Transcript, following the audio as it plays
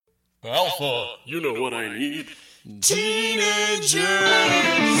Alpha, you know what I need. Teenagers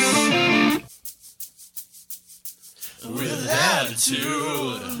with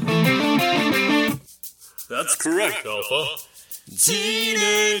attitude. That's correct, Alpha.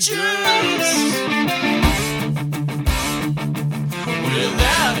 Teenagers with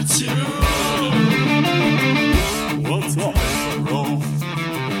attitude. What's up, bro?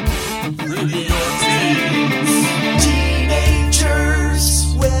 Bring me your teens. Teenagers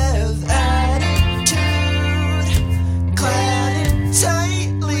with attitude, clad in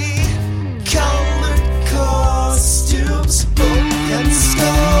tightly colored costumes, book and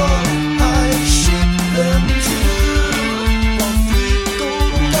skull. I ship them to buffy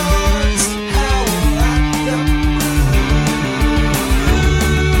gold guards, howl at them.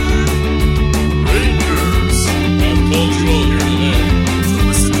 Rangers, I'm cultural here today to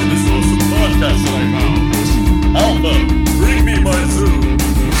listen to this awesome podcast that I found. Alpha, bring me my food.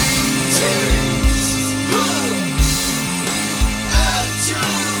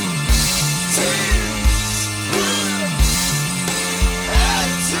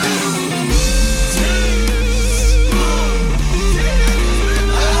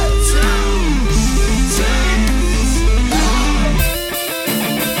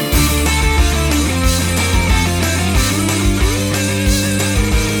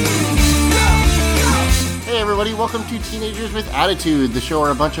 Hey everybody, welcome to Teenagers with Attitude, the show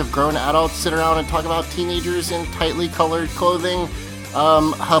where a bunch of grown adults sit around and talk about teenagers in tightly colored clothing.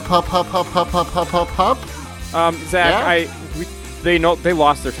 Hup. Zach, Yeah? they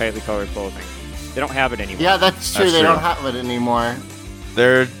lost their tightly colored clothing. They don't have it anymore. Yeah, that's true. That's They true. don't have it anymore.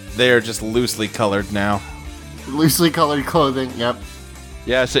 They are just loosely colored now. Loosely colored clothing, yep.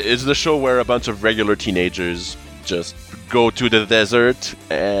 Yeah, so it's the show where a bunch of regular teenagers just go to the desert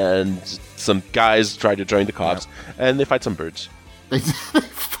and some guys try to join the cops and they fight some birds. They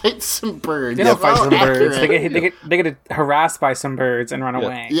fight some birds. They don't fight Oh, some birds. accurate. They get harassed by some birds and run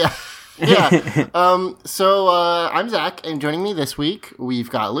away. Yeah. Yeah. So I'm Zach, and joining me this week, we've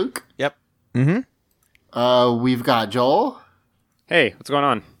got Luke. Yep. Mm-hmm. We've got Joel. Hey, what's going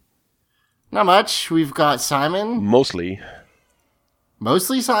on? Not much. We've got Simon. Mostly.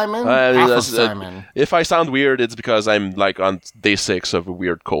 Mostly Simon. Half of That's- Simon. If I sound weird, it's because I'm like on day 6 of a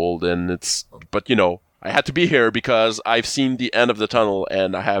weird cold, but you know, I had to be here because I've seen the end of the tunnel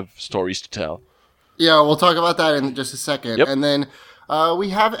and I have stories to tell. Yeah, we'll talk about that in just a second. Yep. And then we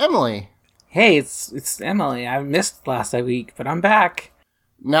have Emily. Hey, it's Emily. I missed last week, but I'm back.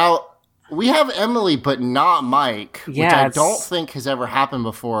 Now, we have Emily, but not Mike, which Yeah, I it's- don't think has ever happened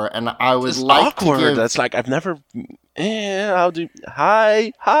before. And I would It's like awkward. to give... That's like I've never. I'll do.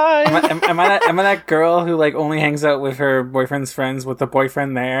 Hi. Am I that girl who like only hangs out with her boyfriend's friends with the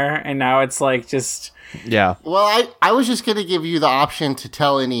boyfriend there, and now it's like just Yeah. Well, I was just going to give you the option to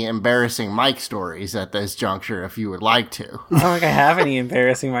tell any embarrassing Mike stories at this juncture if you would like to. I don't think I have any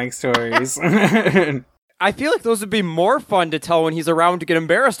embarrassing Mike stories. I feel like those would be more fun to tell when he's around to get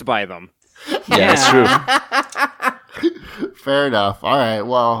embarrassed by them. Yeah, that's true. Fair enough. All right.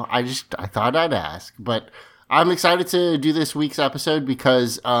 Well, I thought I'd ask, but I'm excited to do this week's episode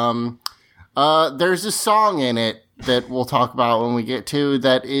because there's a song in it that we'll talk about when we get to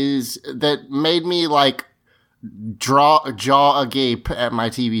that made me like jaw agape at my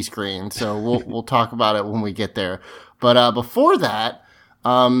TV screen. So we'll talk about it when we get there. But before that,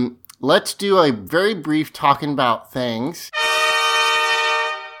 let's do a very brief talking about things.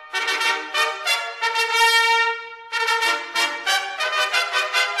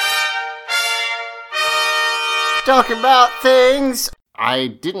 Talking about things. I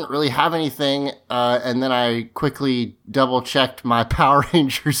didn't really have anything, and then I quickly double-checked my Power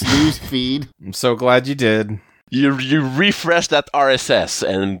Rangers news feed. I'm so glad you did. You refresh that RSS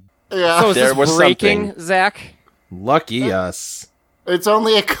and Yeah, So is there this was breaking, something. Zach? Lucky us. it's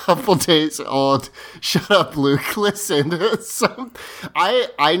only a couple days old. Shut up, Luke. Listen,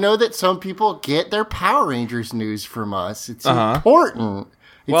 I know that some people get their Power Rangers news from us. It's important.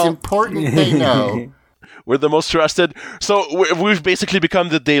 It's Well- important they know. We're the most trusted. So we've basically become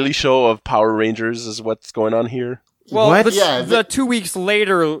the daily show of Power Rangers is what's going on here. Well, What? the 2 weeks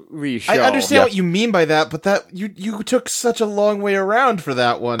later show. I understand Yeah. what you mean by that, but that you took such a long way around for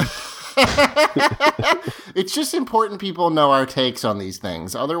that one. It's just important people know our takes on these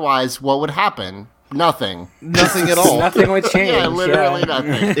things. Otherwise, what would happen? Nothing. Nothing at all. Nothing would change. Yeah, literally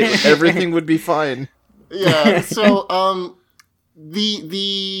nothing. Everything would be fine. Yeah. So,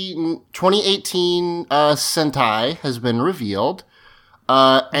 the 2018 Sentai has been revealed,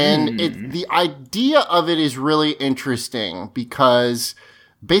 and the idea of it is really interesting because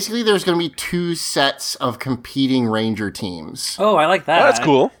basically there's going to be two sets of competing Ranger teams. Oh, I like that. Oh, that's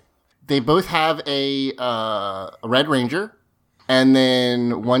cool. they both have a Red Ranger, and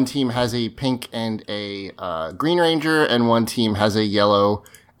then one team has a pink and a Green Ranger, and one team has a yellow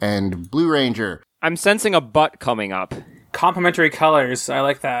and Blue Ranger. I'm sensing a butt coming up. Complementary colors. I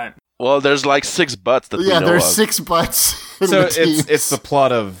like that. Well, there's like 6 butts that we know there's of. 6 butts. In So the teams. it's the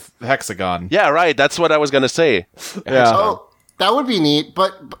plot of Hexagon. Yeah, right. That's what I was gonna say. Yeah. Oh, that would be neat,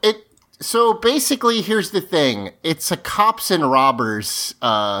 but it. So basically, here's the thing: it's a cops and robbers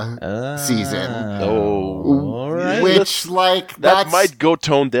season, Oh, which like that that's might go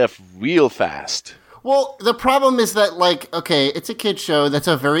tone deaf real fast. Well, the problem is that like okay, it's a kids show. That's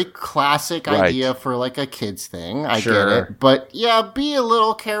a very classic Right. idea for like a kids thing. I Sure. get it, but yeah, be a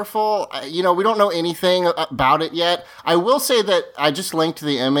little careful. You know, we don't know anything about it yet. I will say that I just linked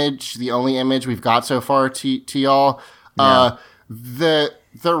the image, the only image we've got so far to y'all.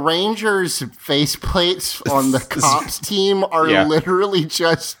 The Rangers faceplates on the cops team are Yeah. literally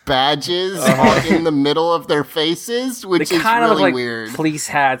just badges in the middle of their faces, They which is kind of really look like weird. police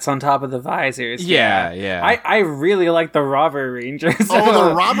hats on top of the visors. Yeah. I really like the robber rangers. Oh,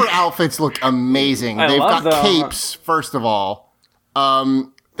 the robber outfits look amazing. I They've love got them. capes, first of all.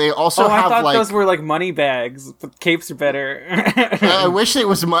 They also I have thought like. those were like money bags, but capes are better. I wish it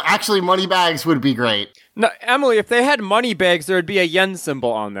was actually money bags would be great. No, Emily, if they had money bags, there would be a yen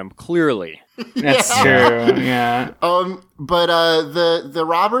symbol on them, clearly. That's true. Yeah. But the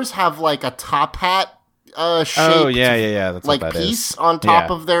robbers have like a top hat shaped Oh yeah. That's like what that piece is. on top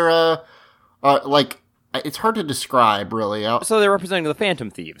Yeah. of their like it's hard to describe really. So they're representing the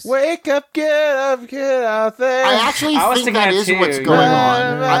Phantom Thieves. Wake up, get out there. I actually I was think thinking that that is too, what's yeah. going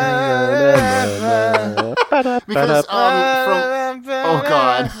on. Because from oh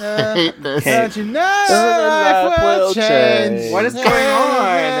god, I hate this. Don't you know life will change? What is going on?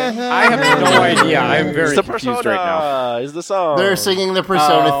 I have no idea. I'm very It's the confused persona. right now. Is the song? They're singing the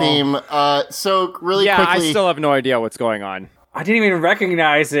Persona Oh. theme. So really Yeah, quickly, I still have no idea what's going on. I didn't even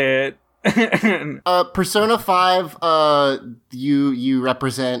recognize it. Persona 5, you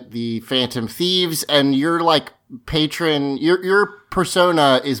represent the Phantom Thieves, and your like patron, your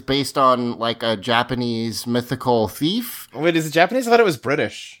persona is based on like a Japanese mythical thief. Wait, is it Japanese? I thought it was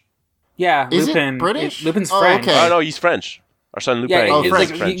British. Yeah, Is it Lupin. British? Lupin's Oh, French. okay. Oh no, he's French. Our son Lupin. Yeah, Oh, it's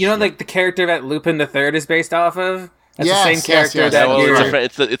French. like you know, like the character that Lupin the Third is based off of. That's Yes, the same yes, character yes. that Yeah, well, you're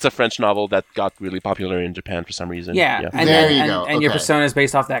it's, right. a it's a French novel that got really popular in Japan for some reason. Yeah, and There then, you and, go, and your okay. persona is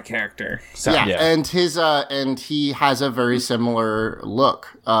based off that character. So Yeah, Yeah. and his and he has a very similar look.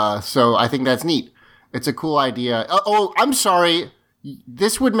 So I think that's neat. It's a cool idea. Oh, I'm sorry.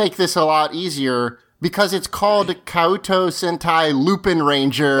 This would make this a lot easier because it's called Kaoto Sentai Lupin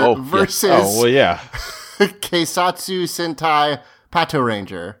Ranger Oh, yeah. versus Oh well, yeah. Keisatsu Sentai Pato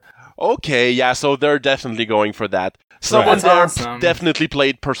Ranger. Okay, yeah, so they're definitely going for that. Someone That's there awesome. definitely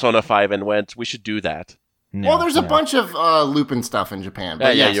played Persona 5 and went, we should do that. Well, there's a bunch of Lupin stuff in Japan,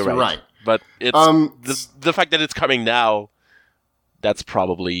 but Yeah, yes, you're right. right. But it's the fact that it's coming now, that's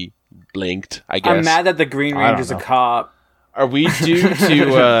probably linked, I guess. I'm mad that the Green I don't Ranger's a know. cop. Are we due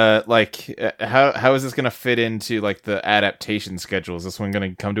to how is this going to fit into like the adaptation schedule? Is this one going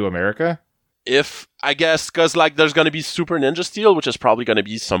to come to America? If, I guess, because like there's going to be Super Ninja Steel, which is probably going to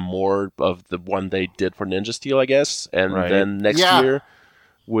be some more of the one they did for Ninja Steel, I guess. And Right. then next Yeah. year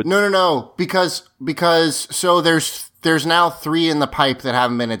would... No, because so there's now 3 in the pipe that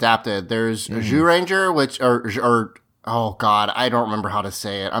haven't been adapted. There's Zhu Ranger, which or oh god, I don't remember how to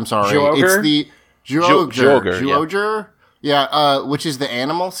say it. I'm sorry. Zhuoger? It's the Zhuoger, Zhuoger, which is the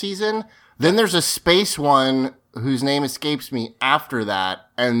animal season. Then there's a space one whose name escapes me after that,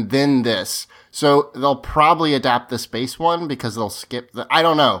 and then this. So they'll probably adapt the space one because they'll skip the. I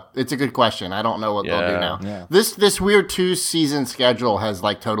don't know. It's a good question. I don't know what they'll do Yeah. now. Yeah. This weird 2-season schedule has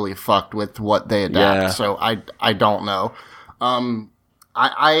like totally fucked with what they adapt. Yeah. So I don't know.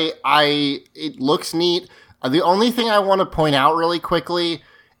 It looks neat. The only thing I want to point out really quickly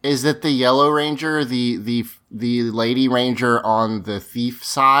is that the Yellow Ranger, the Lady Ranger on the thief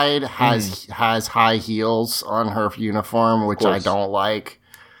side has high heels on her uniform, which I course. don't like.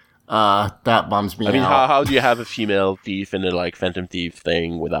 That bums me I mean, out. how do you have a female thief in a like Phantom Thief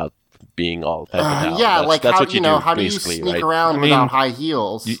thing without being all peppered out? Yeah, that's, like that's how what you do, how do you basically, sneak right? around I mean, without high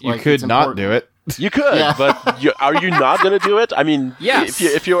heels? You Like, could it's not important. do it. You could, Yeah. but are you not going to do it? I mean, Yes.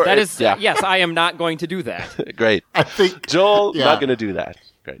 if you're that is yeah, yes, I am not going to do that. great. I think Joel, Yeah. not going to do that.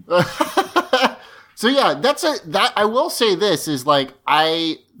 Great. So yeah, that I will say this is like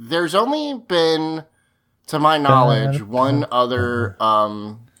there's only been, to my knowledge, one other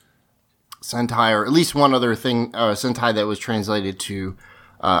Sentai, or at least one other thing Sentai that was translated to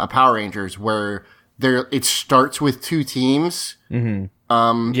Power Rangers, where it starts with two teams. Yeah.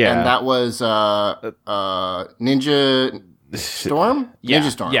 And that was Ninja Storm? Yeah.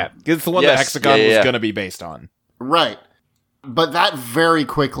 Ninja Storm. Yeah, it's the one Yes. that Hexagon Yeah. was going to be based on. Right. But that very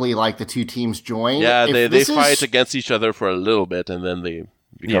quickly, like, the two teams join. Yeah, If they this fight is- against each other for a little bit, and then they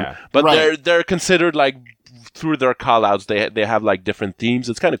become. Yeah. But Right. they're considered like through their callouts. They have like different themes.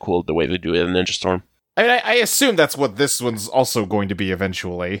 It's kind of cool the way they do it in Ninja Storm. I mean, I assume that's what this one's also going to be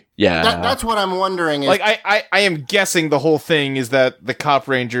eventually. Yeah, That's what I'm wondering. Is, Like, I am guessing the whole thing is that the Cop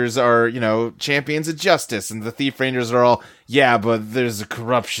Rangers are, you know, champions of justice, and the Thief Rangers are all, yeah, but there's a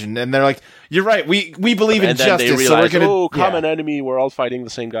corruption. And they're like, you're right, we believe in and then justice, they so we're realize, gonna... oh, yeah. common enemy. We're all fighting the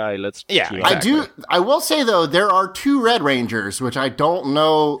same guy. Let's Yeah, team up. exactly. I will say, though, there are two Red Rangers, which I don't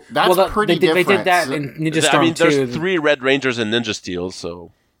know. That's pretty they different. did that in Ninja Storm I mean, there's 2. 3 Red Rangers in Ninja Steel,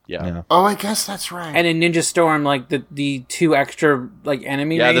 so yeah. Oh, I guess that's right. And in Ninja Storm, like the two extra like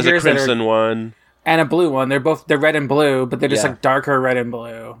enemy Yeah, rangers there's a that are- crimson one. and a blue one. They're red and blue, but they're just Yeah. like darker red and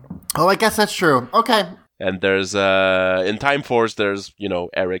blue. Oh, I guess that's true. Okay. And there's in Time Force, there's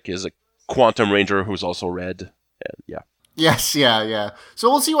Eric is a Quantum Ranger who's also red. And yeah, Yes, yeah. So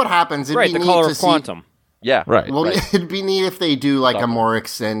we'll see what happens. It'd Right, be the neat color to of see- quantum. yeah, Right. Well, right. it'd be neat if they do like a Double. more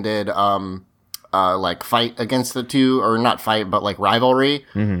extended, like fight against the two, or not fight, but like rivalry.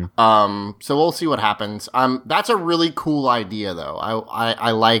 Mm-hmm. So we'll see what happens. That's a really cool idea, though.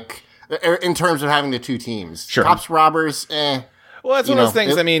 I like in terms of having the two teams. Sure. Cops Robbers. Well, that's You one of know, those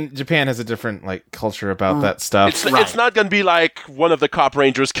things. it- I mean, Japan has a different like culture about that stuff. It's not gonna be like one of the Cop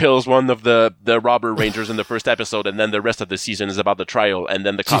Rangers kills one of the robber Rangers in the first episode, and then the rest of the season is about the trial, and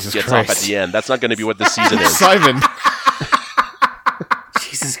then the cop Jesus gets Christ. off at the end. That's not gonna be what the season is. Simon.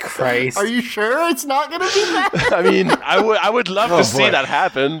 Jesus Christ! Are you sure it's not going to be that? I mean, I would love Oh, to see boy. that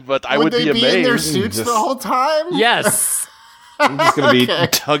happen, but I Would would they be be in their amazed. suits Just- the whole time? Yes. I'm just gonna be Okay.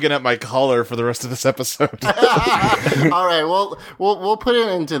 tugging at my collar for the rest of this episode. All right. Well, we'll put it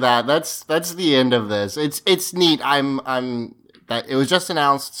into that. That's the end of this. It's neat. I'm that it was just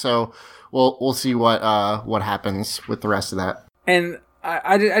announced, so we'll see what happens with the rest of that. And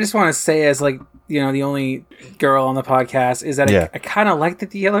I just want to say, as like the only girl on the podcast, is that Yeah. I kind of like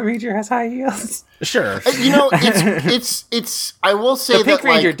that the Yellow Ranger has high heels. Sure. It's. I will say The Pink that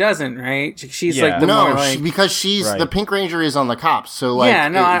Ranger like, doesn't, right? She's Yeah. like the no, more like because she's Right. the Pink Ranger is on the cops. So like, yeah,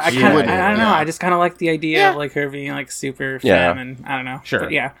 no, I she kind of wouldn't, I don't know. yeah. I just kind of like the idea of like her being like super Yeah. femme, and I don't know. Sure.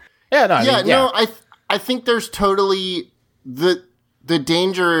 But yeah. Yeah, no, I Yeah, mean, no, I think there's totally the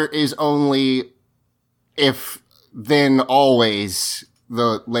danger is only if then always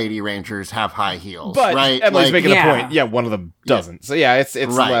the Lady Rangers have high heels, But right? Emily's Like- making Yeah. a point. Yeah, one of them doesn't. So yeah, it's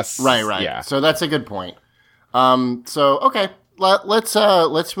right, less. right. Yeah. So that's a good point. So okay,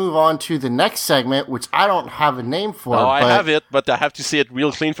 let's move on to the next segment, which I don't have a name for. Oh, but, I have it, but I have to see it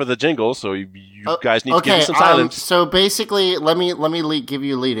real clean for the jingle, so you guys need to give me some Okay, silence. so basically, let me give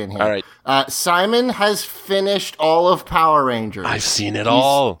you a lead in here. All right. Simon has finished all of Power Rangers. I've seen it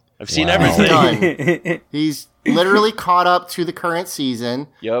all. I've seen Wow. He's everything. done. He's literally caught up to the current season.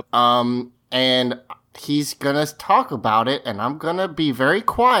 Yep. And he's gonna talk about it, and I'm gonna be very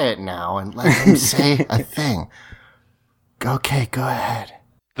quiet now and let him say a thing. Okay, go ahead.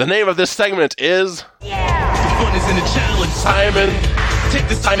 The name of this segment is Fun is in the challenge. Simon. Take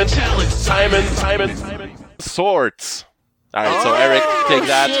this Simon challenge. Simon. Sorts. All right, so Eric, take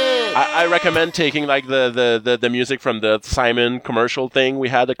that. shit. I recommend taking like the music from the Simon commercial thing we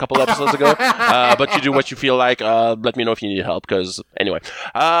had a couple episodes ago. But you do what you feel like. Let me know if you need help, because anyway,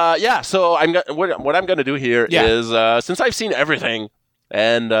 yeah. So what I'm gonna do here is since I've seen everything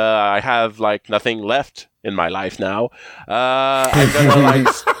and I have like nothing left in my life now, I'm gonna like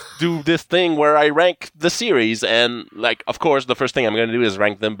do this thing where I rank the series, and like of course the first thing I'm gonna do is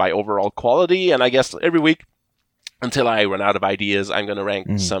rank them by overall quality, and I guess every week, until I run out of ideas, I'm going to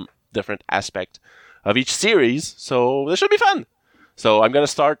rank some different aspect of each series. So this should be fun. So I'm going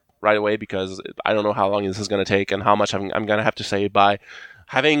to start right away because I don't know how long this is going to take and how much I'm going to have to say by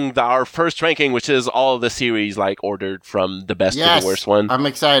having our first ranking, which is all the series like ordered from the best to Yes, the worst one. I'm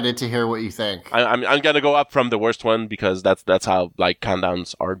excited to hear what you think. I'm going to go up from the worst one because that's how like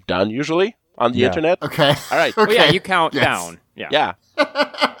countdowns are done usually on the Yeah. internet. Okay. All right. Well, yeah, Okay. you count Yes. down. Yeah. Yeah.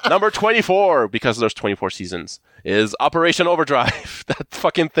 Number 24, because there's 24 seasons, is Operation Overdrive. That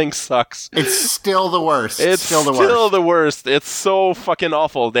fucking thing sucks. It's still the worst. It's still the worst. It's so fucking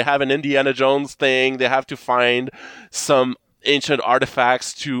awful. They have an Indiana Jones thing. They have to find some ancient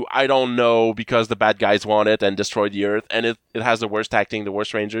artifacts to, I don't know, because the bad guys want it and destroy the Earth. And it has the worst acting, the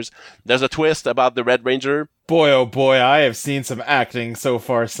worst Rangers. There's a twist about the Red Ranger. Boy, oh boy, I have seen some acting so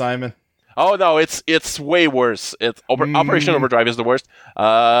far, Simon. Oh no, it's way worse. Operation Overdrive is the worst.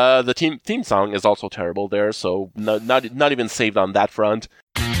 The theme song is also terrible there, so not even saved on that front.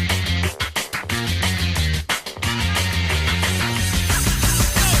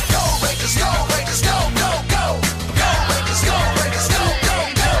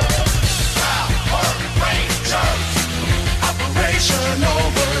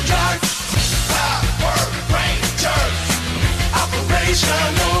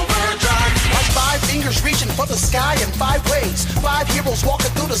 Reaching for the sky in 5 ways. 5 heroes walking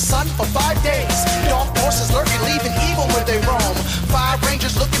through the sun for 5 days. Dark forces lurking, leaving evil where they roam. 5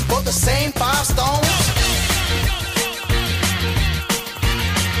 rangers looking for the same 5 stones.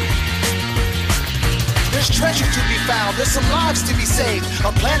 There's treasure to be found, there's some lives to be saved.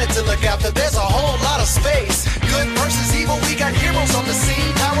 A planet to look after, there's a whole lot of space. Good versus evil, we got heroes on the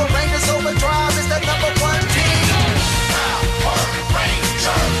scene. Power Rangers Overdrive is the #1 team. Power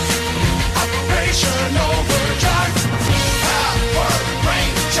Rangers. Operation Overdrive. Power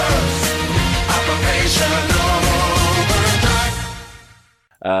Rangers. Operation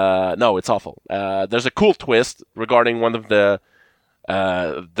Overdrive. No, it's awful. There's a cool twist regarding one of the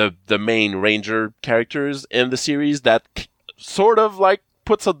main Ranger characters in the series that sort of like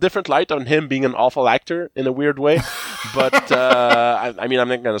puts a different light on him being an awful actor in a weird way. But I mean, I'm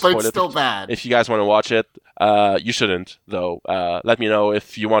not going to spoil But it's it. still bad. If you guys want to watch it, you shouldn't, though. Let me know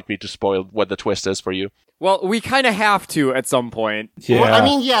if you want me to spoil what the twist is for you. Well, we kind of have to at some point. Well, I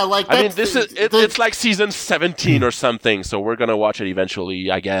mean, yeah, like I mean, that's this is it's like season 17 or something, so we're gonna watch it eventually,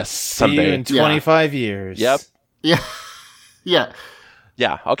 I guess, See you someday. in 25 years. Yep. yeah, yeah.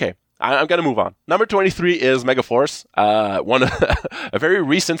 Yeah. Okay. I'm gonna move on. Number 23 is Megaforce. A very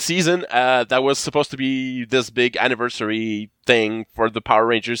recent season that was supposed to be this big anniversary thing for the Power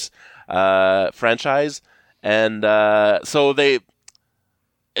Rangers franchise, and so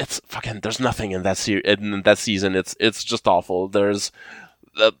it's fucking. There's nothing in that season. It's just awful. There's,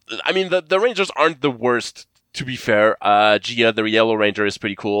 I mean, the Rangers aren't the worst. To be fair, Gia, the Yellow Ranger, is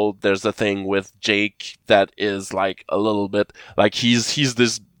pretty cool. There's the thing with Jake that is like a little bit like he's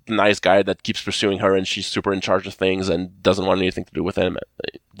this nice guy that keeps pursuing her, and she's super in charge of things and doesn't want anything to do with him.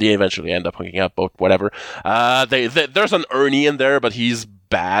 They eventually end up hooking up, but whatever. There's an Ernie in there, but he's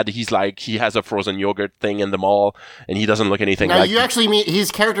bad. He's like, he has a frozen yogurt thing in the mall, and he doesn't look anything Now like... you actually mean his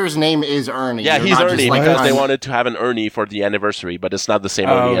character's name is Ernie. Yeah, You're he's not just Ernie like, because they I'm- wanted to have an Ernie for the anniversary, but it's not the same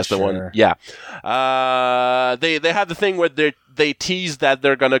Ernie as the one. sure. Yeah, they have the thing where they tease that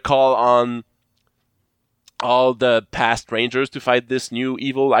they're gonna call on all the past Rangers to fight this new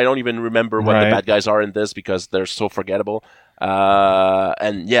evil. I don't even remember what the Right. bad guys are in this because they're so forgettable.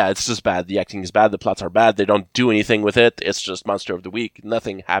 And yeah, it's just bad. The acting is bad. The plots are bad. They don't do anything with it. It's just Monster of the Week.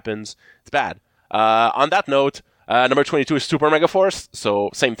 Nothing happens. It's bad. On that note, number 22 is Super Megaforce.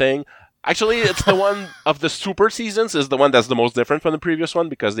 So same thing. Actually, it's the one of the Super seasons is the one that's the most different from the previous one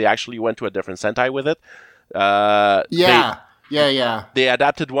because they actually went to a different Sentai with it. Yeah. They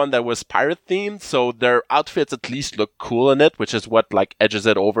adapted one that was pirate themed, so their outfits at least look cool in it, which is what like edges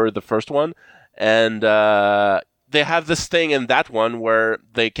it over the first one. And they have this thing in that one where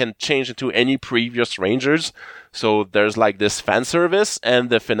they can change into any previous Rangers. So there's like this fan service, and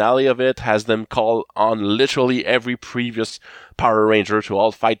the finale of it has them call on literally every previous Power Ranger to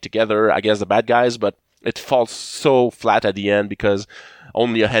all fight together against the bad guys, but it falls so flat at the end because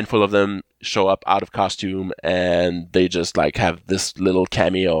only a handful of them show up out of costume, and they just like have this little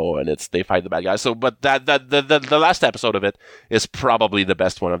cameo, and they fight the bad guys. So, but the last episode of it is probably the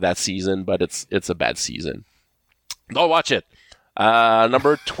best one of that season, but it's a bad season. Don't watch it.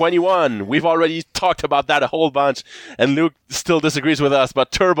 Number 21. We've already talked about that a whole bunch, and Luke still disagrees with us,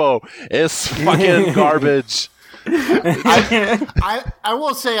 but Turbo is fucking garbage. I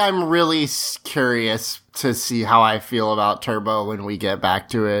will say I'm really curious to see how I feel about Turbo when we get back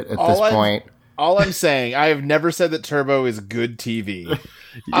to it at this point. All I'm saying, I have never said that Turbo is good TV.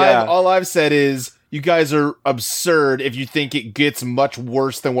 Yeah. All I've said is, you guys are absurd if you think it gets much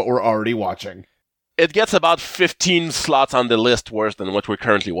worse than what we're already watching. It gets about 15 slots on the list worse than what we're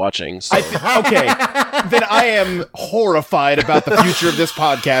currently watching. So. Okay, then I am horrified about the future of this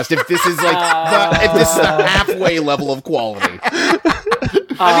podcast if this is like if this is the halfway level of quality.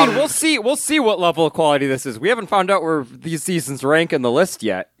 I mean, we'll see what level of quality this is. We haven't found out where these seasons rank in the list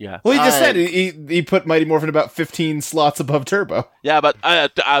yet. Yeah. Well, he just said he put Mighty Morphin about 15 slots above Turbo. Yeah, but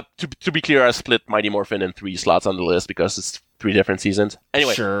to be clear, I split Mighty Morphin in 3 slots on the list because it's 3 different seasons.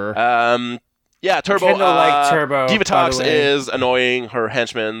 Anyway, Sure. Yeah, Turbo. kinda like Turbo, by Divatox the way. is annoying. Her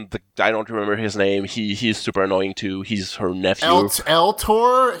henchman, I don't remember his name. He's super annoying too. He's her nephew.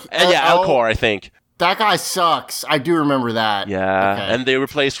 Eltor? Yeah, Alcor, I think. That guy sucks. I do remember that. Yeah, Okay. and they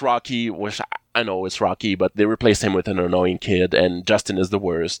replaced Rocky, which I know it's Rocky, but they replaced him with an annoying kid, and Justin is the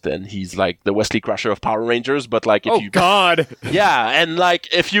worst, and he's like the Wesley Crusher of Power Rangers, but like if Oh you... God! Yeah, and like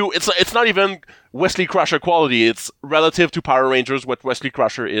if you... It's not even Wesley Crusher quality, it's relative to Power Rangers what Wesley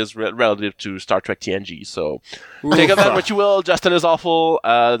Crusher is relative to Star Trek TNG, so take of that what you will. Justin is awful,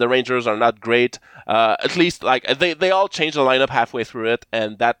 the Rangers are not great, at least like they all change the lineup halfway through it,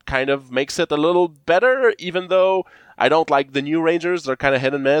 and that kind of makes it a little better, even though I don't like the new Rangers. They're kind of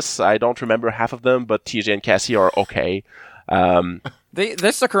hit and miss. I don't remember half of them, but TJ and Cassie are okay.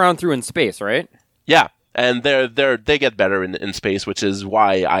 They stuck around through In Space, right? Yeah, and they get better in space, which is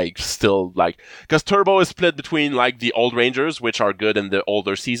why I still like, because Turbo is split between like the old Rangers, which are good in the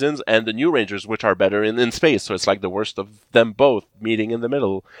older seasons, and the new Rangers, which are better in space. So it's like the worst of them both meeting in the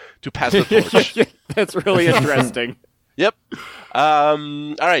middle to pass the torch. That's really interesting. Yep. All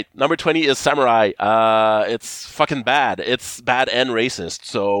right. Number 20 is Samurai. It's fucking bad. It's bad and racist.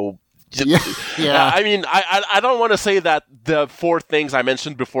 So, Yeah. I mean, I don't want to say that the 4 things I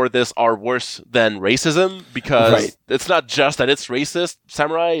mentioned before this are worse than racism, because it's not just that it's racist.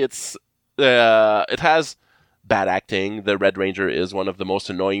 Samurai, it has bad acting. The Red Ranger is one of the most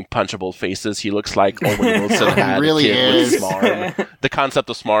annoying punchable faces. He looks like Owen Wilson had really a kid is. with Smarm. The concept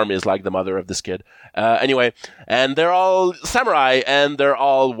of Smarm is like the mother of this kid. Anyway, and they're all samurai and they're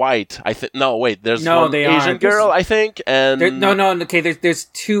all white. I think. No, wait. There's one they Asian aren't. girl, I think, and No. Okay, there's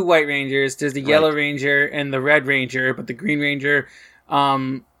 2 White Rangers. There's the Yellow Ranger and the Red Ranger, but the Green Ranger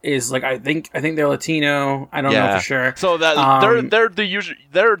is like I think they're Latino. I don't know for sure. So that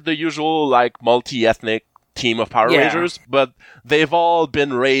they're the usual like multi-ethnic team of Power Rangers, but they've all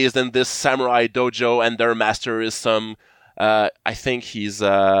been raised in this samurai dojo, and their master is some I think he's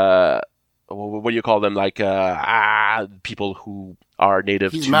what do you call them, like people who are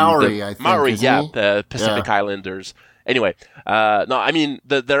native He's to Maori, I think, Maori, isn't he? the Pacific Islanders. Anyway, no, I mean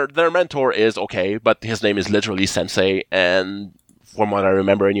their mentor is okay, but his name is literally Sensei, and from what I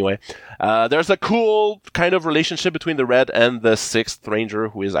remember anyway, there's a cool kind of relationship between the Red and the 6th Ranger,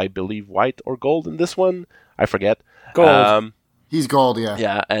 who is, I believe, white or gold in this one. I forget. Gold. He's gold, yeah.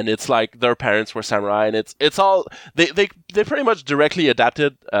 Yeah, and it's like their parents were samurai, and it's all they pretty much directly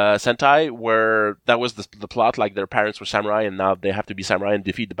adapted Sentai, where that was the plot. Like their parents were samurai, and now they have to be samurai and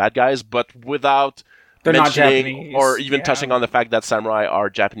defeat the bad guys, but without They're not mentioning Japanese, or even touching on the fact that samurai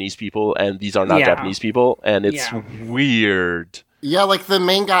are Japanese people, and these are not Japanese people, and it's weird. Yeah, like the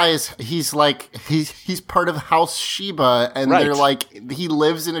main guy he's part of House Shiba, and they're like, he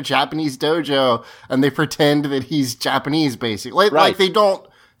lives in a Japanese dojo, and they pretend that he's Japanese, basically. Like they don't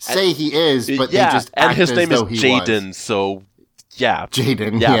say he is, but they just act and his as name is though he Jaden, was. so yeah.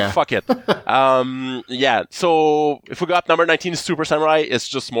 Jaden, Yeah, fuck it. Yeah, so if we got number 19 Super Samurai, it's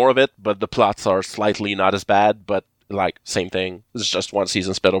just more of it, but the plots are slightly not as bad, but like same thing. It's just one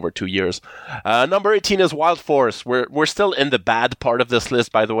season spread over 2 years. Number 18 is Wild Force. We're still in the bad part of this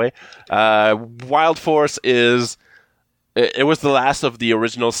list, by the way. Wild Force is it was the last of the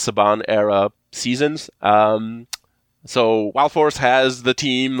original Saban era seasons. So Wild Force has the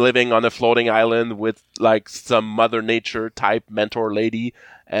team living on a floating island with like some Mother Nature type mentor lady,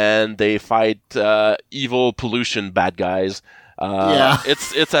 and they fight evil pollution bad guys.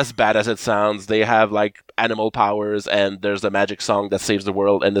 It's as bad as it sounds. They have like animal powers, and there's a magic song that saves the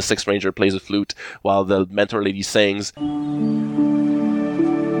world, and the 6th Ranger plays a flute while the mentor lady sings.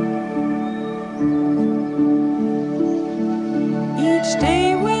 Each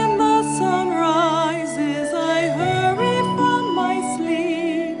day when the sun rises, I hurry from my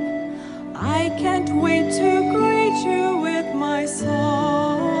sleep. I can't wait to greet you with my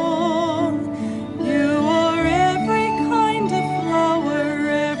song. You are every kind of flower,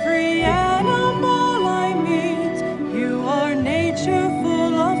 every animal I meet. You are nature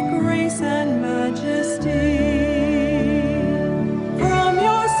full of grace and majesty. From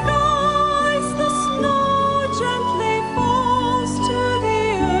your skies the snow gently falls to the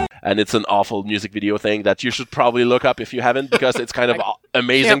earth. And it's an awful music video thing that you should probably look up if you haven't, because it's kind of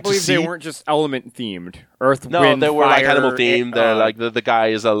amazing Can't to believe see. they weren't just element themed. Earth, No, wind, they were like fire, animal themed. They're like the guy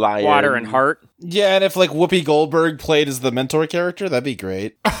is a lion. water and heart. Yeah, and if like Whoopi Goldberg played as the mentor character, that'd be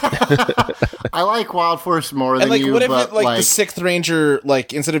great. I like Wild Force more And than like, you, what if but it, like the 6th Ranger,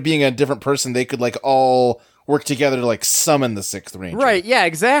 like instead of being a different person, they could like all work together to like summon the 6th Ranger. Right, yeah,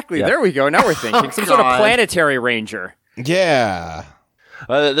 exactly. Yeah. There we go. Now we're thinking. Some sort of God. planetary ranger. Yeah.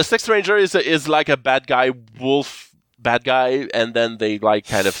 The 6th Ranger is like a bad guy, wolf bad guy, and then they like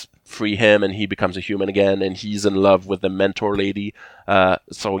kind of free him, and he becomes a human again, and he's in love with the mentor lady.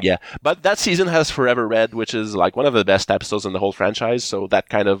 So yeah, but that season has Forever Red, which is like one of the best episodes in the whole franchise. So that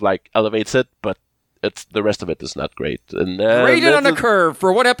kind of like elevates it, but it's the rest of it is not great. And Rated on a curve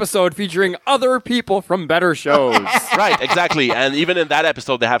for one episode featuring other people from better shows. Right, exactly. And even in that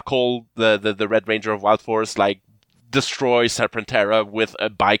episode, they have Cole, the Red Ranger of Wild Forest, like destroy Serpentera with a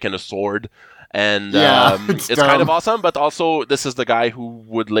bike and a sword. And it's dumb. kind of awesome, but also this is the guy who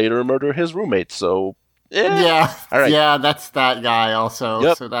would later murder his roommate. So Yeah. All right. Yeah, that's that guy also.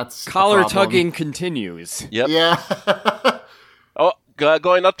 Yep. So that's the Collar problem. tugging continues. Yep. Yeah. Oh,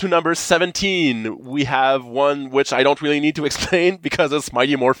 going up to number 17, we have one which I don't really need to explain because it's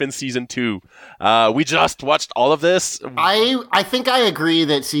Mighty Morphin Season 2. We just watched all of this. I think I agree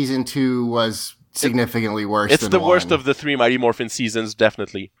that season 2 was significantly worse It's than the worst one. of the 3 Mighty Morphin seasons,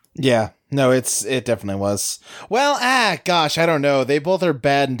 definitely. Yeah, no, it definitely was. Well, gosh, I don't know. They both are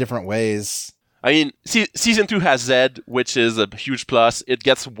bad in different ways. I mean, Season 2 has Zed, which is a huge plus. It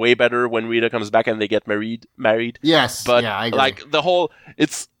gets way better when Rita comes back and they get married. Yes. But yeah, I agree. like the whole,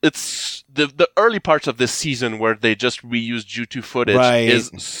 it's the early parts of this season where they just reuse Jutu footage Right.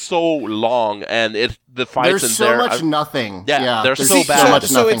 is so long, and the fights there's in so there. much nothing. Yeah, they're there's so bad. much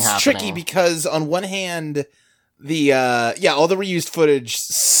So nothing it's happening. tricky because on one hand, the all the reused footage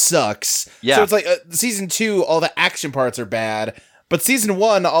sucks. Yeah. So it's like season 2, all the action parts are bad, but season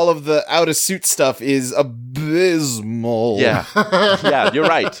 1, all of the out of suit stuff is abysmal. Yeah, yeah, you're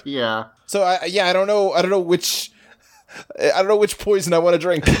right. Yeah. So I don't know which poison I want to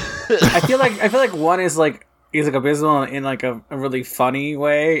drink. I feel like one is like abysmal in like a really funny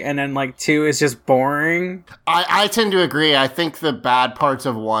way, and then like 2 is just boring. I tend to agree. I think the bad parts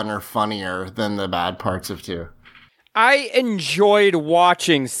of 1 are funnier than the bad parts of 2. I enjoyed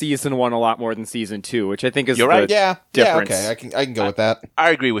watching season 1 a lot more than season 2, which I think is You're right. Yeah, difference. okay, I can go with that. I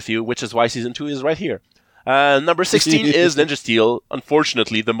agree with you, which is why Season 2 is right here. Number 16 is Ninja Steel.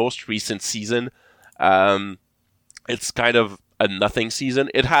 Unfortunately, the most recent season. It's kind of a nothing season.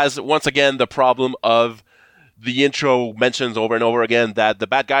 It has, once again, the problem of the intro mentions over and over again that the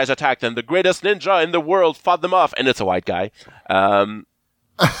bad guys attacked and the greatest ninja in the world fought them off, and it's a white guy.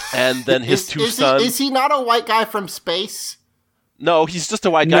 And then his two sons. Is he not a white guy from space? No, he's just a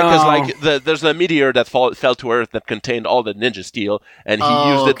white guy because there's a meteor that fell to Earth that contained all the ninja steel, and he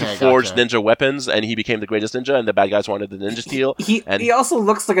used it to forge ninja weapons, and he became the greatest ninja. And the bad guys wanted the ninja steel. He also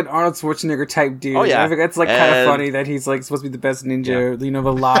looks like an Arnold Schwarzenegger type dude. Oh, yeah. I think it's like kind of funny that he's like supposed to be the best ninja,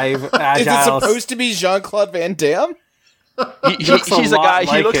 alive, agile. Is it supposed to be Jean-Claude Van Damme? He's a guy. like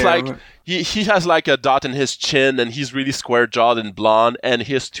He looks him. like he has like a dot in his chin, and he's really square jawed and blonde. And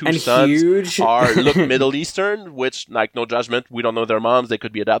his two sons huge. look Middle Eastern, which like no judgment. We don't know their moms. They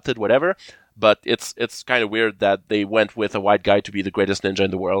could be adopted, whatever. But it's kind of weird that they went with a white guy to be the greatest ninja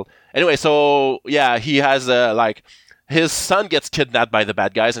in the world. Anyway, so yeah, he has his son gets kidnapped by the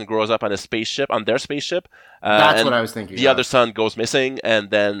bad guys and grows up on their spaceship. That's and what I was thinking. The other son goes missing, and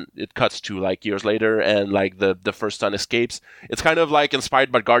then it cuts to like years later, and like the first son escapes. It's kind of like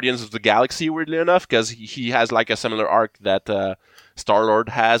inspired by Guardians of the Galaxy, weirdly enough, because he has like a similar arc that Star-Lord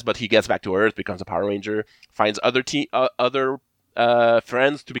has, but he gets back to Earth, becomes a Power Ranger, finds other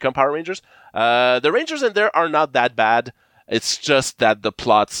friends to become Power Rangers. The Rangers in there are not that bad. It's just that the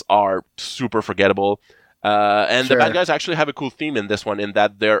plots are super forgettable. And the bad guys actually have a cool theme in this one, in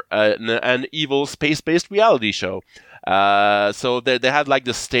that they're an evil space-based reality show. So they have like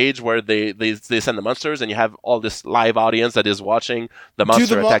this stage where they send the monsters, and you have all this live audience that is watching the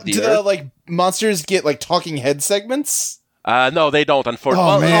monster attack the Do Earth. the like monsters get like talking head segments? No, they don't,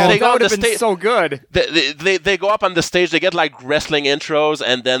 unfortunately. Oh, man. They go that on would the have been stage. so good. They go up on the stage. They get like wrestling intros,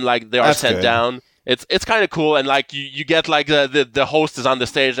 and then like they are That's sent good. down. It's kind of cool, and like you get like the host is on the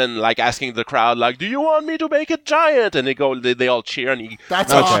stage and like asking the crowd like, "Do you want me to make it giant?" And they all cheer, and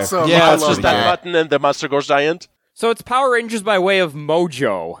That's Okay. awesome. Yeah, I that's love just that that. button, and the monster goes giant. So it's Power Rangers by way of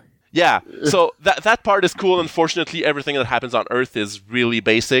Mojo. Yeah, so that part is cool. Unfortunately, everything that happens on Earth is really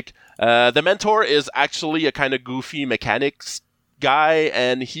basic. The mentor is actually a kind of goofy mechanics guy,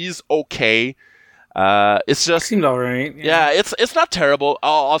 and he's okay. It's just Seemed alright. yeah, it's not terrible.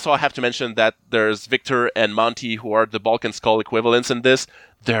 Also, I have to mention that there's Victor and Monty, who are the Bulk and Skull equivalents in this.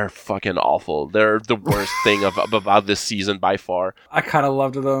 They're fucking awful. They're the worst thing about this season by far. I kind of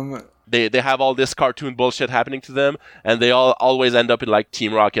loved them. They have all this cartoon bullshit happening to them, and they always end up in like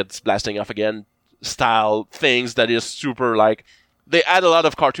Team Rocket's blasting off again style things that is super like. They add a lot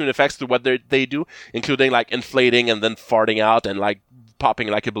of cartoon effects to what they do, including like inflating and then farting out and like popping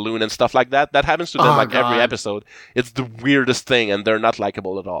like a balloon and stuff like that. That happens to them every God. episode. It's the weirdest thing, and they're not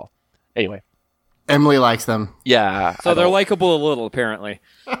likable at all. Anyway, Emily likes them. yeah. So I they're don't- likable a little, apparently.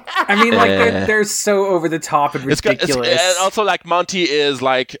 I mean, like they're so over the top and It's ridiculous. and also like Monty is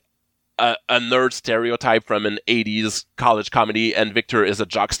like a nerd stereotype from an 80s college comedy, and Victor is a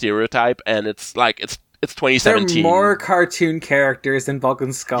jock stereotype, and it's 2017. They're more cartoon characters than Bulk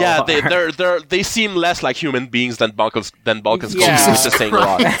and Skull. Yeah, are. they seem less like human beings than Bulk and Skull. Yeah. It's just saying a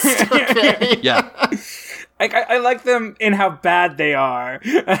lot. Okay. Yeah. I like them in how bad they are.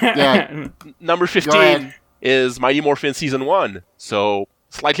 Yeah. Number Go 15 ahead. is Mighty Morphin Season 1. So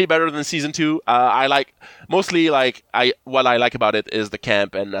slightly better than Season 2. I like what I like about it is the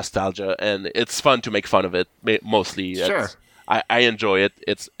camp and nostalgia, and it's fun to make fun of it. Mostly, Sure. I enjoy it.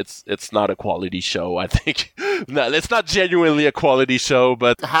 It's not a quality show. I think no, it's not genuinely a quality show,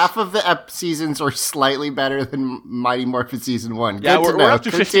 but Half of the seasons are slightly better than Mighty Morphin Season 1. yeah, Good to we're know. up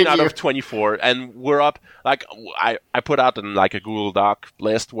to 15 out Continue. of 24, and we're up, like, I put out in, like, a Google Doc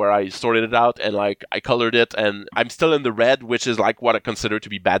list where I sorted it out, and, like, I colored it, and I'm still in the red, which is, like, what I consider to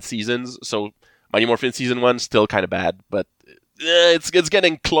be bad seasons, so Mighty Morphin Season 1, still kind of bad, but it's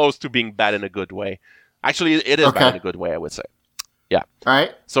getting close to being bad in a good way. Actually, it is Okay. bad in a good way, I would say. Yeah. All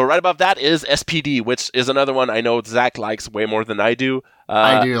right. So right above that is SPD, which is another one I know Zach likes way more than I do.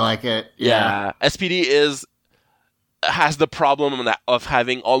 I do like it. Yeah. SPD has the problem of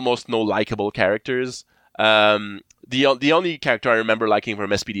having almost no likable characters. The only character I remember liking from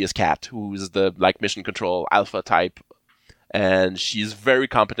SPD is Kat, who's the Mission Control Alpha type, and she's very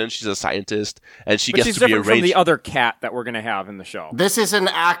competent. She's a scientist, and she But gets she's to be a different from rage. the other cat that we're going to have in the show. This is an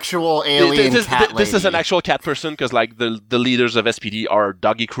actual alien cat lady. This is an actual cat person, because like the leaders of SPD are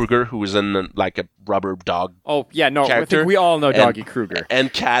Doggy Kruger, who is like a rubber dog, Oh, yeah, no, I character, think we all know and- Doggy Kruger.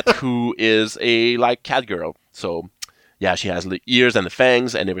 and Kat, who is a cat girl. So yeah, she has the ears and the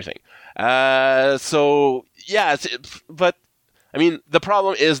fangs and everything. So yeah, but I mean, the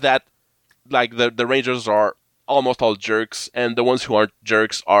problem is that like the Rangers are almost all jerks, and the ones who aren't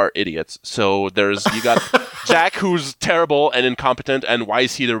jerks are idiots. So you got Jack, who's terrible and incompetent, and why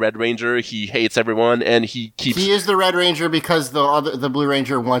is he the Red Ranger? He hates everyone, and he keeps... He is the Red Ranger because the Blue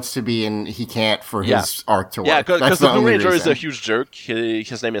Ranger wants to be, and he can't for his arc to work. Yeah, because That's the Blue only Ranger is a reason. huge jerk.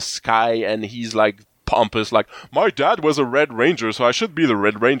 His name is Sky, and he's like pompous, like, my dad was a Red Ranger, so I should be the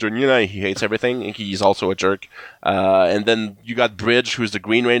Red Ranger. And, he hates everything, and he's also a jerk. And then you got Bridge, who's the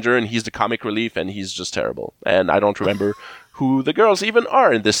Green Ranger, and he's the comic relief, and he's just terrible. And I don't remember who the girls even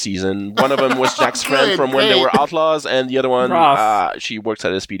are in this season. One of them was Jack's friend Good, from when they great. were Outlaws, and the other one, Rough. she works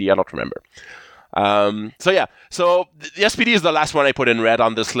at SPD. I don't remember. So the SPD is the last one I put in red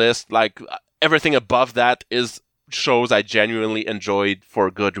on this list. Like, everything above that is shows I genuinely enjoyed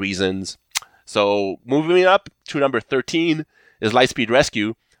for good reasons. So moving up to number 13 is Lightspeed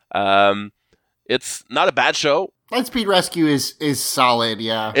Rescue. It's not a bad show. Lightspeed Rescue is solid.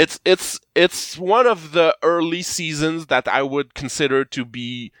 Yeah. It's one of the early seasons that I would consider to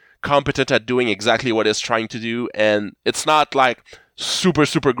be competent at doing exactly what it's trying to do, and it's not like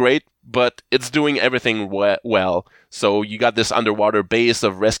super great, but it's doing everything well. So you got this underwater base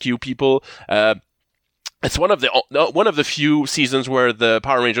of rescue people. It's one of the few seasons where the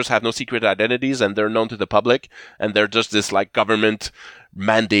Power Rangers have no secret identities, and they're known to the public, and they're just this like government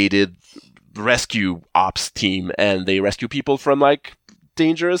mandated rescue ops team, and they rescue people from like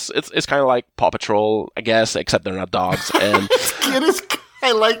dangerous. It's kind of like Paw Patrol, I guess, except they're not dogs. And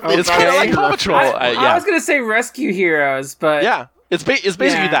I like this. it's kind of like Paw Patrol. I Yeah, was gonna say Rescue Heroes, but yeah. It's basically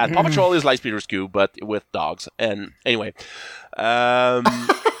Yeah. that. Paw Patrol is Lightspeed Rescue, but with dogs. And anyway,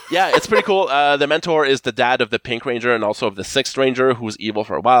 yeah, it's pretty cool. The mentor is the dad of the Pink Ranger and also of the Sixth Ranger, who's evil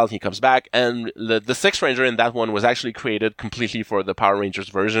for a while. He comes back, and the Sixth Ranger in that one was actually created completely for the Power Rangers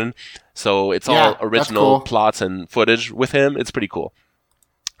version. So it's Yeah, all that's original cool. plots and footage with him. It's pretty cool.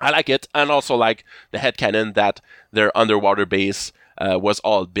 I like it, and also like the headcanon that their underwater base was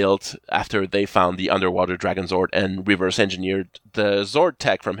all built after they found the underwater Dragon Zord and reverse engineered the Zord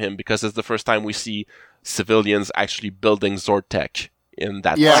tech from him, because it's the first time we see civilians actually building Zord tech in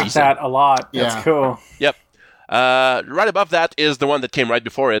that Yeah. I like season. that a lot. That's Yeah. cool. Yep. Right above that is the one that came right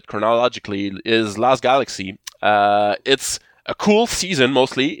before it, chronologically, is Lost Galaxy. It's a cool season,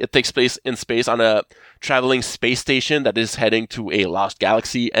 mostly. It takes place in space on a traveling space station that is heading to a lost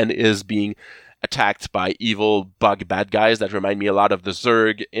galaxy and is being attacked by evil bug bad guys that remind me a lot of the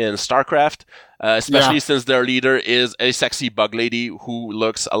Zerg in StarCraft, especially since their leader is a sexy bug lady who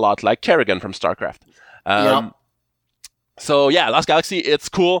looks a lot like Kerrigan from StarCraft. Yep. So yeah, Lost Galaxy, it's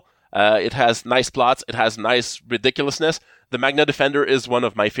cool. It has nice plots. It has nice ridiculousness. the Magna Defender is one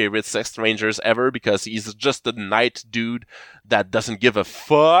of my favorite Sixth Rangers ever because he's just a knight dude that doesn't give a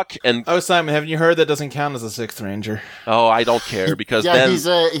fuck. And Simon, haven't you heard that doesn't count as a Sixth Ranger? oh, I don't care because Yeah, then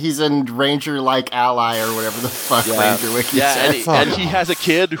he's a ranger-like ally or whatever the fuck Ranger Wiki yeah, says. and he has a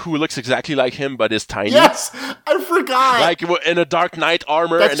kid who looks exactly like him but is tiny. Yes, I forgot. Like in a Dark Knight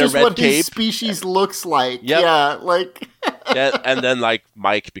armor That's and a just red what his cape. species looks like. Yep. Yeah, like Yeah, and then like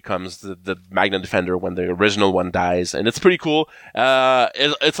Mike becomes the Magna Defender when the original one dies, and it's pretty cool.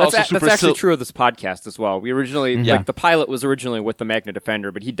 It's also super. That's actually true of this podcast as well. We originally Yeah. like the pilot was originally with the Magna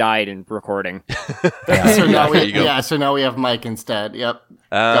Defender, but he died in recording. so now there you go. so now we have Mike instead. Yep.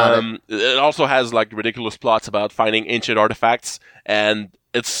 Got It also has like ridiculous plots about finding ancient artifacts, and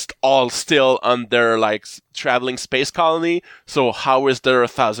it's all still on their like traveling space colony. So how is there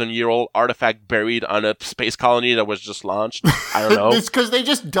 1,000-year-old artifact buried on a space colony that was just launched? I don't know. It's because they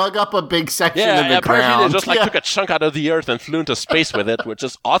just dug up a big section Yeah, of the apparently ground. they just like Yeah. took a chunk out of the earth and flew into space with it, which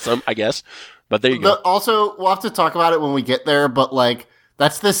is awesome, I guess. But there you go. Also, we'll have to talk about it when we get there, but like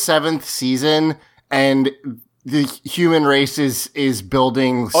that's the 7th season, and the human race is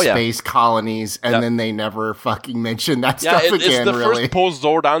building Oh, yeah. space colonies, and Yeah. then they never fucking mention that Yeah, stuff it's again. the Really, first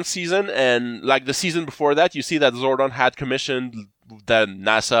post-Zordon season, and like the season before that, you see that Zordon had commissioned the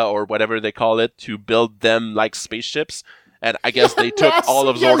NASA or whatever they call it to build them like spaceships, and I guess they took all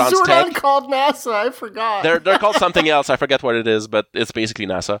of Zordon's Zordon tech. called NASA. I forgot. They're called something else. I forget what it is, but it's basically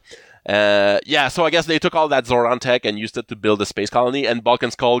NASA. Yeah, so I guess they took all that Zordon tech and used it to build a space colony, and Bulk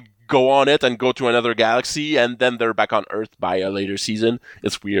and Skull go on it and go to another galaxy, and then they're back on Earth by a later season.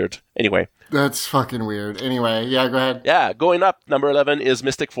 It's weird. Anyway. That's fucking weird. Anyway, yeah, go ahead. Yeah, going up, number 11 is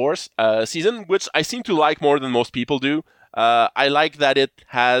Mystic Force season, which I seem to like more than most people do. I like that it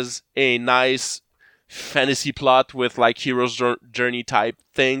has a nice fantasy plot with like hero's journey type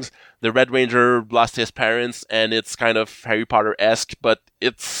things. The Red Ranger lost his parents, and it's kind of Harry Potter-esque, but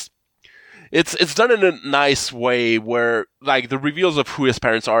it's done in a nice way where like the reveals of who his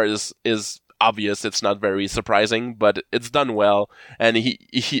parents are is obvious. It's not very surprising, but it's done well, and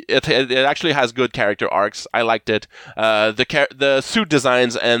it actually has good character arcs. I liked it. The suit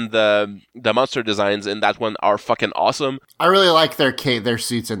designs and the monster designs in that one are fucking awesome. I really like their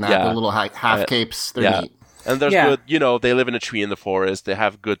suits in that. Yeah. The little half capes. They're neat. And there's Yeah. good, they live in a tree in the forest. They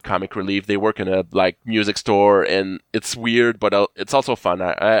have good comic relief. They work in a like music store, and it's weird, but it's also fun.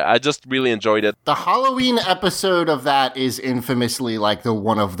 I just really enjoyed it. The Halloween episode of that is infamously like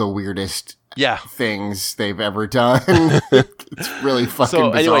one of the weirdest Yeah. things they've ever done. It's really fucking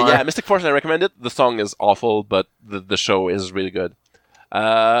So bizarre. anyway, yeah, Mystic Force, I recommend it. The song is awful, but the show is really good.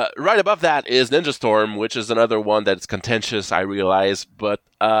 Right above that is Ninja Storm, which is another one that's contentious, I realize, but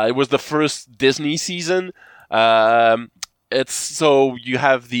it was the first Disney season. It's so you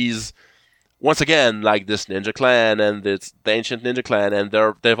have these once again like this ninja clan, and it's the ancient ninja clan, and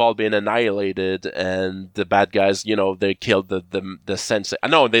they've all been annihilated, and the bad guys, they killed the sensei.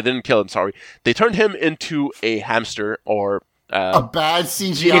 No, they didn't kill him. Sorry, they turned him into a hamster or a bad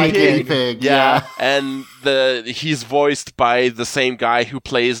CGI guinea pig. Yeah, and he's voiced by the same guy who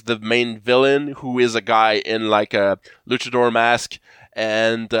plays the main villain, who is a guy in like a luchador mask,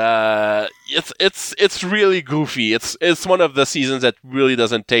 and it's really goofy. It's one of the seasons that really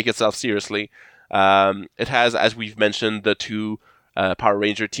doesn't take itself seriously. It has, as we've mentioned, the two Power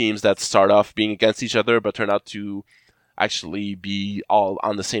Ranger teams that start off being against each other, but turn out to actually be all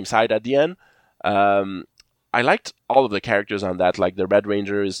on the same side at the end. I liked all of the characters on that. Like the Red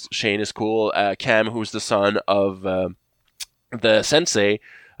Ranger Shane is cool. Cam, who's the son of the sensei,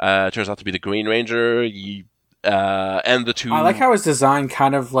 turns out to be the Green Ranger. And the two. I like how his design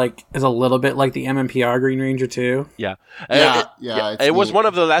kind of like is a little bit like the MMPR Green Ranger too. Yeah, it's It was neat. one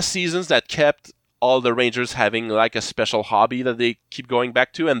of the last seasons that kept all the Rangers having like a special hobby that they keep going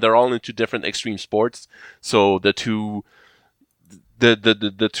back to, and they're all into different extreme sports. So the two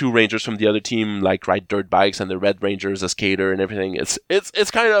Rangers from the other team like ride dirt bikes, and the Red Ranger is a skater and everything.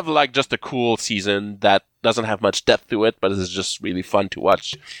 It's kind of like just a cool season that doesn't have much depth to it, but it's just really fun to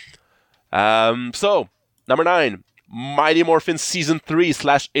watch. So number 9, Mighty Morphin Season 3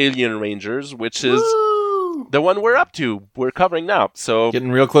 / Alien Rangers, which is the one we're up to. We're covering now. So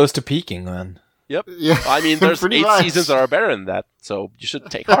Getting real close to peaking then. yep. Yeah, I mean, there's 8 pretty much. seasons that are better than that, so you should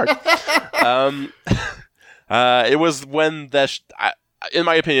take heart. It was when in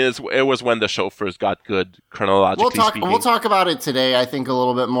my opinion, it was when the show first got good, chronologically speaking. We'll talk about it today, I think, a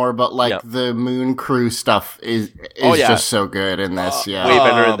little bit more, but like Yeah. the Moon Crew stuff is yeah. just so good in this. Yeah. Way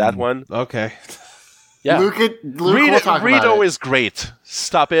better in that one. Okay. Yeah. Luke we'll talk about Rito it. is great.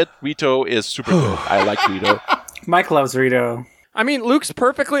 Stop it. Rito is super good. I like Rito. Mike loves Rito. I mean, Luke's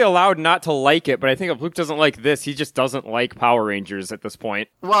perfectly allowed not to like it, but I think if Luke doesn't like this, he just doesn't like Power Rangers at this point.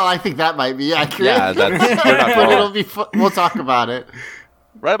 Well, I think that might be accurate. Yeah, you're not but wrong. it'll be fun. We'll talk about it.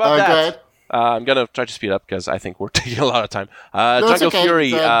 Right about Go that. ahead. I'm gonna try to speed up because I think we're taking a lot of time. Jungle okay.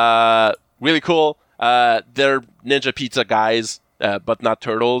 Fury, Go really cool. They're ninja pizza guys, but not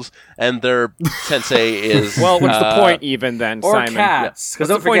turtles, and their sensei is Well, what's the point even then, Or Simon? cats, because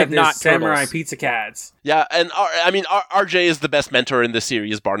What's don't the point forget of there's not samurai turtles? pizza cats. Yeah, and RJ is the best mentor in the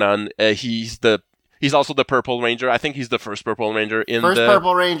series, bar none. He's also the Purple Ranger. I think he's the first Purple Ranger in First the.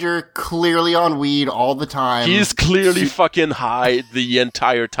 Purple Ranger, clearly on weed all the time. He's clearly fucking high the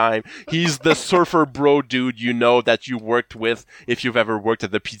entire time. He's the surfer bro dude that you worked with if you've ever worked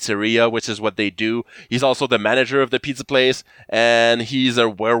at the pizzeria, which is what they do. He's also the manager of the pizza place, and he's a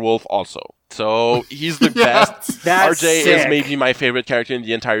werewolf also. So he's the best. That's RJ sick. is maybe my favorite character in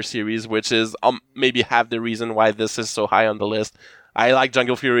the entire series, which is maybe half the reason why this is so high on the list. I like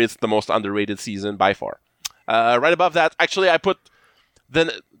Jungle Fury. It's the most underrated season by far. Right above that, actually, I put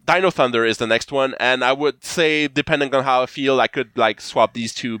the Dino Thunder is the next one, and I would say, depending on how I feel, I could swap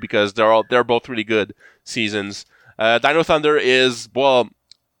these two because they're both really good seasons. Dino Thunder is, well,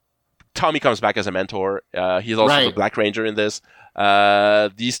 Tommy comes back as a mentor. He's also the Black Ranger in this.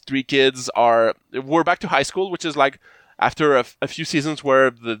 These three kids we're back to high school, which is after a few seasons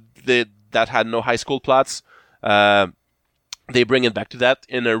where that had no high school plots. They bring it back to that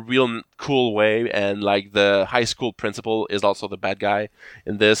in a real cool way, and the high school principal is also the bad guy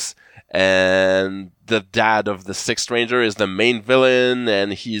in this, and the dad of the Sixth Ranger is the main villain,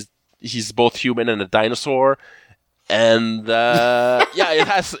 and he's both human and a dinosaur, and it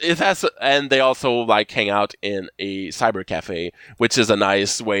has, and they also hang out in a cyber cafe, which is a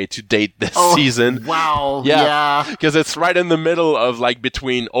nice way to date this season. Wow. Yeah, because it's right in the middle of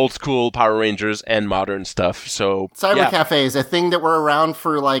between old school Power Rangers and modern stuff. So Cyber Cafe is a thing that were around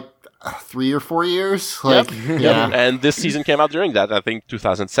for 3 or 4 years. Yep. And this season came out during that, I think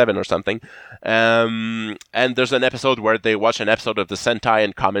 2007 or something. And there's an episode where they watch an episode of the Sentai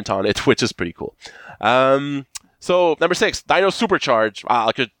and comment on it, which is pretty cool. So number 6, Dino Supercharge.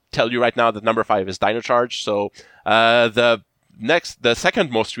 I could tell you right now that number 5 is Dino Charge. So the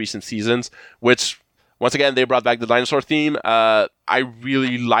second most recent seasons, which once again they brought back the dinosaur theme. I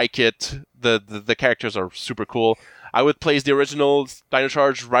really like it. The characters are super cool. I would place the original Dino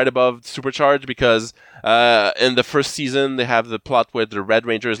Charge right above Supercharge because in the first season they have the plot where the Red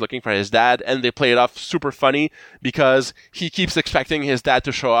Ranger is looking for his dad, and they play it off super funny because he keeps expecting his dad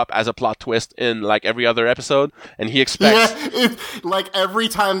to show up as a plot twist in every other episode, and he expects... Yeah, every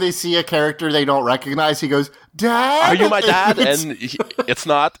time they see a character they don't recognize, he goes, "Dad? Are you my dad?" And it's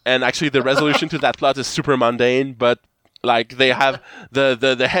not, and actually the resolution to that plot is super mundane, but they have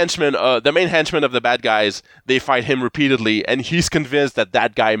the henchman, the main henchman of the bad guys, they fight him repeatedly, and he's convinced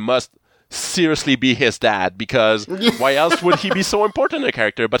that guy must seriously be his dad, because why else would he be so important a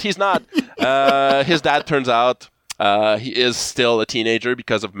character? But he's not. His dad turns out he is still a teenager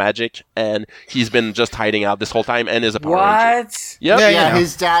because of magic, and he's been just hiding out this whole time and is a Power Ranger. What? Yep. Yeah,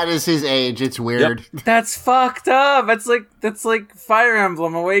 his dad is his age. It's weird. That's fucked up. That's like Fire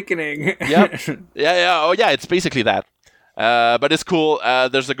Emblem Awakening. Yep. Yeah. Oh, yeah. It's basically that. But it's cool.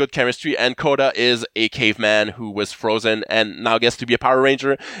 There's a good chemistry, and Koda is a caveman who was frozen and now gets to be a Power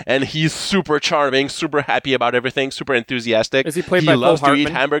Ranger, and he's super charming, super happy about everything, super enthusiastic. Is he played by He loves Cole to eat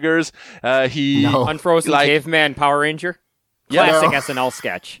Hartman? hamburgers. He Unfrozen caveman Power Ranger. Classic SNL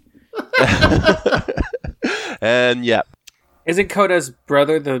sketch. And yeah. Isn't Koda's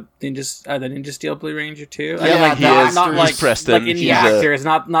brother the Ninja Steel Blue Ranger too? Yeah, he is. Not He's Preston. like in the He's actors,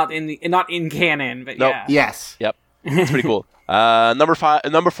 not in canon, but Nope. yeah. Yes. Yep. It's pretty cool. Number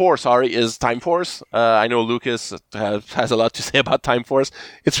 4, is Time Force. I know Lucas has a lot to say about Time Force.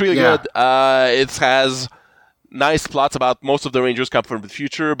 It's really good. It has nice plots about most of the Rangers come from the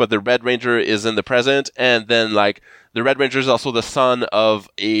future, but the Red Ranger is in the present, and then the Red Ranger is also the son of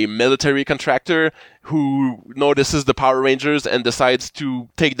a military contractor who notices the Power Rangers and decides to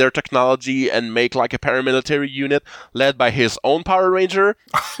take their technology and make a paramilitary unit led by his own Power Ranger.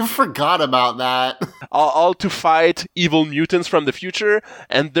 I forgot about that. all to fight evil mutants from the future.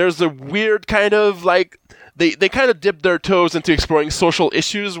 And there's a weird kind of they kind of dip their toes into exploring social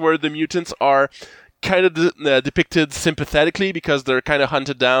issues where the mutants are kind of depicted sympathetically because they're kind of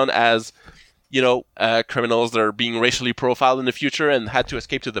hunted down as criminals that are being racially profiled in the future and had to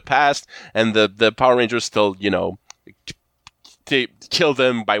escape to the past, and the Power Rangers still, they kill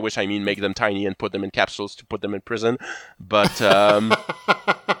them, by which I mean make them tiny and put them in capsules to put them in prison. But and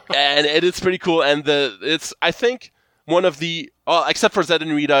it's pretty cool, and I think one of the except for Zed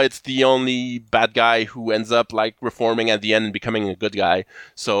and Rita, it's the only bad guy who ends up like reforming at the end and becoming a good guy.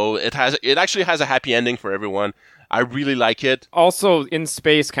 So it actually has a happy ending for everyone. I really like it. Also, In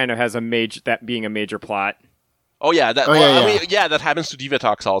Space kind of has that being a major plot. Oh yeah, that yeah. I mean, that happens to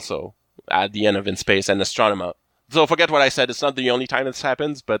Divatox also at the end of In Space and Astronema. So forget what I said. It's not the only time this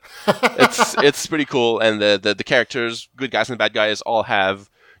happens, but it's pretty cool. And the characters, good guys and bad guys, all have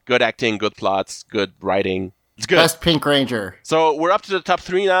good acting, good plots, good writing. It's good. Best Pink Ranger. So we're up to the top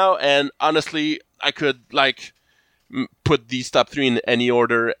 3 now, and honestly, I could like put these top 3 in any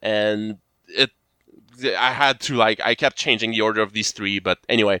order, and I had to I kept changing the order of these 3, but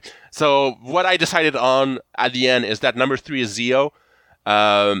anyway. So what I decided on at the end is that number 3 is Zeo.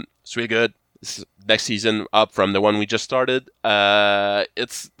 It's really good. It's next season up from the one we just started.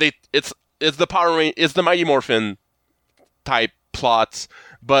 It's the it's the Mighty Morphin type plots,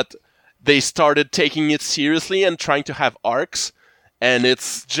 but they started taking it seriously and trying to have arcs, and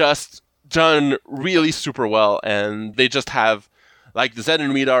it's just done really super well. And they just have Zed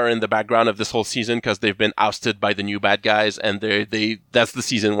and Rita are in the background of this whole season because they've been ousted by the new bad guys, and that's the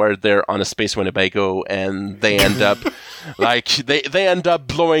season where they're on a space Winnebago, and they end up they end up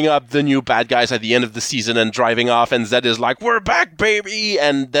blowing up the new bad guys at the end of the season and driving off, and Zed is like, "We're back, baby!"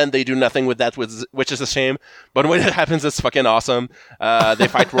 And then they do nothing with that, which is a shame. But when it happens, it's fucking awesome. They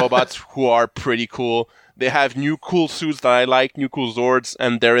fight robots who are pretty cool. They have new cool suits that I like, new cool Zords,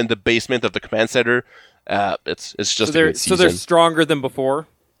 and they're in the basement of the command center. It's just a great season. So they're stronger than before?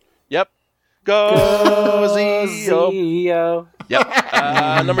 Yep. Go Zeo.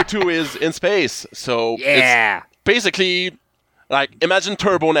 Yep. Number 2 is In Space. So it's basically imagine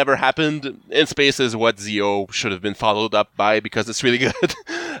Turbo never happened. In Space is what Zeo should have been followed up by because it's really good.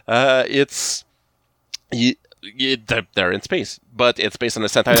 They're in space, but it's based on a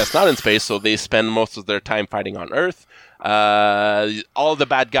Sentai that's not in space, so they spend most of their time fighting on Earth. All the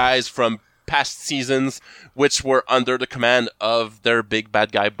bad guys from past seasons, which were under the command of their big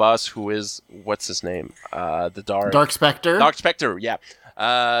bad guy boss, who is, what's his name? The Dark Spectre? Dark Spectre, yeah.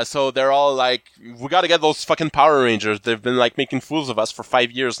 So they're all we gotta get those fucking Power Rangers. They've been making fools of us for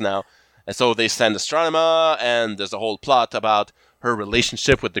 5 years now. And so they send Astronema, and there's a whole plot about her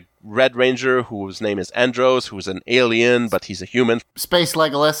relationship with the Red Ranger, whose name is Andros, who's an alien, but he's a human. Space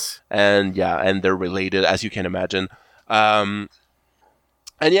Legolas. And and they're related, as you can imagine.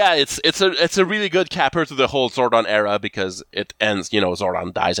 And yeah, it's a really good capper to the whole Zordon era because it ends,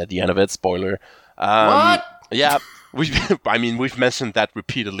 Zordon dies at the end of it. Spoiler. What? Yeah, we've mentioned that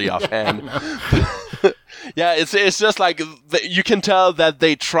repeatedly offhand. Yeah, it's just you can tell that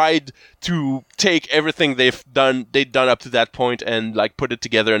they tried to take everything they'd done up to that point and put it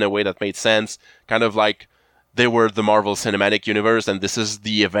together in a way that made sense. Kind of like they were the Marvel Cinematic Universe, and this is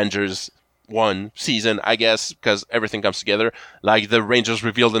the Avengers 1 season, I guess, because everything comes together. The Rangers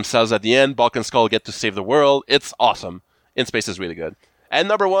reveal themselves at the end. Bulk and Skull get to save the world. It's awesome. In Space is really good. And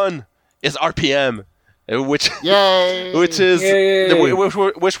number 1 is RPM, which Yay! which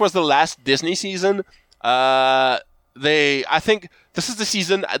was the last Disney season. I think this is the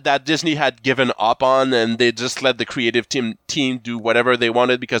season that Disney had given up on, and they just let the creative team do whatever they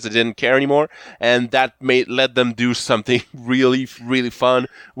wanted because they didn't care anymore, and that led them do something really, really fun,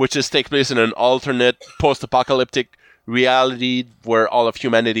 which is take place in an alternate post-apocalyptic reality where all of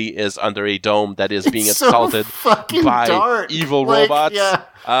humanity is under a dome that is being assaulted by dark. evil robots. Yeah.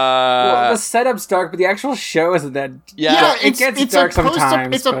 Well, the setup's dark, but the actual show isn't that. Yeah, it gets dark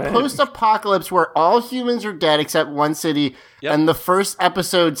sometimes. It's a post-apocalypse where all humans are dead except one city, and the first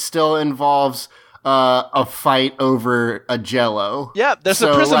episode still involves a fight over a Jello. Yeah, there's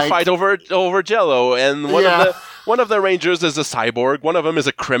a prison fight over Jello, and one of the Rangers is a cyborg. One of them is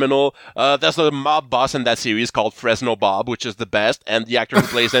a criminal. There's a mob boss in that series called Fresno Bob, which is the best, and the actor who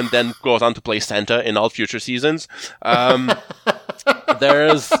plays him then goes on to play Santa in all future seasons.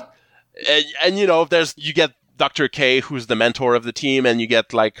 There's you get Dr. K, who's the mentor of the team, and you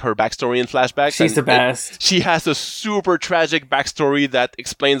get her backstory in flashbacks. She's the best. She has a super tragic backstory that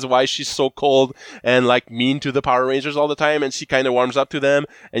explains why she's so cold and mean to the Power Rangers all the time, and she kind of warms up to them.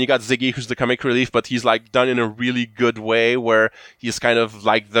 And you got Ziggy, who's the comic relief, but he's done in a really good way where he's kind of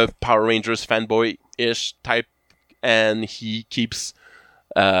the Power Rangers fanboy-ish type, and he keeps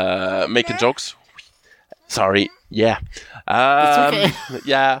making jokes. Sorry. Yeah. It's okay.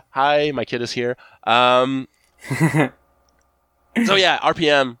 Yeah. Hi, my kid is here. So yeah,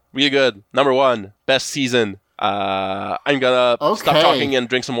 RPM, really good. Number 1, best season. I'm gonna stop talking and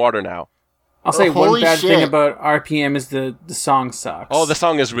drink some water now. I'll say one holy bad shit. thing about RPM is the song sucks. Oh, the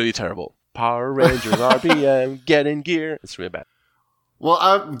song is really terrible. Power Rangers RPM, get in gear. It's really bad.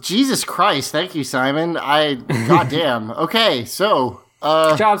 Well, Jesus Christ, thank you, Simon. Goddamn. Okay, so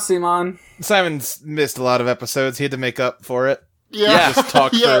Good job, Simon. Simon's missed a lot of episodes. He had to make up for it. yeah, Just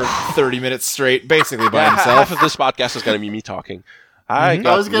talk Yeah. for 30 minutes straight, basically by Yeah, himself. half of this podcast is going to be me talking. I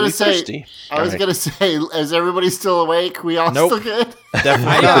was gonna really say- thirsty. I was gonna say, is everybody still awake? We all Nope. still good?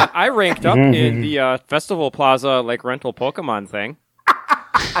 Definitely not. I ranked up in the Festival Plaza like rental Pokemon thing.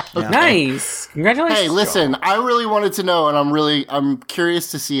 Nice. Congratulations. Hey, listen, I really wanted to know, and I'm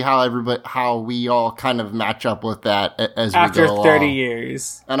curious to see how we all kind of match up with that as After we go 30 along.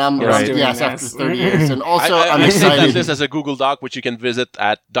 years. And I'm Right. doing yes, Doing after this. 30 years, and also I I'm saved excited. this as a Google Doc, which you can visit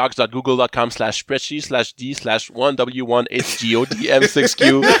at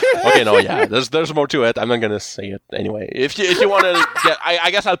docs.google.com/spreadsheet/d/1w1hgodm6q. Okay, no, yeah, there's more to it. I'm not gonna say it anyway. If you want to get, I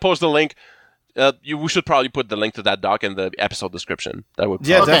guess I'll post the link. We should probably put the link to that doc in the episode description. That would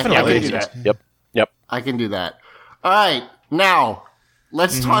Yeah, probably definitely. I can do that. Yep. I can do that. All right, now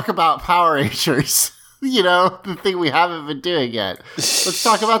let's talk about Power Rangers. The thing we haven't been doing yet. Let's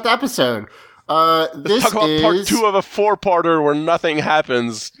talk about the episode. This Talk about is part 2 of a 4-parter where nothing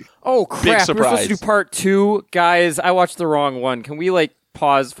happens. Oh crap! We're supposed surprise. to do part 2, guys. I watched the wrong one. Can we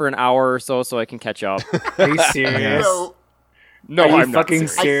pause for an hour or so I can catch up? Are you serious? So, No, Are you I'm not fucking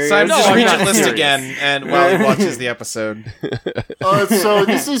serious. serious? Simon No, just I'm read not your list serious. again and while he watches the episode. so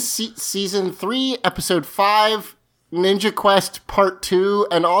this is season 3, episode 5, Ninja Quest Part 2,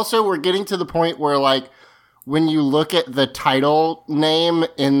 and also we're getting to the point where when you look at the title name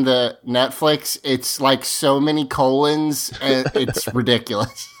in the Netflix, it's so many colons, and it's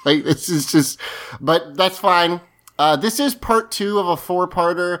ridiculous. This is just, but that's fine. This is part 2 of a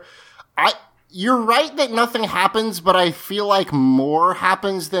 4-parter. You're right that nothing happens, but I feel like more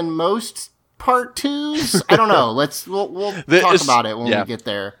happens than most part 2s. I don't know. We'll talk about it when we get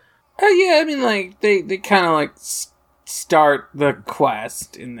there. Oh yeah, I mean, they kind of start the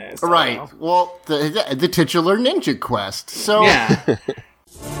quest in this. Right. Well, the titular Ninja Quest. So Yeah.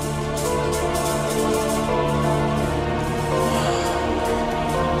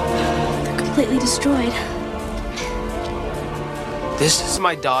 They're completely destroyed. This is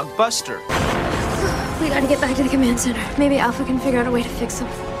my dog, Buster. We gotta get back to the command center. Maybe Alpha can figure out a way to fix them.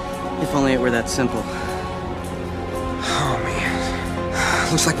 If only it were that simple. Oh,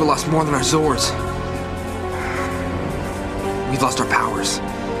 man. Looks like we lost more than our Zords. We've lost our powers.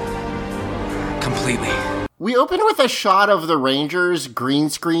 Completely. we open with a shot of the Rangers green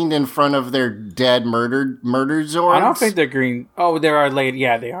screened in front of their dead murdered Zords. I don't think they're green. Oh, there are late.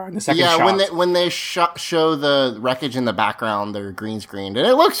 Yeah, they are in the second shot. Yeah, when they show the wreckage in the background, they're green screened, and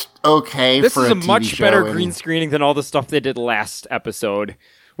it looks okay. This for is a TV much show, better and- green screening than all the stuff they did last episode,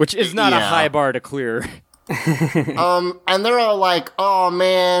 which is not a Yeah. high bar to clear. And they're all like, "Oh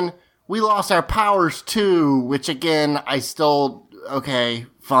man, we lost our powers too." Which again, I still okay,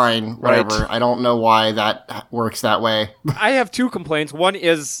 fine, whatever. Right. I don't know why that works that way. I have two complaints. One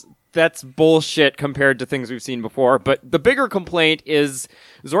is that's bullshit compared to things we've seen before, but the bigger complaint is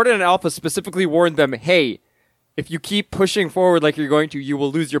Zordon and Alpha specifically warned them, hey, if you keep pushing forward like you're going to, you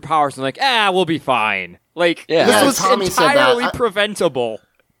will lose your powers. And like, we'll be fine. Like, Yeah. this Yeah, was Tommy said that. entirely preventable.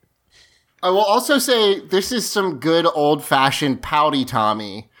 I will also say this is some good old-fashioned pouty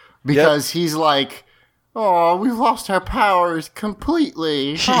Tommy, because he's like, "Oh, we've lost our powers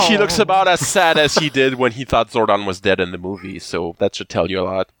completely." He looks about as sad as he did when he thought Zordon was dead in the movie, so that should tell you a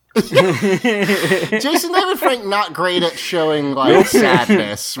lot. Jason David Frank not great at showing like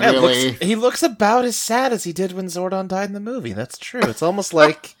sadness, Yeah, really. he looks about as sad as he did when Zordon died in the movie. That's true. It's almost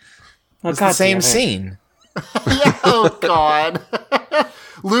like it's the God same damn it. scene. Oh God.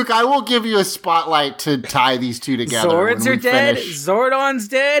 Luke, I will give you a spotlight to tie these two together. Zords when are we dead. finish. Zordon's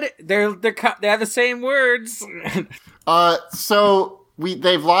dead. They have the same words. So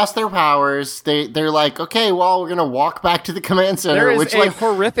they've lost their powers. They're like, okay, well, we're gonna walk back to the command center, There is which a like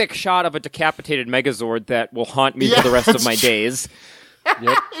horrific shot of a decapitated Megazord that will haunt me Yeah, for the rest of that's my true. days.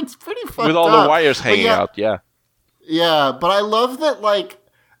 it's pretty fucked With all up. the wires But hanging yeah, out, yeah. Yeah, but I love that, like,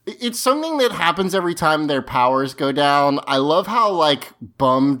 it's something that happens every time their powers go down. I love how, like,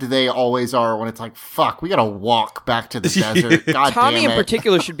 bummed they always are when it's like, fuck, we gotta walk back to the desert. God Tommy damn in it.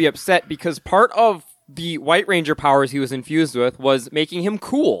 particular should be upset because part of the White Ranger powers he was infused with was making him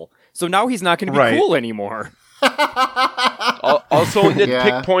cool. So now he's not going to be Right. cool anymore. Also, nitpick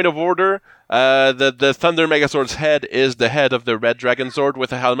Yeah. point of order, the Thunder Megazord's head is the head of the Red Dragon Zord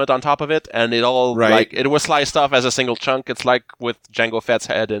with a helmet on top of it, and it all, Right. like, it was sliced off as a single chunk. It's like with Jango Fett's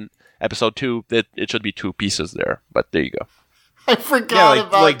head in Episode 2, it should be two pieces there, but there you go. I Yeah, forgot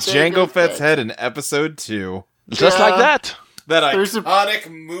about like Jango Fett's Fett. head in episode 2. Just Yeah. like that. That There's a- iconic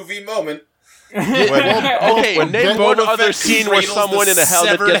movie moment. Okay, when name one Boba other Fett scene where cradles someone the in a helmet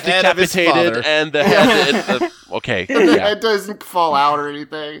severed gets head of his decapitated father. and the head. Okay, The yeah. head doesn't fall out or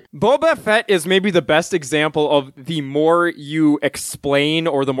anything. Boba Fett is maybe the best example of the more you explain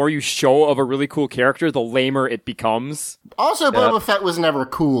or the more you show of a really cool character, the lamer it becomes. Also, Boba Fett was never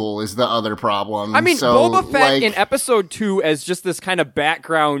cool, is the other problem. I mean, So, Boba Fett like, in episode 2 as just this kind of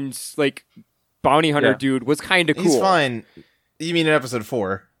background, like, bounty hunter Yeah. dude was kind of cool. He's fine. You mean in episode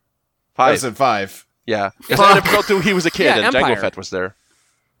 4? 5. Episode 5. Yeah. Because in episode 2, he was a kid Yeah, and Empire. Jango Fett was there.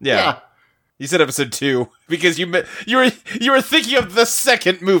 Yeah. You said episode 2 because you were thinking of the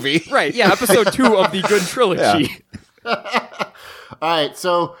second movie. Right, yeah, episode 2 of the good trilogy. All right,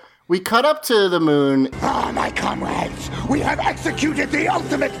 so we cut up to the moon. Ah, my comrades, we have executed the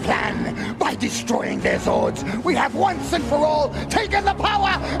ultimate plan. By destroying their Zords, we have once and for all taken the power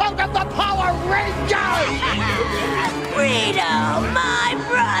out of the Power Rangers! Rito, my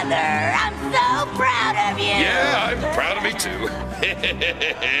brother! I'm so proud of you! Yeah, I'm proud of me too.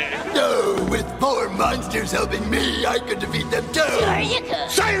 No, with 4 monsters helping me, I could defeat them too! Sure you could.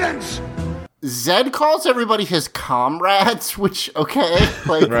 Silence! Zed calls everybody his comrades, which, okay,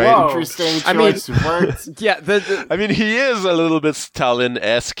 like, Right. interesting I mean- choice of words. Yeah, the I mean, he is a little bit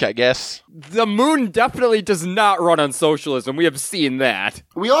Stalin-esque, I guess. moon definitely does not run on socialism. We have seen that.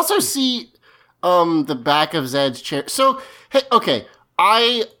 We also see the back of Zed's chair. So, hey, okay,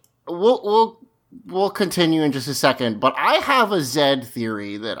 we'll continue in just a second, but I have a Zed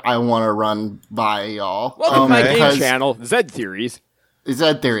theory that I want to run by y'all. Welcome to my game because- channel, Zed Theories.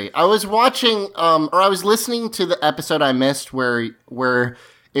 Zed theory. I was watching, or I was listening to the episode I missed where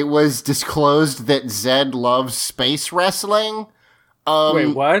it was disclosed that Zed loves space wrestling. Wait,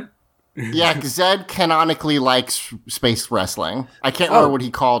 what? Yeah, Zed canonically likes space wrestling. I can't remember what he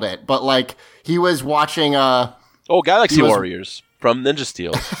called it, but like he was watching. Oh, Galaxy He was- Warriors from Ninja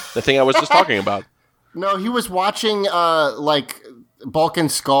Steel. The thing I was just talking about. No, he was watching like Bulk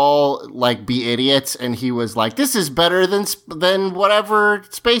and Skull like be idiots, and he was like, "This is better than whatever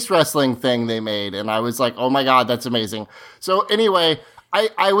space wrestling thing they made." And I was like, "Oh my god, that's amazing!" So anyway,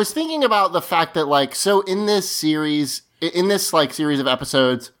 I was thinking about the fact that like so in this series of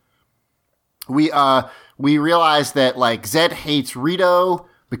episodes, we realized that like Zed hates Rito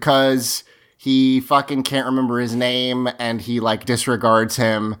because he fucking can't remember his name and he like disregards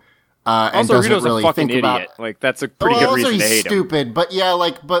him. And Also, doesn't Rito's really a fucking think idiot. about. Like, that's a pretty Well, good also reason to he's hate him. stupid, but yeah,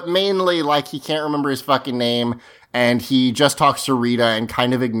 like, but mainly like he can't remember his fucking name, and he just talks to Rita and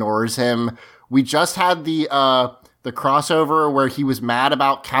kind of ignores him. We just had the crossover where he was mad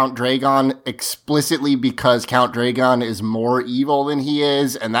about Count Dragon explicitly because Count Dragon is more evil than he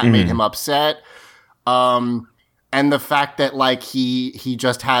is, and that made him upset. And the fact that like he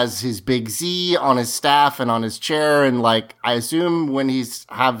just has his big Z on his staff and on his chair, and like I assume when he's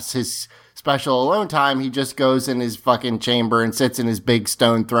has his special alone time, he just goes in his fucking chamber and sits in his big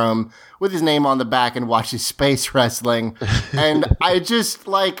stone throne with his name on the back and watches space wrestling. And I just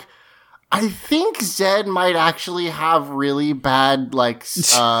like I think Zed might actually have really bad like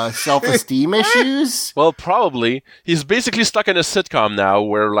self-esteem issues. Well, probably. He's basically stuck in a sitcom now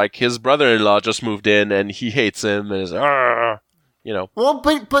where, like, his brother-in-law just moved in and he hates him and is, you know. Well,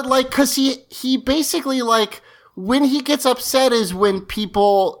 but like, cause he basically like, when he gets upset is when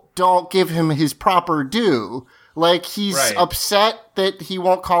people don't give him his proper due. Like, he's Right. upset that he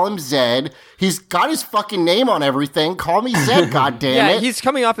won't call him Zed. He's got his fucking name on everything. Call me Zed, goddammit. Yeah, he's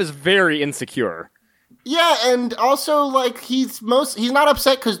coming off as very insecure. Yeah, and also, like, he's not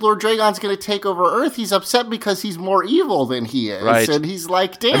upset because Lord Dragon's gonna take over Earth. He's upset because he's more evil than he is. Right. And he's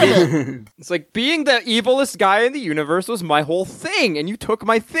like, damn it. It's like, being the evilest guy in the universe was my whole thing, and you took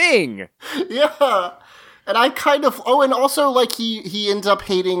my thing. Yeah. And I kind of, and also, like, he ends up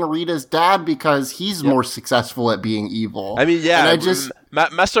hating Rita's dad because he's more successful at being evil. I mean, yeah, And I just,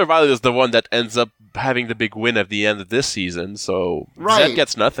 Master Violet is the one that ends up having the big win at the end of this season, so Right. Zed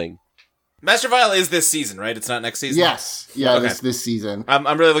gets nothing. Master Violet is this season, right? It's not next season? yes. Yeah, Okay. this season.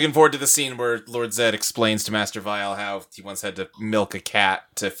 I'm really looking forward to the scene where Lord Zed explains to Master Vile how he once had to milk a cat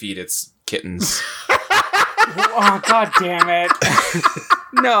to feed its kittens. Oh, god damn it.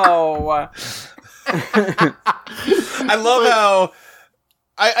 No. I love how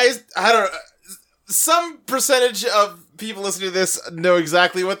I don't know. Some percentage of people listening to this know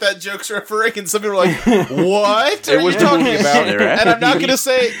exactly what that joke's referring, and some people are like, "What are you talking about?" And I'm not going to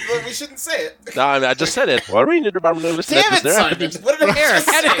say. Well, we shouldn't say it. No, I just said it. What are we need to Damn it, Simon! What did I Eric, just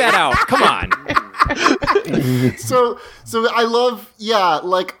edit say? that out. Come on. So I love, yeah,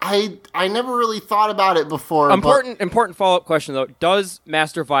 like, I never really thought about it before. Important follow-up question, though. Does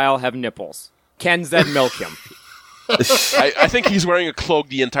Master Vile have nipples? Can Zed milk him? I think he's wearing a cloak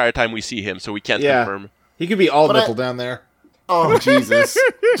the entire time we see him, so we can't confirm. He could be all But nipple down there. Oh Jesus!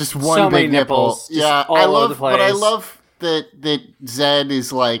 Just one So many big nipple. nipples, just Yeah, all I over love, the but I place. love that Zed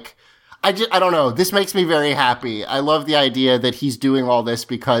is like. I don't know. This makes me very happy. I love the idea that he's doing all this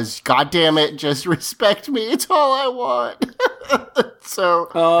because, God damn it, just respect me. It's all I want. So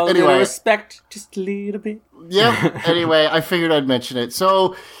anyway, respect, just a little bit. Yep. Anyway, I figured I'd mention it.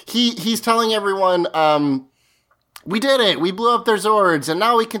 So he's telling everyone, we did it. We blew up their Zords, and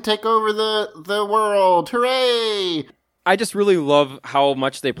now we can take over the world. Hooray! I just really love how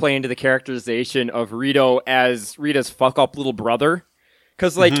much they play into the characterization of Rito as Rita's fuck up little brother.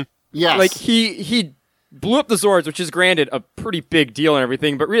 Because Yes. like he blew up the Zords, which is granted a pretty big deal and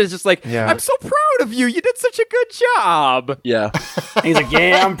everything, but Rita's just like, I'm so proud of you. You did such a good job. Yeah. He's like,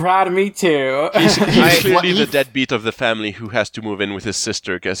 yeah, I'm proud of me too. He's clearly the deadbeat of the family who has to move in with his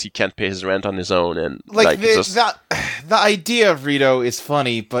sister because he can't pay his rent on his own. And the idea of Rito is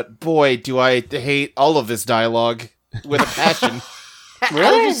funny, but boy, do I hate all of this dialogue with a passion.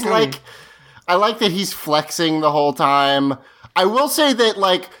 Really? I like that he's flexing the whole time. I will say that,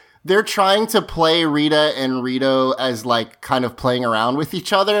 like, they're trying to play Rita and Rito as, like, kind of playing around with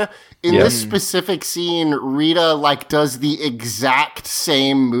each other. In this specific scene, Rita, like, does the exact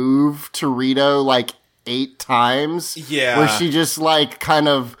same move to Rito, like, 8 times. Yeah. Where she just, like, kind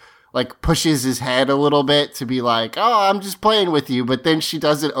of, like, pushes his head a little bit to be like, oh, I'm just playing with you. But then she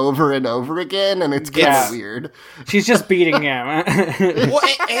does it over and over again, and it's kind of weird. She's just beating him. Well,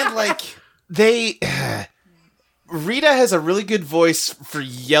 and like, Rita has a really good voice for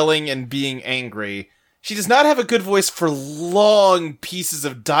yelling and being angry. She does not have a good voice for long pieces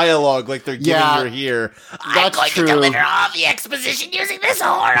of dialogue like they're giving her here. That's true. deliver all the exposition using this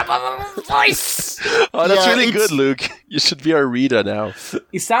horrible voice. Oh, that's really good, Luke. You should be our Rita now.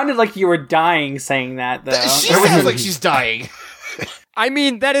 You sounded like you were dying saying that, though. She sounds like she's dying. I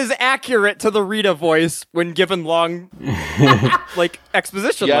mean, that is accurate to the Rita voice when given long, like,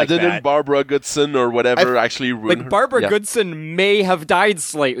 exposition like didn't that. Barbara Goodson or whatever actually ruin her? Like, Barbara Goodson may have died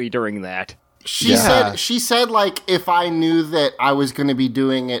slightly during that. She said, like, if I knew that I was going to be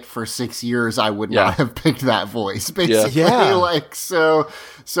doing it for 6 years, I would not have picked that voice, basically. Yeah. Like, so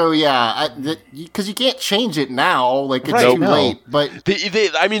yeah, because you can't change it now. Like, it's too late. But they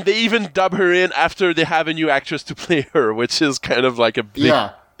even dub her in after they have a new actress to play her, which is kind of like a big...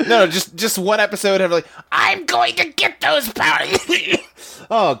 Yeah. No, just one episode have like, I'm going to get those powers.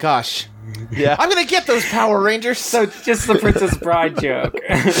 oh gosh. Yeah. I'm gonna get those Power Rangers. So just the Princess Bride joke.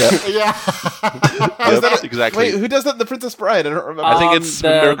 Yeah. Exactly. Wait, who does that in The Princess Bride? I don't remember. I think it's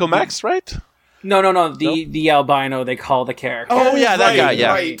Miracle Max, right? No. The albino they call the character. Oh, yeah, that guy,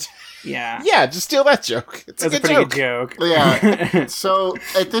 yeah. Right. Yeah. Yeah, just steal that joke. It's That's a a good pretty joke. good joke. Yeah. So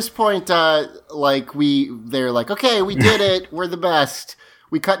at this point, they're like, okay, we did it. We're the best.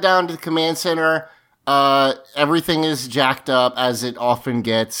 We cut down to the command center. Everything is jacked up as it often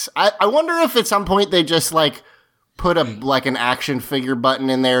gets. I wonder if at some point they just like put an action figure button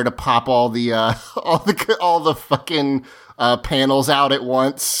in there to pop all the fucking panels out at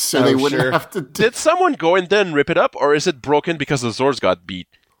once, so they wouldn't have to. Did someone go in there and rip it up, or is it broken because the Zords got beat?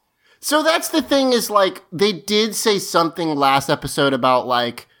 So that's the thing is, like, they did say something last episode about,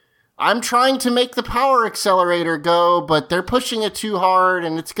 like, I'm trying to make the power accelerator go, but they're pushing it too hard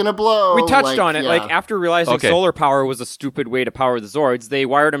and it's gonna blow. We touched on it. Yeah. Like, after realizing solar power was a stupid way to power the Zords, they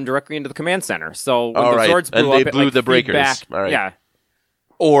wired them directly into the command center. So when the Zords blew up, blew the breakers. Feedback, All right. Yeah.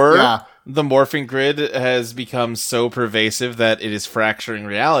 Or the morphing grid has become so pervasive that it is fracturing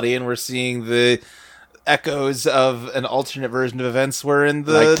reality, and we're seeing the echoes of an alternate version of events wherein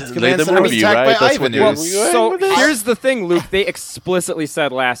the command center was attacked by Ivan. Well, so here's the thing, Luke. They explicitly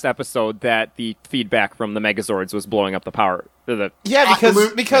said last episode that the feedback from the Megazords was blowing up the power.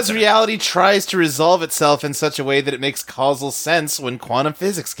 Because reality tries to resolve itself in such a way that it makes causal sense when quantum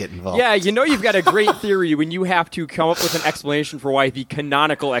physics get involved. Yeah, you know you've got a great theory when you have to come up with an explanation for why the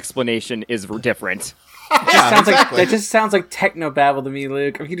canonical explanation is different. That just sounds like technobabble to me,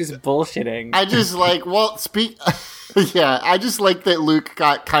 Luke. Are you just bullshitting? I just like, I just like that Luke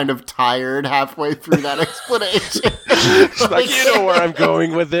got kind of tired halfway through that explanation. Like, you know where I'm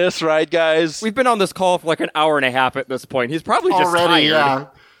going with this, right, guys? We've been on this call for like an hour and a half at this point. He's probably just tired. Yeah.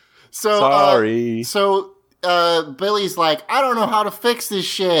 So, sorry. Billy's like, I don't know how to fix this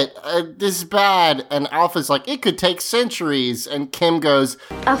shit. This is bad. And Alpha's like, it could take centuries. And Kim goes,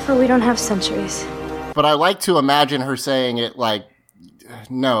 Alpha, we don't have centuries. but I like to imagine her saying it like,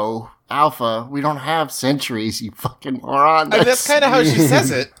 no, Alpha, we don't have centuries, you fucking moron. I mean, that's kind of how she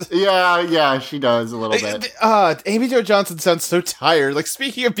says it. Yeah, she does a little bit. Amy Jo Johnson sounds so tired. Like,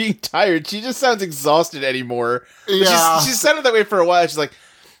 speaking of being tired, she just sounds exhausted anymore. Yeah. She's sounded that way for a while. She's like,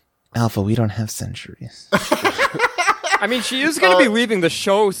 Alpha, we don't have centuries. I mean, she is going to be leaving the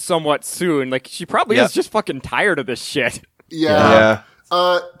show somewhat soon. Like, she probably is just fucking tired of this shit. Yeah.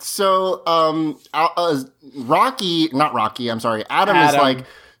 Adam is like,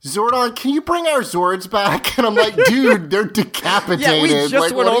 Zordon, can you bring our Zords back? And I'm like, dude, they're decapitated. Yeah, we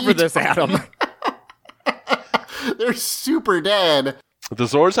just went over this, Adam. They're super dead. The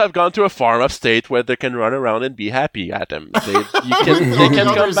Zords have gone to a farm upstate where they can run around and be happy, Adam. They can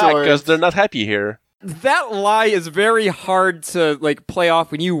come back because they're not happy here. That lie is very hard to, like, play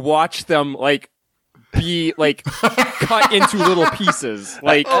off when you watch them, like, be, like, cut into little pieces.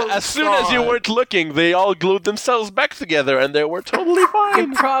 Like, as soon as you weren't looking, they all glued themselves back together, and they were totally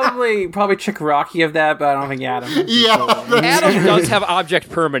fine. You probably trick Rocky of that, but I don't think Adam. Yeah, Adam does have object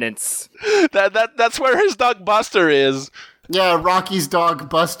permanence. That's where his dog Buster is. Yeah, Rocky's dog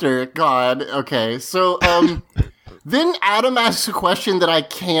Buster. God. Okay, so then Adam asks a question that I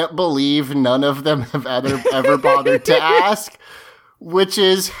can't believe none of them have ever bothered to ask, which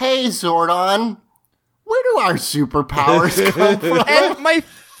is, "Hey, Zordon, where do our superpowers come from?" And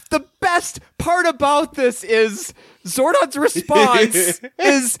the best part about this is Zordon's response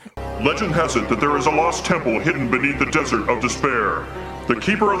is, "Legend has it that there is a lost temple hidden beneath the Desert of Despair. The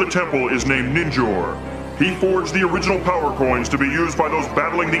keeper of the temple is named Ninjor. He forged the original power coins to be used by those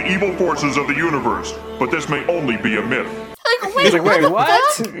battling the evil forces of the universe, but this may only be a myth." Wait,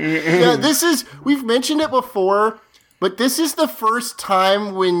 what? Yeah, we've mentioned it before, but this is the first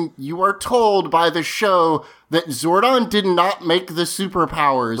time when you are told by the show that Zordon did not make the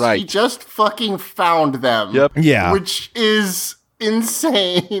superpowers. Right. He just fucking found them. Yep. Yeah. Which is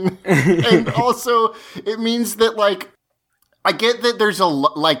insane. And also, it means that, like, I get that there's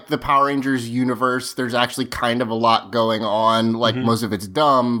like the Power Rangers universe, there's actually kind of a lot going on. Like, most of it's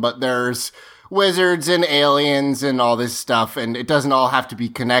dumb, but there's wizards and aliens and all this stuff, and it doesn't all have to be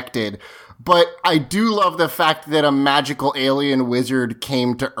connected. But I do love the fact that a magical alien wizard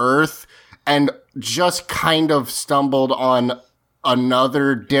came to Earth and just kind of stumbled on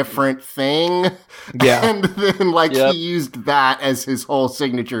another different thing. Yeah. And then, like, he used that as his whole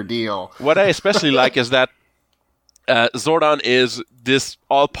signature deal. What I especially like is that Zordon is this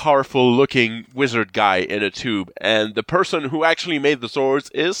all-powerful looking wizard guy in a tube, and the person who actually made the swords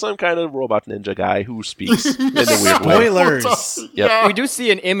is some kind of robot ninja guy who speaks in a weird way. Spoilers! Yep. we do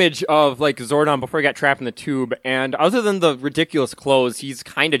see an image of, like, Zordon before he got trapped in the tube, and other than the ridiculous clothes, he's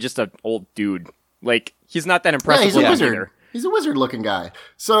kind of just an old dude. Like, he's not that impressive. Yeah, he's a wizard. Either. He's a wizard-looking guy.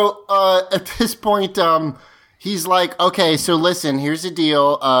 So, at this point, he's like, "Okay, so listen, here's the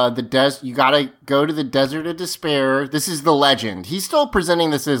deal. You gotta go to the Desert of Despair. This is the legend." He's still presenting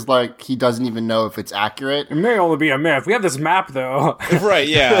this as, like, he doesn't even know if it's accurate. It may only be a myth. We have this map, though. Right,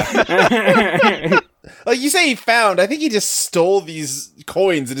 yeah. Like you say he found, I think he just stole these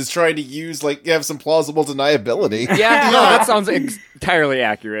coins and is trying to use, like, have some plausible deniability. Yeah, no, that sounds entirely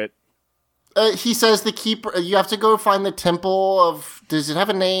accurate. He says the keeper, you have to go find the Temple of, does it have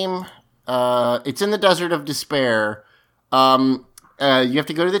a name? It's in the Desert of Despair. You have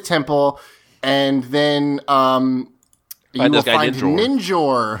to go to the temple, and then you will find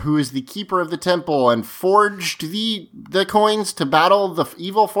Ninjor, who is the keeper of the temple and forged the coins to battle the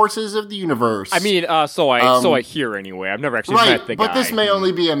evil forces of the universe. I mean, so I hear anyway. I've never actually met the guy. But this may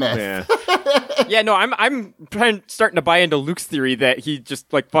only be a myth. Yeah, yeah, no, I'm starting to buy into Luke's theory that he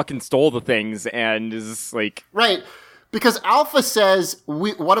just, like, fucking stole the things and is like... Right. Because Alpha says,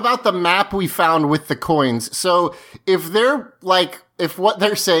 what about the map we found with the coins? So if what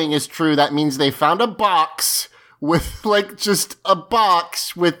they're saying is true, that means they found a box with, like, just a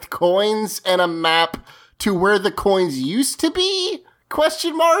box with coins and a map to where the coins used to be?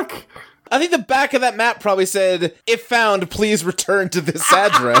 Question mark? I think the back of that map probably said, "If found, please return to this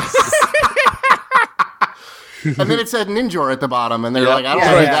address." And then it said Ninjor at the bottom, and they're like, "I don't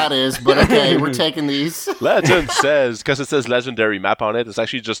know who that is, but okay, we're taking these." Legend says, because it says legendary map on it, it's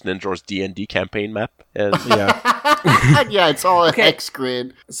actually just Ninjor's D&D campaign map. And yeah, it's all a hex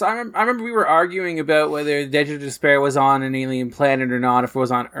grid. So I remember we were arguing about whether the Desert of Despair was on an alien planet or not, if it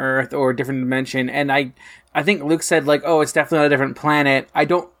was on Earth or a different dimension, and I think Luke said, like, "Oh, it's definitely on a different planet." I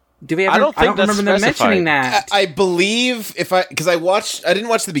don't remember them mentioning that. I believe because I didn't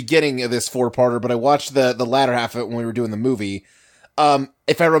watch the beginning of this 4-parter, but I watched the latter half of it when we were doing the movie.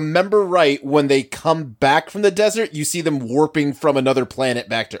 If I remember right, when they come back from the desert, you see them warping from another planet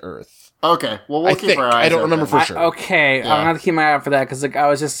back to Earth. Okay, well, we'll I keep think. our eyes I don't open. remember for sure. Okay, Yeah. I'm gonna have to keep my eye out for that because like I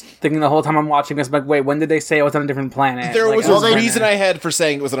was just thinking the whole time I'm watching this, like, wait, when did they say it was on a different planet? There Like, was I a they- reason I had for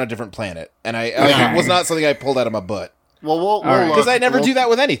saying it was on a different planet, and Okay. it was not something I pulled out of my butt. Well, we'll right. look. Because I never We'll- do that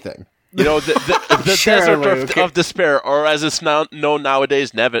with anything. You know, the Sure, desert Luke. of despair, or as it's now known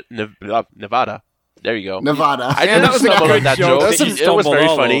nowadays, Nevada. There you go. Nevada. I Yeah, didn't that was a stumble good on that joke. joke. that you It was very stumbled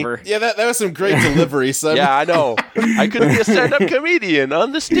all funny. over. Yeah, that was some great delivery, son. Yeah, I know. I could be a stand-up comedian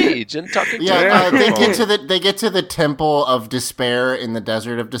on the stage and talking Yeah, to they get to the Temple of Despair in the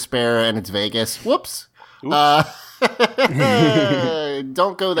Desert of Despair, and it's Vegas. Whoops.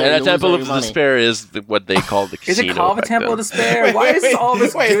 Don't go there. And the you'll Temple lose all of your money. Despair is what they call the Is casino. it called the back Temple of then. Despair? Wait, Why wait, is wait, all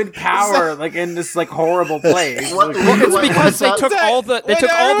this wait. good power like in this like horrible place? What- Like, what- It's because they what's took up? all the Wait, took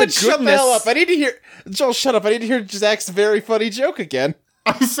all the everyone shut the hell goodness. up. I need to hear... Joel, shut up. I need to hear Zach's very funny joke again.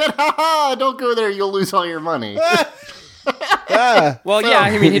 I said, haha, don't go there. You'll lose all your money. Well, So, yeah,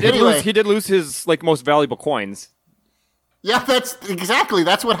 I mean, he did anyway. lose his like most valuable coins. Yeah, that's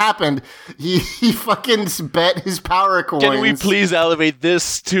what happened. He fucking bet his power coins. Can we please elevate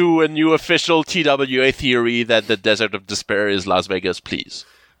this to a new official TWA theory that the Desert of Despair is Las Vegas, please?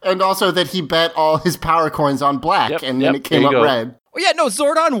 And also that he bet all his power coins on black, Yep, and then yep, it came there up you go. red. Oh yeah, no,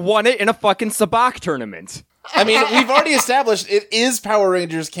 Zordon won it in a fucking sabacc tournament. I mean, we've already established it is Power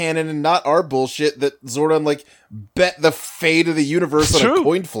Rangers canon and not our bullshit that Zordon, like, bet the fate of the universe on a true.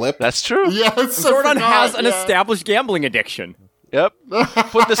 coin flip. That's true. Yes, Zordon has an established gambling addiction. Yep.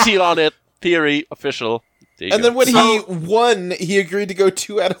 Put the seal on it. Theory, official. There you And go. then when he won, he agreed to go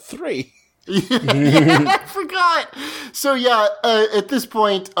 2 out of 3. Yeah, I forgot. So yeah, at this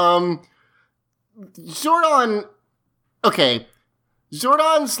point, Zordon. Okay,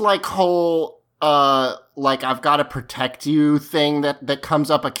 Zordon's like whole like I've got to protect you thing that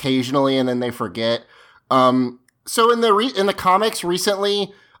comes up occasionally, and then they forget. So in the comics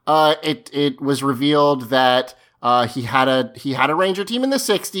recently, it was revealed that he had a Ranger team in the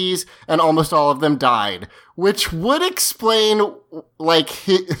 60s, and almost all of them died, which would explain like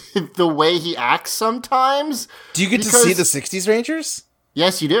the way he acts sometimes. Do you get to see the 60s Rangers?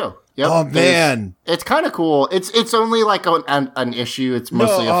 Yes, you do. Yep. Oh, man. It's kind of cool. It's only like an issue. It's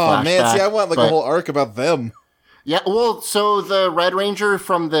mostly a flashback. Oh man, see, I want like but- a whole arc about them. Yeah, well, so the Red Ranger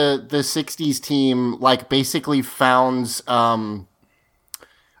from the 60s team, like, basically founded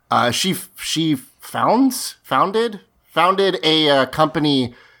a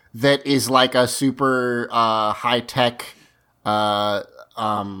company that is like a super high-tech,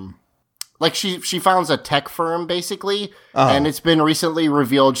 like, she founds a tech firm, basically, and it's been recently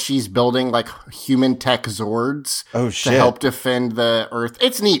revealed she's building, like, human tech Zords to help defend the Earth.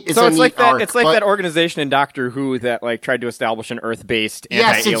 It's neat. It's So a it's neat like that. arc, It's like but- that organization in Doctor Who that like tried to establish an Earth-based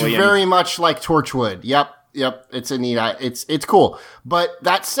Yes, anti-alien. it's very much like Torchwood. Yep. It's a neat. It's cool. But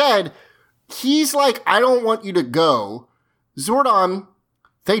that said, he's like, I don't want you to go, Zordon.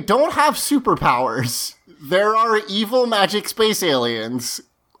 They don't have superpowers. There are evil magic space aliens.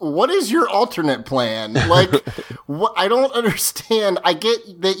 What is your alternate plan? Like, what? I don't understand. I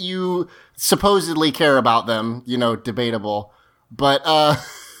get that you supposedly care about them. You know, debatable. But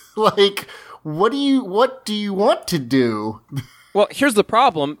like, what do you want to do? Well, here's the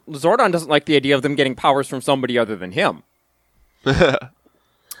problem. Zordon doesn't like the idea of them getting powers from somebody other than him.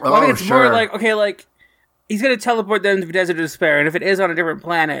 Well, I think it's more like, okay, like, he's going to teleport them to the Desert of Despair, and if it is on a different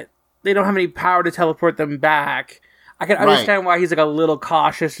planet, they don't have any power to teleport them back. I can understand why he's, like, a little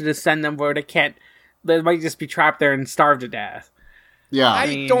cautious to just send them where they might just be trapped there and starve to death. Yeah.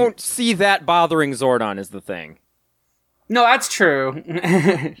 I don't see that bothering Zordon is the thing. No, that's true.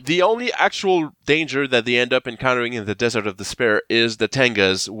 The only actual danger that they end up encountering in the Desert of Despair is the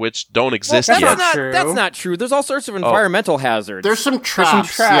Tengas, which don't exist that's yet. That's not true. There's all sorts of environmental hazards. There's some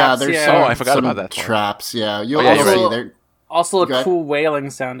traps. Oh, I forgot about that. Traps. Yeah. You'll yeah, you're also right. there. Also, Go a ahead. cool wailing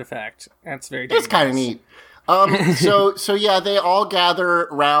sound effect. That's very dangerous. It's kind of neat. So yeah, they all gather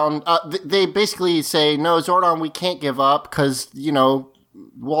around. They basically say, "No, Zordon, we can't give up because we'll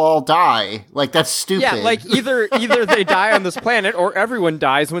all die. Like that's stupid." Yeah, like either they die on this planet or everyone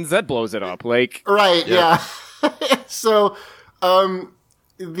dies when Zed blows it up. Like right, yeah. So,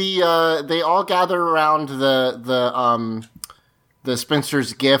 they all gather around the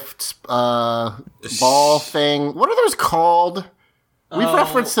Spencer's Gifts ball thing. What are those called? We've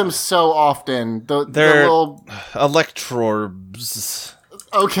referenced them so often. The little Electrorbs.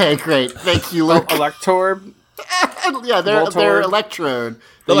 Okay, great. Thank you, Luke. Electorb? Yeah, they're Voltorb? Electrode.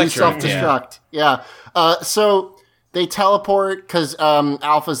 They use Electrode, self-destruct. Yeah. So they teleport because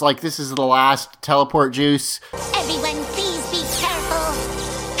Alpha's like, this is the last teleport juice. Everyone, please be careful.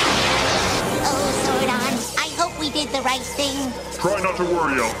 Oh, Zordon, I hope we did the right thing. Try not to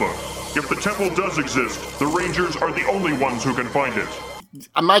worry, Alpha. If the temple does exist, the Rangers are the only ones who can find it.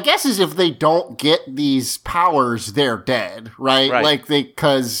 My guess is if they don't get these powers, they're dead, right? Like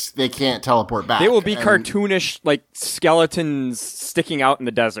because they can't teleport back. They will be cartoonish, like skeletons sticking out in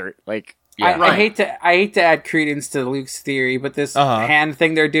the desert. Like, I hate to add credence to Luke's theory, but this hand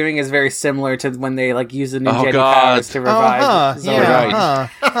thing they're doing is very similar to when they like use the new Jedi powers to revive.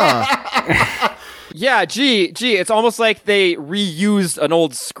 Yeah, gee, it's almost like they reused an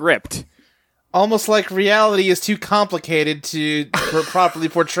old script. Almost like reality is too complicated to properly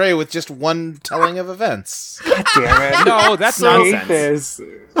portray with just one telling of events. God damn it. No, that's nonsense.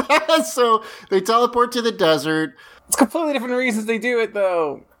 So they teleport to the desert. It's completely different reasons they do it,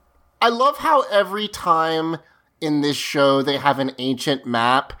 though. I love how every time in this show they have an ancient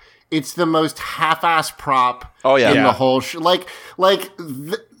map, it's the most half-ass prop in the whole show.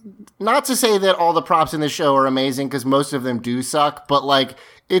 Not to say that all the props in the show are amazing, because most of them do suck, but like,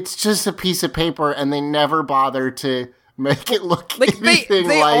 it's just a piece of paper, and they never bother to make it look like anything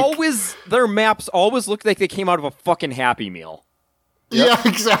they like... always, their maps always look like they came out of a fucking Happy Meal. Yep. Yeah,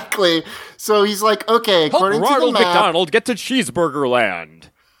 exactly. So he's like, okay, according Help to the map... McDonald get to Cheeseburger Land.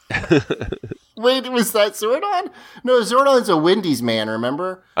 Wait, was that Zordon? No, Zordon's a Wendy's man,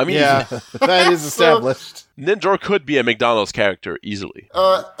 remember? I mean, that is established. Ninjor could be a McDonald's character easily.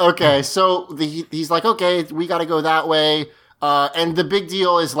 Okay, so he's like, okay, we gotta go that way. And the big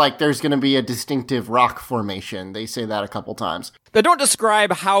deal is, like, there's going to be a distinctive rock formation. They say that a couple times. They don't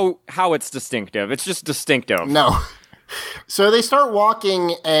describe how it's distinctive. It's just distinctive. No. So they start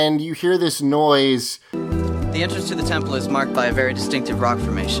walking, and you hear this noise. The entrance to the temple is marked by a very distinctive rock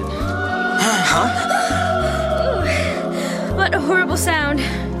formation. Huh? Ooh, what a horrible sound.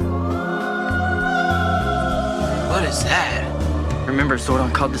 What is that? Remember,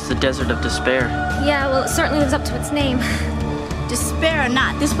 Zordon called this the Desert of Despair. Yeah, well, it certainly lives up to its name. Despair or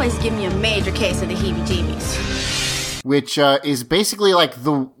not, this place is giving me a major case of the heebie-jeebies. Which is basically like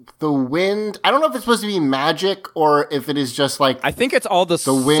the wind. I don't know if it's supposed to be magic or if it is just like... I think it's all the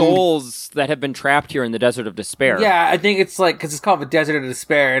souls that have been trapped here in the Desert of Despair. Yeah, I think it's like, because it's called the Desert of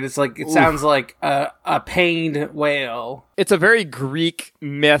Despair, and it's like, it sounds like a pained whale. It's a very Greek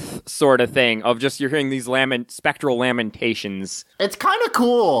myth sort of thing of just you're hearing these spectral lamentations. It's kind of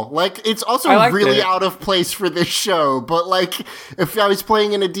cool. Like, it's also really out of place for this show, but like, if I was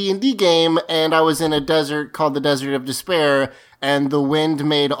playing in a D&D game and I was in a desert called the Desert of Despair, and the wind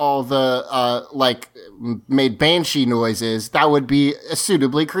made all the, made banshee noises, that would be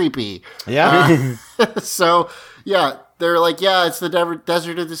suitably creepy. Yeah. So, yeah, they're like, yeah, it's the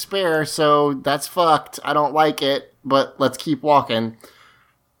Desert of Despair, so that's fucked. I don't like it, but let's keep walking.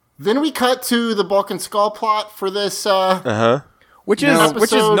 Then we cut to the Bulk and Skull plot for this, Which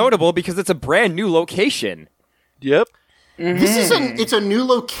is notable because it's a brand new location. Yep. Mm-hmm. It's a new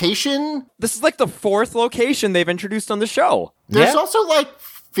location. This is like the 4th location they've introduced on the show. There's also like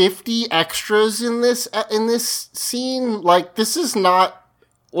 50 extras in this scene. Like, this is not.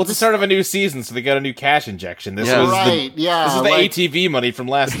 Well, it's the start of a new season, so they got a new cash injection. This is the ATV money from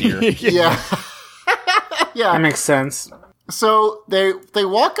last year. Yeah. Yeah. That makes sense. So they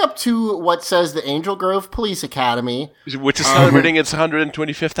walk up to what says the Angel Grove Police Academy, which is celebrating its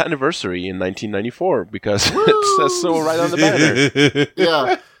 125th anniversary in 1994 because it says so right on the banner.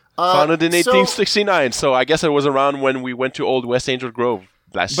 Yeah, founded in 1869. So I guess it was around when we went to Old West Angel Grove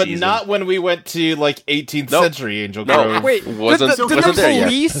last season. But not when we went to like 18th century Angel Grove. Wait, wasn't did the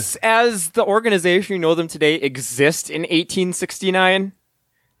police, as the organization you know them today, exist in 1869?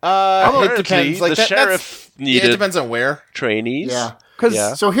 It depends. Like the sheriff needed. It depends on where trainees. Yeah.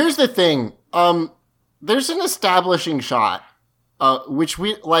 So here's the thing. There's an establishing shot, which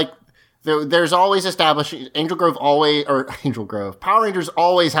we like. There's always establishing. Power Rangers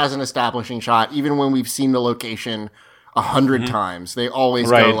always has an establishing shot, even when we've seen the location 100 times. They always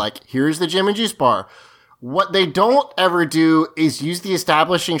go like, "Here's the Gym and Juice Bar." What they don't ever do is use the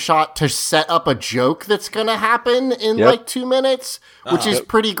establishing shot to set up a joke that's going to happen in like 2 minutes, which is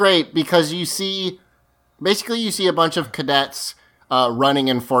pretty great because you see a bunch of cadets running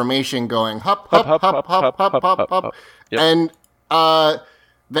in formation going hup, hup, hup, hup, hup, hup, hup, hup. And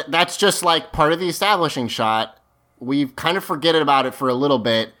that's just like part of the establishing shot. We kind of forget about it for a little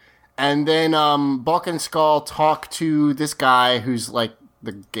bit. And then Bulk and Skull talk to this guy who's like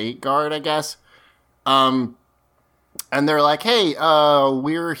the gate guard, I guess. And they're like, hey,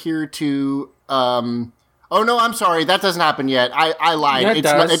 we're here to, oh no, I'm sorry. That doesn't happen yet. I lied.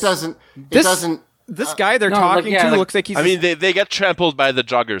 Yeah, this guy they're talking to looks like he's... I mean, they get trampled by the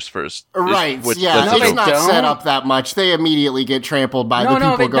joggers first. Right, it's not set up that much. They immediately get trampled by the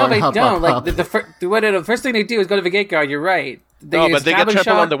people going up, up, up. Like, the first thing they do is go to the gate guard, you're right. but they get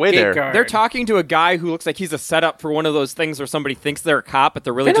trampled on the way there. They're talking to a guy who looks like he's a setup for one of those things where somebody thinks they're a cop, but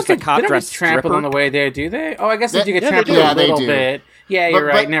they're really just a cop dressed trampled stripper. on the way there, do they? Oh, I guess they do get trampled Yeah, a little they do. bit. Yeah, you're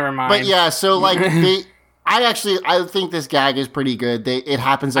right. Never mind. But yeah, so like I think this gag is pretty good. It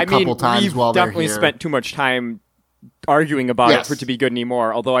happens a couple times we've while they're definitely here. spent too much time arguing about it for it to be good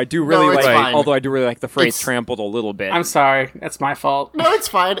anymore. Although I do really like the phrase "trampled" a little bit. I'm sorry, that's my fault. No, it's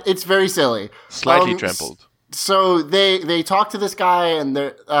fine. It's very silly. Slightly trampled. So they talk to this guy,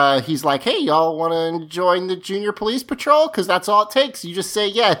 and he's like, "Hey, y'all want to join the Junior Police Patrol? Because that's all it takes. You just say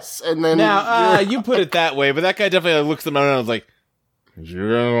yes, and then now you put it that way, but that guy definitely looks at them and was like, "You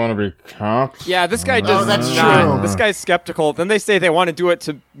really want to be cops?" Yeah, this guy does not. True. This guy's skeptical. Then they say they want to do it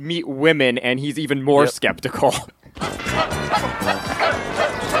to meet women, and he's even more skeptical.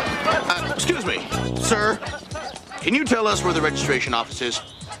 Excuse me, sir. Can you tell us where the registration office is?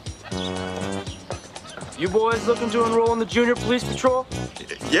 You boys looking to enroll in the Junior Police Patrol?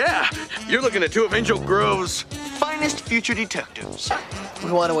 Yeah, you're looking at two of Angel Grove's finest future detectives.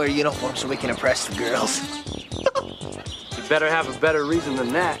 We want to wear uniforms so we can impress the girls. You better have a better reason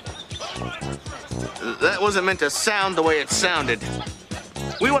than that. That wasn't meant to sound the way it sounded.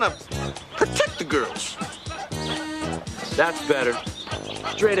 We want to protect the girls. That's better.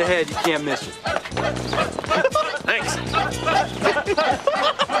 Straight ahead, you can't miss it. Thanks.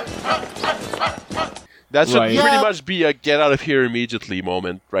 That should pretty much be a get out of here immediately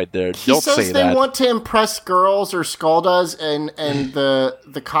moment right there. He Don't says say they that. want to impress girls, or Skull does, and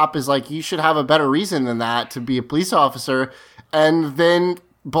the cop is like, you should have a better reason than that to be a police officer. And then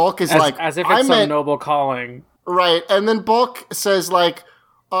Bulk is as if it's some noble calling. Right, and then Bulk says like,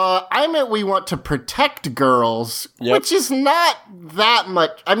 I meant we want to protect girls, which is not that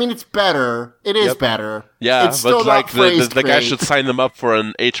much. I mean, it's better. It is better. Yeah, it's still but like not the guy should sign them up for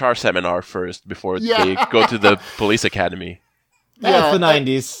an HR seminar first before they go to the police academy. That's the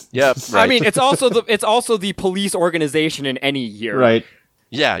 90s. Yeah, right. I mean, it's also the police organization in any year. Right.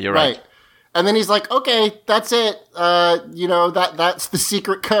 Yeah, you're right. And then he's like, okay, that's it. That's the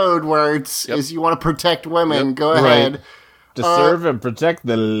secret code where is you want to protect women. Go ahead. Right. To serve and protect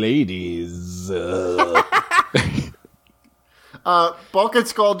the ladies. Bulk and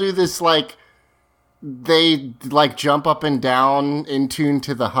Skull do this, like, they, like, jump up and down in tune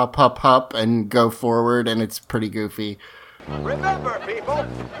to the hup, hup, hup and go forward, and it's pretty goofy. Remember, people,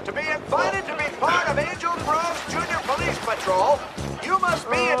 to be invited to be part of Angel Grove's Junior Police Patrol, you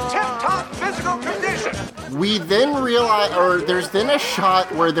must be in tip-top physical condition. We then realize, or there's then a shot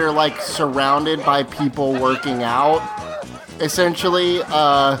where they're, like, surrounded by people working out, essentially,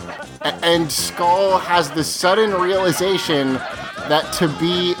 and Skull has the sudden realization that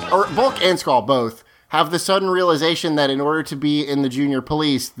Bulk and Skull both have the sudden realization that in order to be in the Junior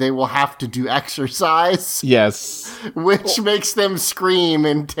Police, they will have to do exercise. Yes. Which makes them scream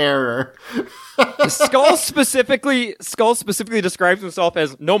in terror. Skull specifically describes himself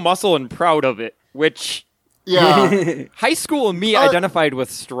as no muscle and proud of it, which high school me identified with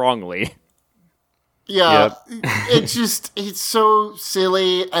strongly. Yeah, it's so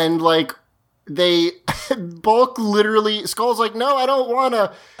silly, and like Bulk literally, Skull's like, no, I don't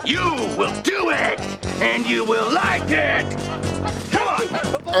wanna. You will do it, and you will like it. Come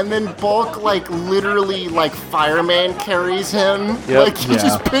on. And then Bulk like literally like fireman carries him, like he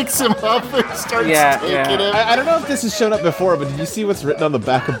just picks him up and starts taking him. I don't know if this has shown up before, but did you see what's written on the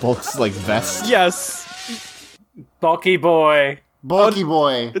back of Bulk's like vest? Yes, Bulky boy. Bulky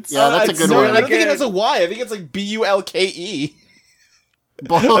boy. That's a good one. I don't think it has a Y. I think it's like Bulke.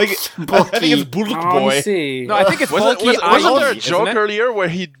 Bulky. I think it's Bulk Boy. No, I think it's Bulky. Wasn't there a joke earlier where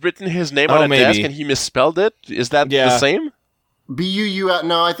he'd written his name on a desk and he misspelled it? Is that the same? B-U-U-L.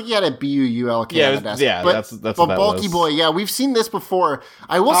 No, I think he had a B-U-U-L-K on the desk. Yeah, that's but what that Bulky was. Boy, yeah, we've seen this before.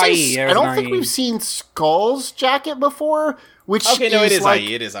 I will say, I don't think we've seen Skull's jacket before, which it is like,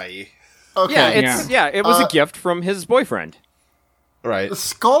 IE. It is IE. Okay. It was a gift from his boyfriend. Right.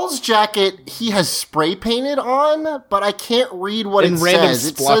 Skull's jacket, he has spray painted on, but I can't read what it says.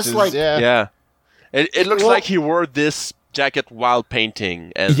 It says like, It looks like he wore this jacket while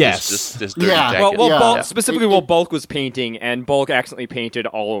painting, and this dirty jacket. Bulk, specifically while Bulk was painting, and Bulk accidentally painted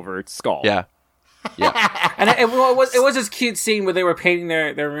all over its skull. Yeah. And it was this cute scene where they were painting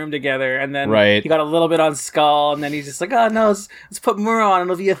their room together, and then he got a little bit on Skull, and then he's just like, oh no, let's put more on,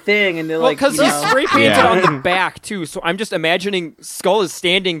 it'll be a thing, and they're like, because he's spray painted on the back too, so I'm just imagining Skull is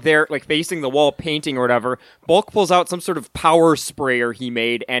standing there like facing the wall painting or whatever. Bulk pulls out some sort of power sprayer he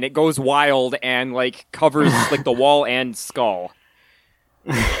made, and it goes wild and like covers like the wall and Skull.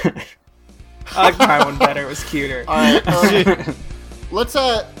 I like my one better. It was cuter. All right,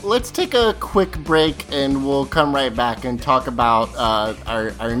 let's take a quick break, and we'll come right back and talk about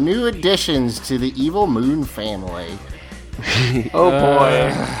our new additions to the Evil Moon family. Oh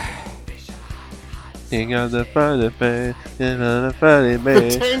boy. King of the funny man, the funny man.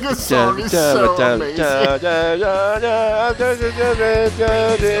 The Tenga song is so amazing.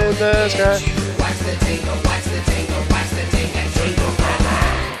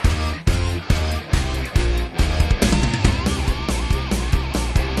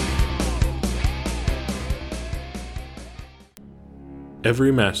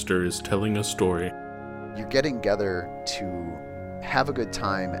 Every master is telling a story. You're getting together to have a good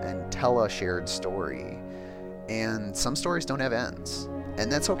time and tell a shared story. And some stories don't have ends,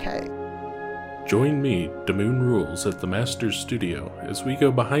 and that's okay. Join me, Damoon Rules, at the Master's Studio as we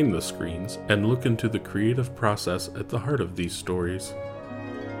go behind the screens and look into the creative process at the heart of these stories.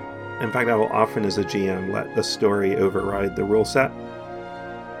 In fact, I will often, as a GM, let the story override the rule set.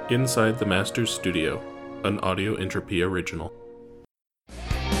 Inside the Master's Studio, an Audio Entropy original.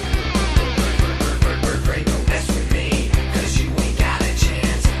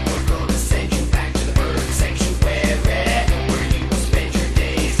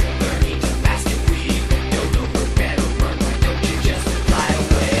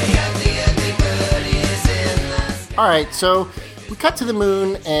 All right, so we cut to the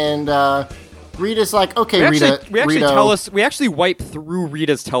moon, and Rita's like, "Okay, Rita." We actually wipe through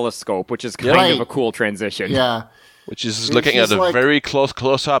Rita's telescope, which is kind of a cool transition. Yeah, which is looking at a very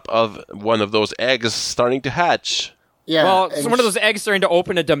close up of one of those eggs starting to hatch. Yeah, well, it's one of those eggs starting to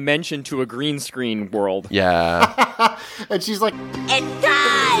open a dimension to a green screen world. Yeah, and she's like, "It's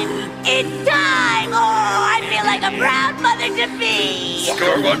time! It's time! Oh, I feel like a proud mother to be."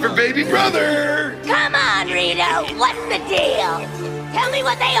 Score one for baby brother. Come on, Rito. What's the deal? Tell me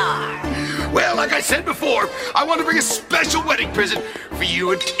what they are. Well, like I said before, I want to bring a special wedding present for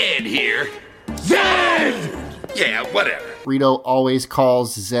you and Ed here. Zed! Yeah, whatever. Rito always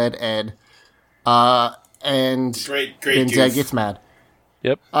calls Zed Ed. And great then goof. Zed gets mad.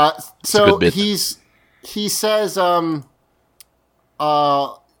 Yep. So he says,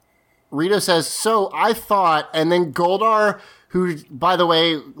 Rito says, "So I thought," and then Goldar, who, by the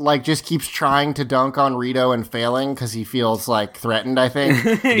way, like just keeps trying to dunk on Rito and failing because he feels like threatened, I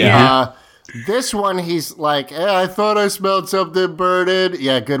think. Yeah. This one, he's like, "I thought I smelled something burning."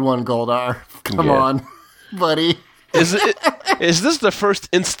 Yeah, good one, Goldar. Come on, buddy. Is this the first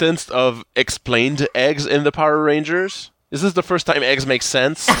instance of explained eggs in the Power Rangers? Is this the first time eggs make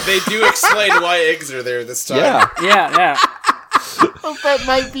sense? They do explain why eggs are there this time. Yeah. That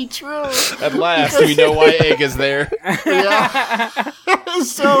might be true. At last, we know why egg is there. Yeah.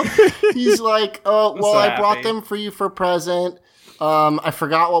 So he's like, "Oh, well, I brought them for you for a present. I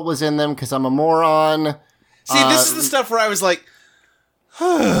forgot what was in them because I'm a moron." See, this is the stuff where I was like,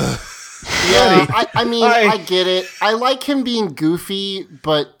 yeah, I mean, I get it. I like him being goofy,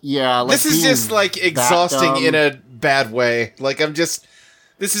 but yeah, like, this is just like exhausting in a bad way. Like this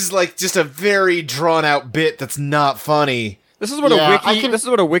is like just a very drawn out bit that's not funny. This is what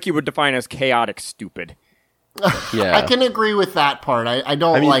a wiki would define as chaotic stupid. Yeah, I can agree with that part. I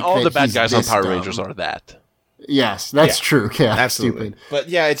don't like all that the bad he's guys on this Power dumb. Rangers are that. Yes, that's true. Yeah, absolutely. Stupid. But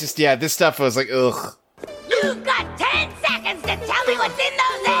yeah, it just this stuff was like, ugh. You've got 10 seconds to tell me what's in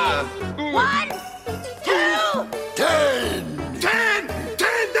those eggs. 1, 2, 10! 10!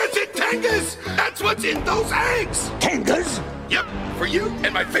 That's it, Tengas! That's what's in those eggs! Tengas? Yep, for you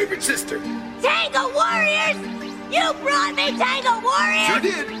and my favorite sister. Tango Warriors! You brought me Tango Warriors! Sure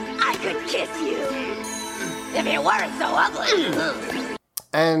did. I could kiss you. If you weren't so ugly.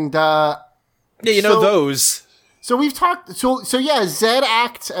 And, yeah, you know those. So we've talked, so yeah, Zed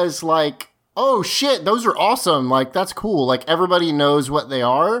acts as like, "Oh shit, those are awesome. Like, that's cool. Like, everybody knows what they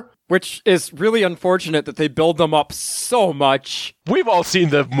are." Which is really unfortunate that they build them up so much. We've all seen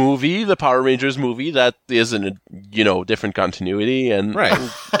the movie, the Power Rangers movie, that is in a, different continuity, and... Right.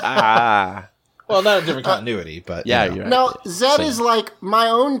 Well, not a different continuity, but... Yeah, you're right. Now, Zed is like, "My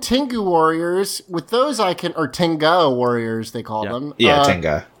own Tengu warriors. With those I can..." Or Tenga warriors, they call them. Yeah,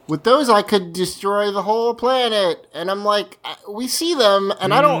 Tenga. "With those I could destroy the whole planet." And I'm like, we see them,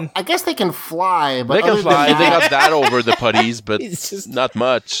 and I guess they can fly, but they can fly. Than They got that over the putties, but not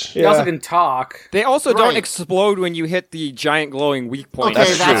much. They also can talk. They also don't explode when you hit the giant glowing weak point.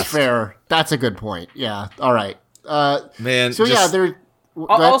 Okay, that's fair. That's a good point. Yeah. All right. Man. So yeah, they're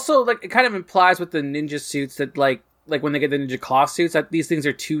also like it kind of implies with the ninja suits that like when they get the ninja claw suits that these things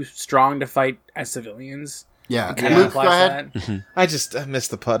are too strong to fight as civilians. Yeah. Kind of implies that. I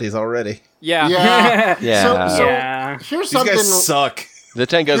missed the putties already. Yeah. Yeah. So here's These something. guys suck. The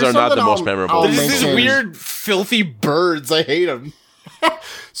Tengas are not the most memorable. They're just these weird, filthy birds. I hate them.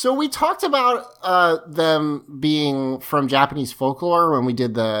 So we talked about them being from Japanese folklore when we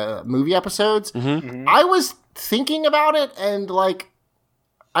did the movie episodes. I was thinking about it, and like,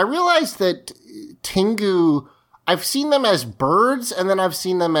 I realized that Tengu, I've seen them as birds, and then I've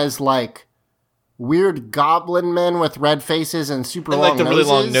seen them as like weird goblin men with red faces and super long noses. Really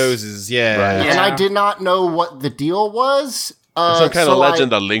long noses, yeah. Right. And I did not know what the deal was. There's some kind of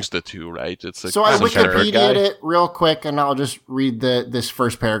legend that links the two, right? It's so I Wikipedia'd it real quick, and I'll just read this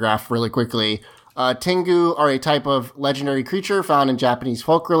first paragraph really quickly. Tengu are a type of legendary creature found in Japanese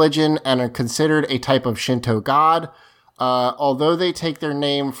folk religion and are considered a type of Shinto god. Although they take their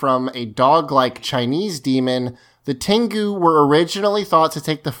name from a dog-like Chinese demon, the Tengu were originally thought to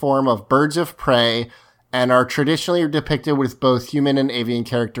take the form of birds of prey and are traditionally depicted with both human and avian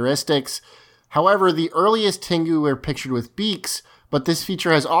characteristics. However, the earliest Tengu were pictured with beaks, but this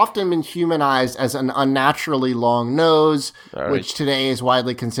feature has often been humanized as an unnaturally long nose, which today is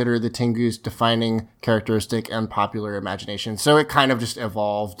widely considered the Tengu's defining characteristic and popular imagination. So it kind of just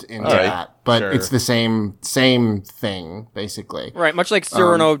evolved into that, but it's the same thing, basically. Right, much like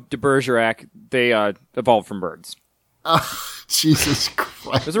Cyrano de Bergerac, they evolved from birds. Jesus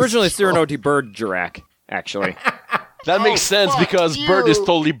Christ. It was originally Cyrano de Bergerac, actually. That makes sense because bird is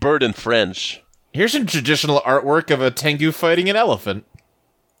totally bird in French. Here's some traditional artwork of a Tengu fighting an elephant.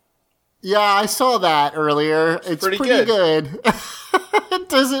 Yeah, I saw that earlier. It's pretty good. It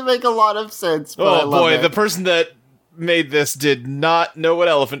doesn't make a lot of sense, but I love it. The person that made this did not know what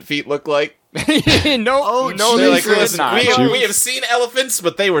elephant feet look like. No, they're like, listen, we have seen elephants,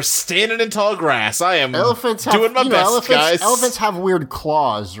 but they were standing in tall grass. I am doing my best, guys. Elephants have weird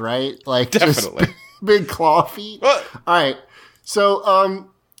claws, right? Like, definitely. Just big claw feet. All right. So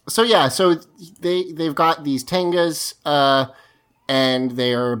they've got these Tengas, and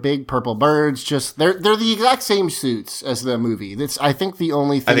they are big purple birds. Just they're the exact same suits as the movie. That's I think the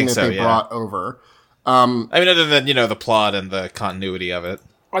only thing that they brought over. I mean, other than the plot and the continuity of it.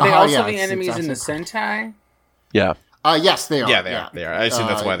 Are they also the enemies in the Sentai? Yeah. Yes, they are. Yeah, they are. I assume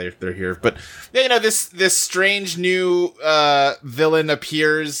that's why they're here. But yeah, this strange new villain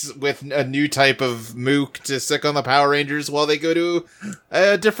appears with a new type of mook to stick on the Power Rangers while they go to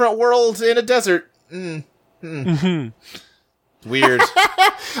a different world in a desert. Weird.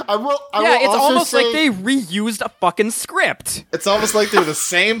 It's almost like they reused a fucking script. It's almost like they're the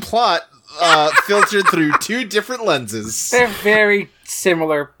same plot filtered through two different lenses. They're very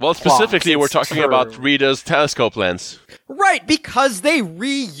similar. Well, specifically, we're talking about Rita's telescope lens. Right, because they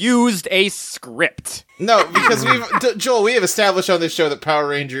reused a script. No, because Joel, we have established on this show that Power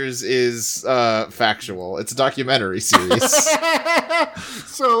Rangers is factual. It's a documentary series.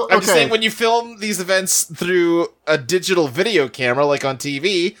 So I'm just saying, when you film these events through a digital video camera, like on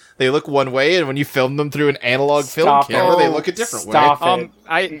TV, they look one way, and when you film them through an analog film camera, they look a different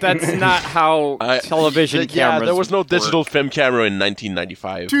way. That's not how television cameras. Yeah, there was no digital film camera in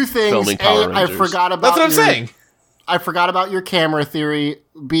 1995. Two things. Filming Power Rangers. I forgot about. That's what I'm saying. I forgot about your camera theory.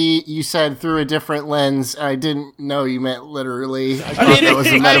 B, you said through a different lens. I didn't know you meant literally. I thought that was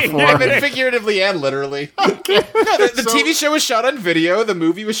a metaphor. I meant figuratively and literally. Okay. No, the TV show was shot on video. The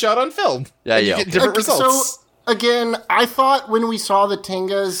movie was shot on film. Yeah. You get different results. So, again, I thought when we saw the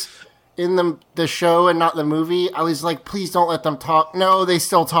Tengas in the show and not the movie, I was like, please don't let them talk. No, they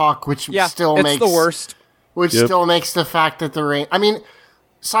still talk, which still makes the worst. Which still makes the fact that I mean,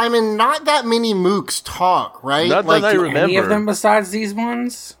 Simon, not that many mooks talk, right? Not that I remember. Any of them besides these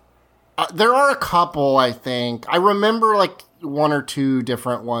ones? There are a couple, I think. I remember like one or two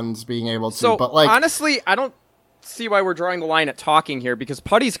different ones being able to, but like honestly, I don't see why we're drawing the line at talking here, because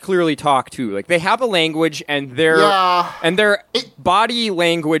putties clearly talk too. Like, they have a language, and their body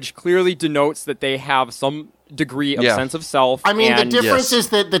language clearly denotes that they have some degree of sense of self. I mean, the difference is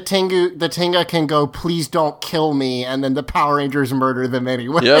that the Tenga can go, please don't kill me, and then the Power Rangers murder them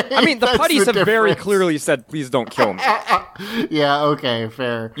anyway. Yep. I mean, the putties have very clearly said, please don't kill me. Yeah, okay,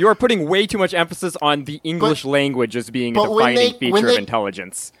 fair. You are putting way too much emphasis on the English language as being a defining feature of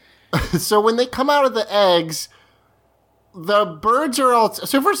intelligence. So when they come out of the eggs, the birds are all...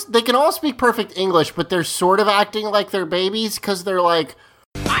 So first, they can all speak perfect English, but they're sort of acting like they're babies, because they're like...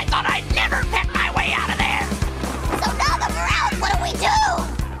 I thought I'd never pick my way out of there! So now that we're out, what do we do?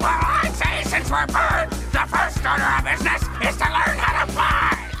 Well, I'd say since we're birds, the first order of business is to learn how to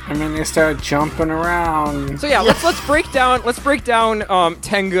fly! And then they start jumping around. So yeah, let's break down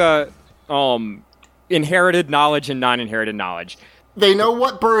Tenga inherited knowledge and non-inherited knowledge. They know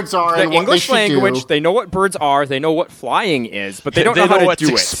what birds are and what they should do. The English language, they know what birds are, they know what flying is, but they don't know how to do it. They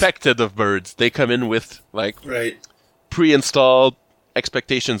know what's expected of birds. They come in with, like, pre-installed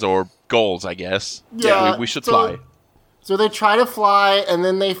expectations or goals, I guess. Yeah, we should fly. So they try to fly, and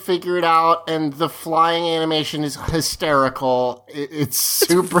then they figure it out, and the flying animation is hysterical. It's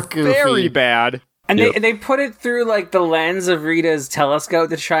super goofy. Very bad. And they put it through like the lens of Rita's telescope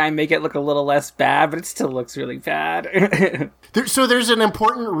to try and make it look a little less bad, but it still looks really bad. So there's an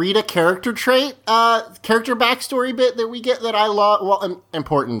important Rita character trait, character backstory bit that we get that I love. Well,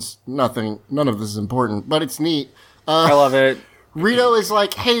 importance, nothing. None of this is important, but it's neat. I love it. Rito is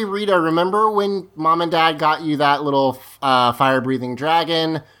like, hey, Rita, remember when Mom and Dad got you that little fire-breathing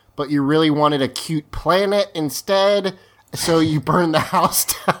dragon, but you really wanted a cute planet instead? So you burned the house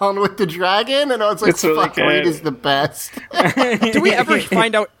down with the dragon? And I was like, It's really fuck, good. Rita's the best. Do we ever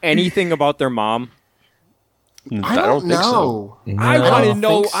find out anything about their mom? I don't know. I want to don't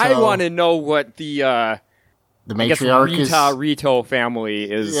know. think so. I want to know what the matriarch is. Rito family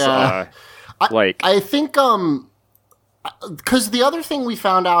is like. I think because the other thing we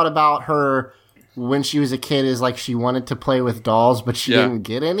found out about her when she was a kid is like she wanted to play with dolls, but she didn't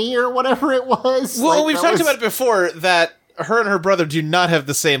get any or whatever it was. Well, Like, we've that talked was- about it before that her and her brother do not have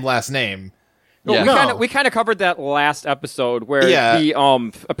the same last name. We kind of covered that last episode where the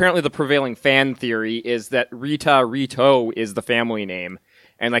apparently the prevailing fan theory is that Rito is the family name,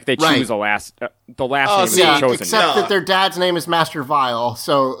 and like they choose the last name is chosen. Except that their dad's name is Master Vile,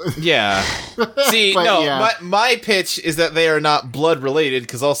 so Yeah. See, But, no, yeah. my pitch is that they are not blood related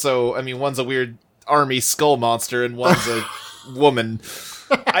because also, I mean, one's a weird army skull monster and one's a woman.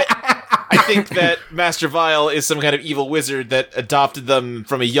 I think that Master Vile is some kind of evil wizard that adopted them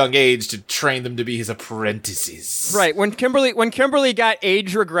from a young age to train them to be his apprentices. Right, when Kimberly got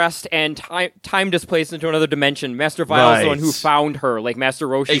age regressed and time displaced into another dimension, Master Vile is the one who found her, like Master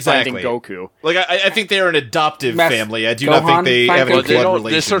Roshi finding Goku. Like, I think they are an adoptive Mas- family. I do not think they have any blood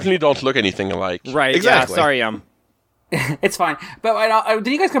relation. They certainly don't look anything alike. Right, Exactly. yeah, sorry, It's fine. But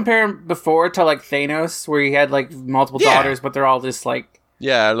did you guys compare him before to like Thanos, where he had like multiple daughters, but they're all just like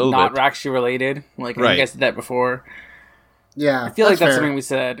a little not bit. actually related? Like you guys did that before. Yeah, I feel like that's fair. something we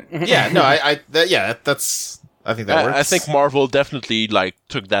said. Yeah, no, I think that works. I think Marvel definitely like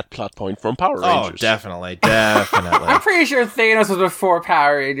took that plot point from Power Rangers. Oh, definitely. I'm pretty sure Thanos was before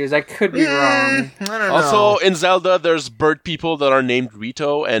Power Rangers. I could be wrong. I don't know. Also, in Zelda, there's bird people that are named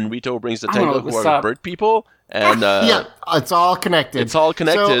Rito, and Rito brings the I don't know Tengu, who what's are up. bird people. And yeah, it's all connected. It's all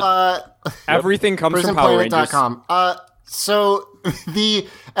connected. So, Everything comes from Power Rangers. PrisonPlanet.com. So the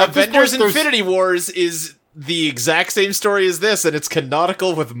Avengers Infinity Wars is the exact same story as this, and it's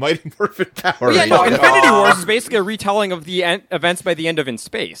canonical with Mighty Morphin Power Well, yeah, no, Rangers. Infinity Wars is basically a retelling of the events by the end of In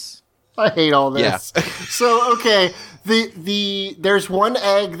Space. I hate all this. Yeah. So okay, there's one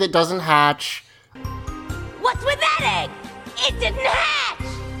egg that doesn't hatch. What's with that egg? It didn't hatch!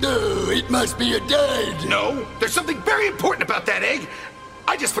 It must be a dead. No, there's something very important about that egg.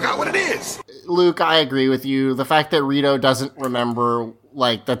 I just forgot what it is. Luke, I agree with you. The fact that Rito doesn't remember,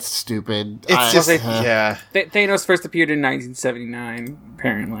 like, that's stupid. Thanos first appeared in 1979,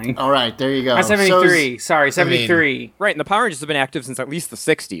 apparently. All right, there you go. 73. Sorry, 73. Right, and the Power Rangers have been active since at least the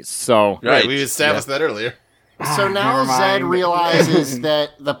 60s, so... Right, we established that earlier. So now never mind. Zed realizes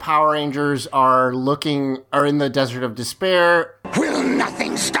that the Power Rangers are in the Desert of Despair. Will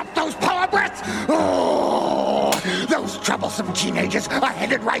nothing stop those power breaths? Oh, those troublesome teenagers are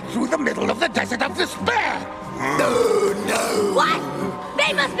headed right through the middle of the Desert of Despair. No. What?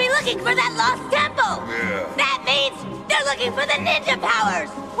 They must be looking for that lost temple! That means they're looking for the ninja powers!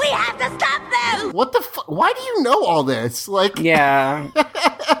 We have to stop them! What the why do you know all this? Like, yeah.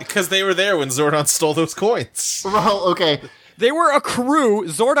 Because they were there when Zordon stole those coins. Well, okay. They were a crew.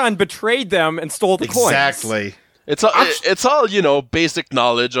 Zordon betrayed them and stole the coins. Exactly. It's all basic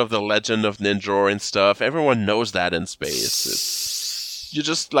knowledge of the legend of Ninjor and stuff. Everyone knows that in space. You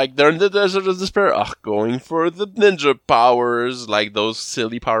just like they're in the Desert of Despair, going for the ninja powers, like those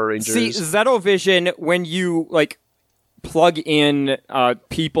silly Power Rangers. See, Zetovision, when you like plug in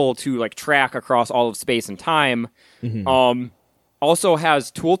people to like track across all of space and time, also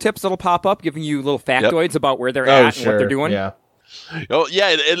has tooltips that'll pop up, giving you little factoids about where they're at and what they're doing. Yeah. Oh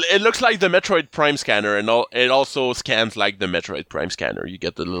yeah, it looks like the Metroid Prime scanner, and it also scans like the Metroid Prime scanner. You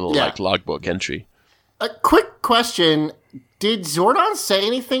get the little like logbook entry. A quick question: did Zordon say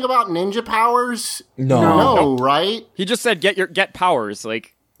anything about ninja powers? No, right? He just said get powers,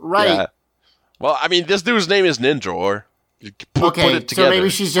 like right. Yeah. Well, I mean, this dude's name is Ninjor. Put it together. So maybe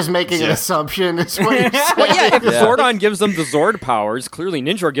she's just making an assumption. Is what you're saying. Well, yeah, if Zordon gives them the Zord powers, clearly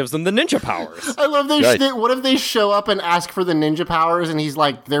Ninjor gives them the ninja powers. I love this. What if they show up and ask for the ninja powers, and he's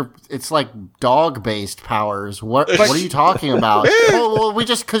like, it's like dog-based powers. What are you talking about? Oh, well, we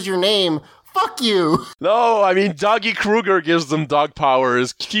just, because your name, fuck you. No, I mean, Doggy Kruger gives them dog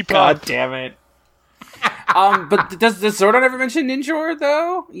powers. Keep God up. damn it. But does Zordon ever mention Ninjor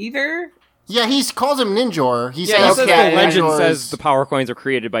though? Either? Yeah, he calls him Ninjor. He says the legend says the power coins are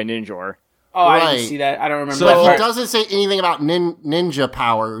created by Ninjor. Oh, right. I didn't see that. I don't remember. But he doesn't say anything about ninja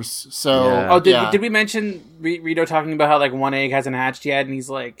powers. So, did we mention Rito talking about how like one egg hasn't hatched yet, and he's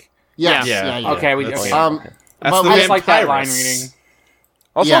like, yeah. Okay, we That's but I just like that line reading.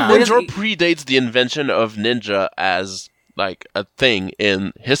 Also, Ninjor predates the invention of ninja as like a thing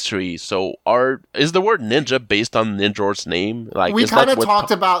in history. So, is the word ninja based on Ninjor's name? Like, we kind of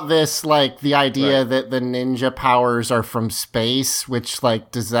talked about this, like the idea that the ninja powers are from space. Which,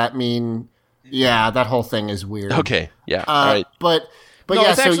 like, does that mean? Yeah, that whole thing is weird. Okay, yeah, all right. But no,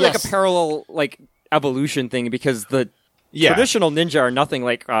 yeah, it's actually so like a parallel like evolution thing because the traditional ninja are nothing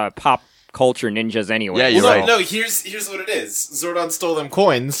like pop culture ninjas anyway. Yeah, you're right. No, here's what it is. Zordon stole them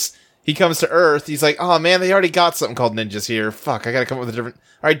coins. He comes to Earth. He's like, oh man, they already got something called ninjas here. Fuck, I gotta come up with a different.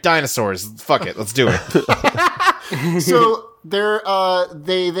 All right, dinosaurs. Fuck it, let's do it. So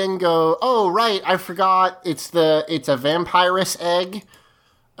they then go, oh right, I forgot. It's a vampirus egg.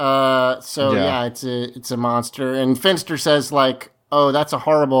 It's a monster, and Finster says like, "Oh, that's a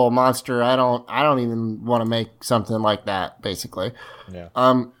horrible monster. I don't even want to make something like that." Basically,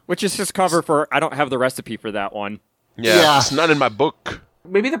 which is his cover for "I don't have the recipe for that one." Yeah, it's not in my book.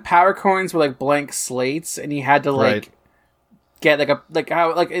 Maybe the power coins were like blank slates, and he had to like get like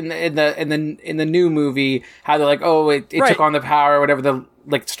how like in the new movie how they're like, oh, it took on the power, or whatever the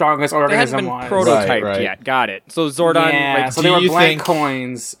like strongest organism was. Prototyped yet. Got it. So Zordon, so they were blank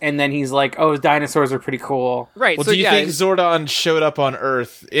coins, and then he's like, "Oh, dinosaurs are pretty cool." Right. Well, so do you think Zordon showed up on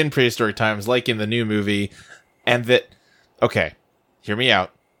Earth in prehistoric times, like in the new movie, and that? Okay, hear me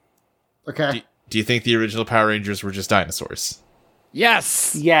out. Okay. Do you think the original Power Rangers were just dinosaurs?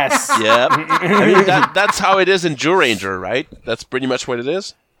 Yes. Yep. I mean, that's how it is in Zyuranger, right? That's pretty much what it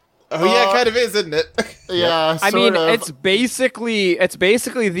is. Oh yeah, it kind of is, isn't it? Yeah, I mean, it's basically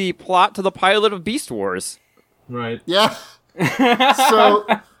the plot to the pilot of Beast Wars. Right. Yeah. So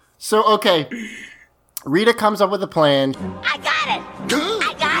okay. Rita comes up with a plan. I got it!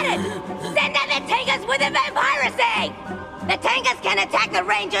 Send out the Tangas with a vampirus egg! The Tangas can attack the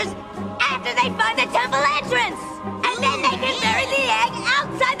Rangers after they find the temple entrance! And then they can bury the egg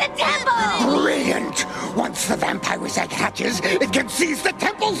outside the temple! Brilliant! Once the vampirus egg hatches, it can seize the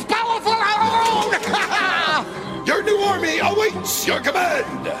temple's power for our own! Your new army awaits your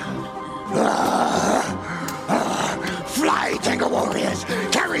command! Fly, Tenga warriors!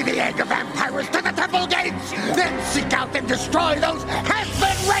 Carry the egg of vampirus to the temple gates! Then seek out and destroy those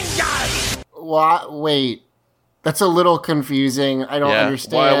Hazbin Rangers! What? Wait. That's a little confusing. I don't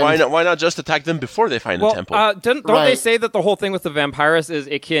understand. Why not just attack them before they find the temple? Don't they say that the whole thing with the vampirus is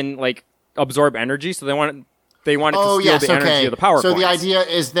it can like absorb energy? So they want it to steal the energy of the power. So coins. the idea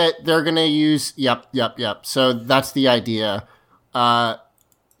is that they're going to use. Yep. So that's the idea.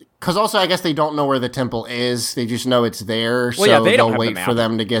 Because also, I guess they don't know where the temple is. They just know it's there. Well, so they'll wait for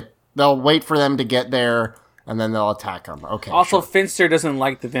them to get. They'll wait for them to get there. And then they'll attack them. Okay. Also, Finster doesn't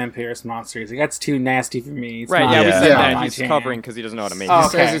like the vampirus monsters. Like, that's too nasty for me. It's right? not, Yeah, we said that. my He's jam. covering because he doesn't know how to make. He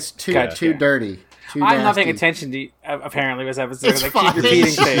says it's too dirty. Too I'm not nasty. paying attention to apparently this episode. It's Like, fine. keep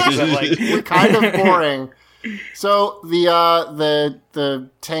repeating things. I'm like, We're kind of boring. So the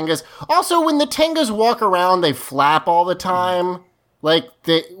Tangas. Also, when the Tangas walk around, they flap all the time.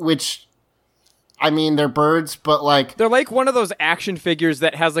 I mean, they're birds, but like... They're like one of those action figures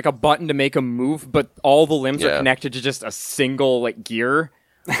that has like a button to make them move, but all the limbs are connected to just a single like gear.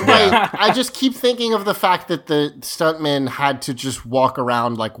 Right. I just keep thinking of the fact that the stuntmen had to just walk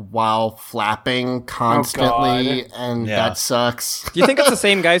around like while flapping constantly, and that sucks. Do you think it's the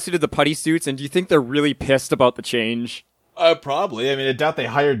same guys who did the putty suits, and do you think they're really pissed about the change? Probably. I mean, I doubt they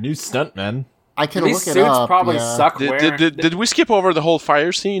hired new stuntmen. I can these look it suits up. probably suck. Did we skip over the whole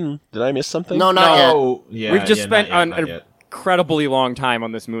fire scene? Did I miss something? No, not yet. Yeah, We've just spent an an incredibly long time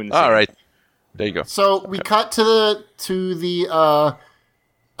on this moon scene. All right. There you go. So we cut to the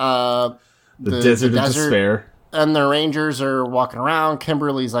desert of despair. And the Rangers are walking around.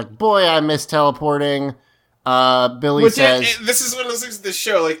 Kimberly's like, boy, I miss teleporting. Billy says... this is one of those things with this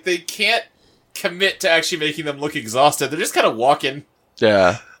show. Like, they can't commit to actually making them look exhausted. They're just kind of walking.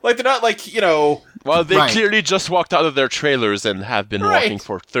 Yeah. Like, they're not like, you know... Well, they clearly just walked out of their trailers and have been walking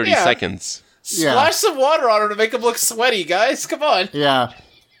for 30 seconds. Splash some water on them to make them look sweaty, guys. Come on. Yeah.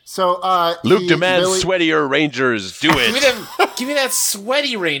 So, Luke demands sweatier Rangers. Do it. Give me that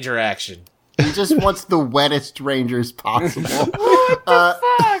sweaty Ranger action. He just wants the wettest Rangers possible. What the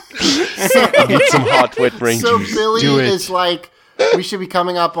fuck? Need some hot, wet Rangers. So Billy is like, we should be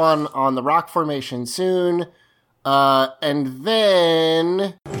coming up on the rock formation soon. And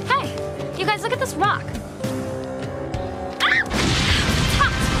then... Hey, you guys look at this rock.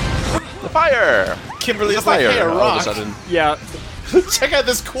 The fire! Kimberly's Fire, like, hey, a all rock. of a sudden. Yeah. Check out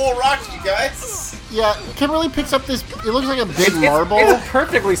this cool rock, you guys. Yeah, Kimberly picks up this. It looks like a big marble. It's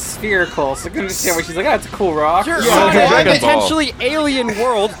perfectly spherical, so I can understand why she's like, it's a cool rock. Sure, Yeah. potentially alien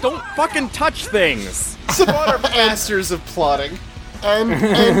world, don't fucking touch things. Some are masters of plotting.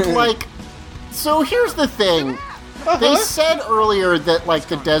 And like, so here's the thing. They said earlier that like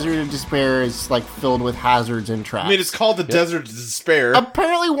the Desert of Despair is like filled with hazards and traps. I mean, it's called the Desert of Despair.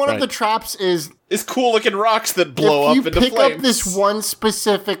 Apparently, one of the traps is cool looking rocks that blow up into flames. If you pick up this one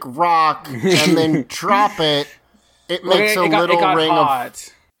specific rock and then drop it, it makes a little ring of.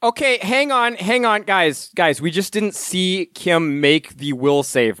 Okay, hang on, guys. We just didn't see Kim make the will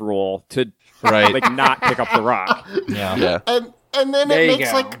save rule to like not pick up the rock. Yeah. And then There it you makes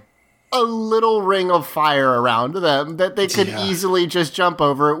go. like a little ring of fire around them that they could easily just jump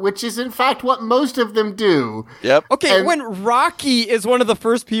over, which is in fact what most of them do. Yep. Okay, when Rocky is one of the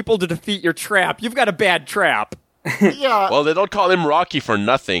first people to defeat your trap, you've got a bad trap. Yeah. Well, they don't call him Rocky for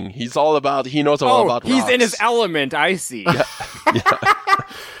nothing. He knows all about he's rocks. in his element, I see.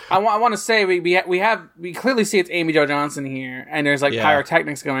 I want to say we clearly see it's Amy Jo Johnson here, and there's like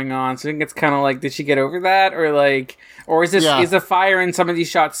pyrotechnics going on. So I think it's kind of like, did she get over that, or is this is the fire in some of these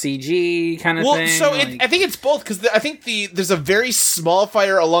shots CG kind of thing? So I think it's both, because I think there's a very small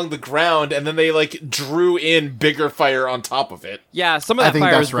fire along the ground, and then they like drew in bigger fire on top of it. Yeah, some of that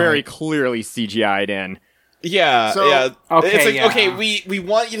fire is very clearly CGI'd in. Yeah, So- yeah. Okay, It's like, yeah. okay, we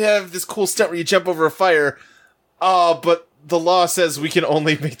want you to have this cool stunt where you jump over a fire, but the law says we can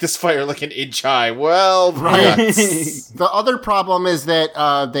only make this fire like an inch high. Well, Right. nuts. The other problem is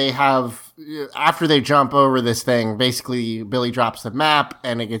that they have, after they jump over this thing, basically Billy drops the map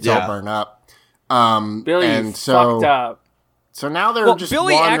and it gets all burned up. Billy, and you so, fucked up. So now they're just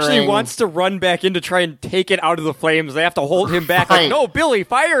Billy wandering. actually wants to run back in to try and take it out of the flames. They have to hold him back. Right. Like, no, Billy,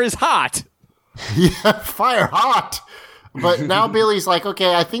 fire is hot. Yeah, fire hot. But now Billy's like,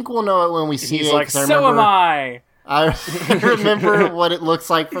 okay, I think we'll know it when we see He's it. like, 'cause I so am remember- I. I remember what it looks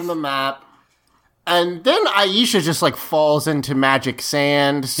like from the map. And then Aisha just like falls into magic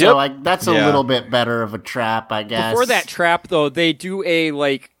sand. So Yep. like that's a little bit better of a trap, I guess. Before that trap, though, they do a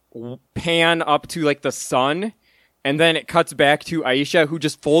like pan up to like the sun, and then it cuts back to Aisha, who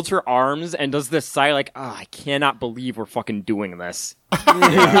just folds her arms and does this sigh like, I cannot believe we're fucking doing this.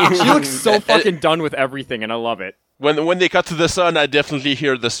 She looks so fucking done with everything, and I love it. When they cut to the sun, I definitely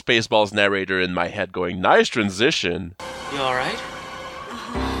hear the Spaceballs narrator in my head going, "Nice transition." You alright?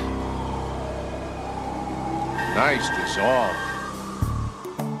 Nice dissolve.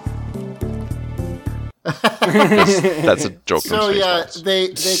 That's a joke. So from yeah, Spaceballs.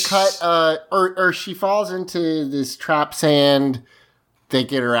 they cut or she falls into this trap sand. They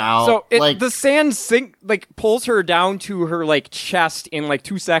get her out. So like the sand pulls her down to her like chest in like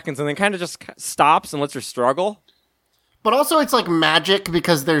 2 seconds, and then kind of just stops and lets her struggle. but also it's like magic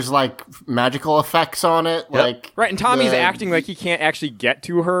because there's like magical effects on it. Like Right, and Tommy's the- acting like he can't actually get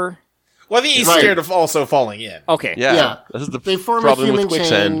to her. Well, I think he's Right. scared of also falling in. Okay. Yeah, This is the they form a problem human with chain,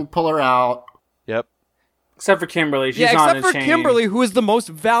 quicksand. pull her out. Yep. Except for Kimberly, she's Yeah, not except in for a chain. Kimberly, who is the most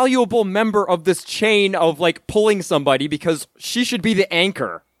valuable member of this chain of like pulling somebody, because she should be the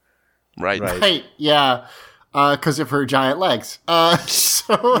anchor. Right. Right, yeah, because of her giant legs.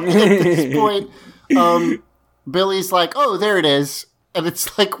 So at this point, Billy's like, "Oh, there it is," and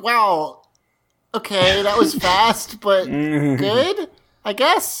it's like, "Wow, okay, that was fast, but good, I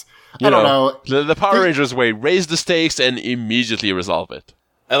guess." I don't know. The Power Rangers way: raise the stakes and immediately resolve it.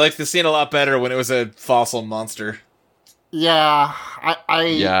 I like the scene a lot better when it was a fossil monster. Yeah, I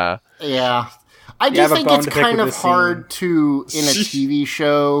Yeah. yeah. I You do have a think bone it's to pick kind with of this hard to, in a TV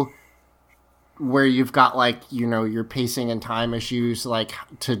show where you've got like, you know, your pacing and time issues, like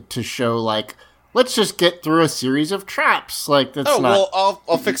to show like, let's just get through a series of traps. Like that's not. Well,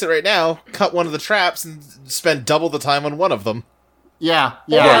 I'll fix it right now. Cut one of the traps and spend double the time on one of them. Yeah, Or,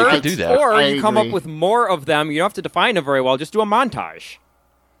 yeah, you could do that. Or I you come up agree. with more of them. You don't have to define them very well. Just do a montage.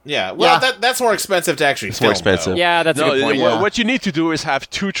 Yeah, well, Yeah. That's more expensive to actually It's film, more expensive. though. Yeah, that's a good point. Yeah. What you need to do is have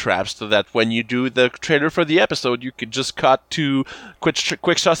 2 traps so that when you do the trailer for the episode, you could just cut to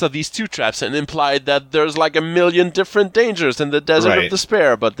quick shots of these 2 traps and imply that there's like a million different dangers in the Desert Right. of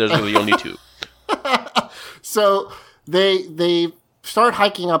Despair, but there's really only 2. So they start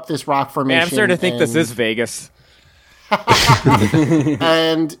hiking up this rock formation. Man, I'm starting to think this and- is Vegas.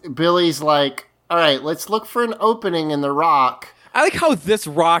 And Billy's like, "All right, let's look for an opening in the rock." I like how this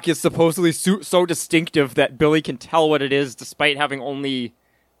rock is supposedly so distinctive that Billy can tell what it is despite having only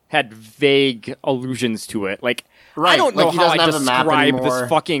had vague allusions to it. Like, Right, I don't know like he how I doesn't have a map describe anymore. this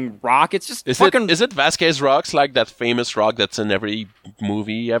fucking rock. It's just Is fucking. it Vasquez rocks, like that famous rock that's in every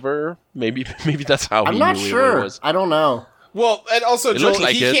movie ever? Maybe that's how I'm he not knew sure. it was. I don't know. Well, and also, It Joel, looks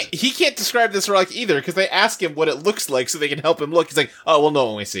like he can't describe this rock either because they ask him what it looks like so they can help him look. He's like, oh, we'll know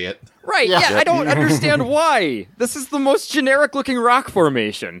when we see it. Right, yeah, I don't understand why. This is the most generic looking rock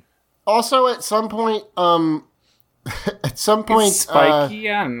formation. Also, at some point, It's spiky.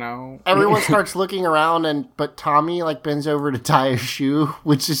 I don't know. everyone starts looking around, but Tommy like bends over to tie a shoe,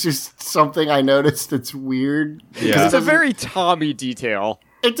 which is just something I noticed that's weird. Yeah. It's a very Tommy detail.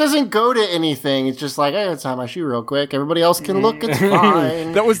 It doesn't go to anything. It's just like, hey, let's tie my shoe real quick. Everybody else can look. It's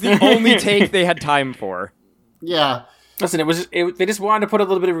fine. That was the only take they had time for. Yeah. Listen, they just wanted to put a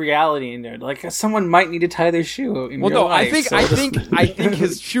little bit of reality in there. Like someone might need to tie their shoe. In real life, I think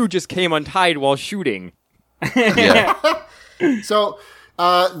his shoe just came untied while shooting. So,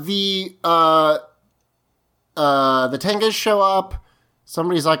 the Tengas show up.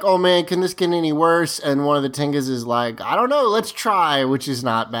 Somebody's like, oh man, can this get any worse? And one of the Tengas is like, I don't know, let's try, which is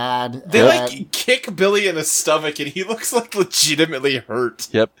not bad. They kick Billy in the stomach and he looks like legitimately hurt.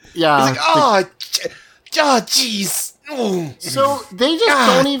 Yep. Yeah. He's like, jeez. So they just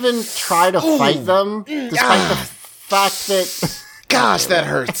don't even try to fight them, despite the fact that... Gosh, that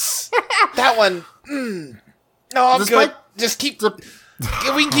hurts. That one... No, I'm good. Just keep... we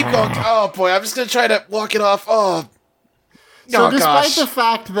can keep going. Oh boy, I'm just going to try to walk it off. So despite the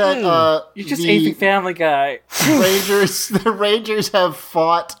fact that you're just aping Family Guy, the Rangers have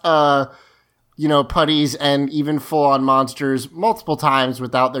fought putties and even full-on monsters multiple times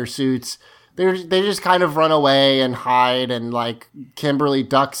without their suits. They just kind of run away and hide, and like Kimberly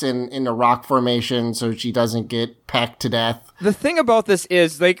ducks in a rock formation so she doesn't get pecked to death. The thing about this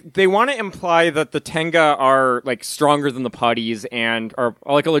is they want to imply that the Tenga are like stronger than the putties and are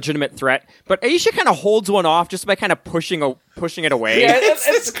like a legitimate threat, but Aisha kind of holds one off just by kind of pushing it away. Yeah,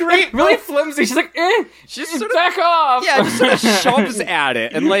 it's great. Really flimsy. She's like, she's sort back off. Yeah, just sort of shoves at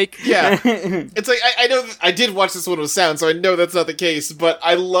it and like yeah. It's like I know I did watch this one with sound, so I know that's not the case, but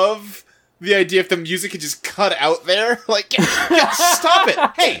I love the idea if the music could just cut out there. Like, stop it.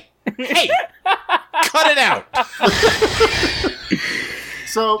 Hey, cut it out.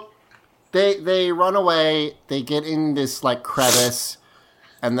 So they run away. They get in this like crevice,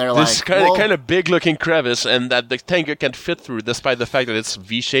 and they're This like, kind of big looking crevice, and that the Tenga can fit through, despite the fact that it's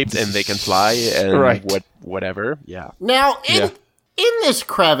V-shaped and they can fly and whatever. Yeah. Now in this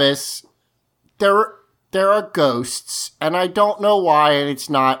crevice, there are ghosts, and I don't know why, and it's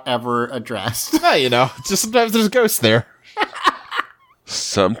not ever addressed. Yeah, just sometimes there's ghosts there.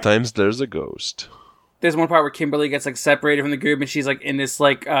 Sometimes there's a ghost. There's one part where Kimberly gets like separated from the group, and she's like in this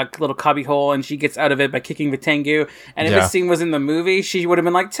like little cubby hole, and she gets out of it by kicking the Tengu. And if this scene was in the movie, she would have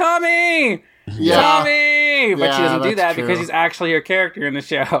been like, Tommy! Tommy! But she doesn't do that because he's actually her character in the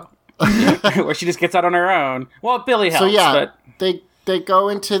show. Where she just gets out on her own. Well, Billy helps, but... They go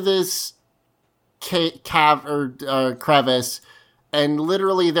into this crevice, and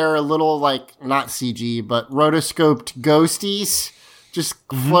literally there are little, like, not CG, but rotoscoped ghosties just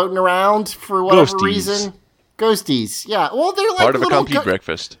floating around for whatever reason. Ghosties, yeah. Well, they're like part of a complete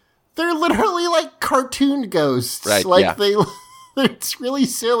breakfast. They're literally like cartoon ghosts. Right, like it's really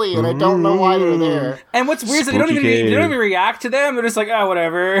silly, and I don't know why they're there. And what's weird is they don't even react to them. They're just like, oh,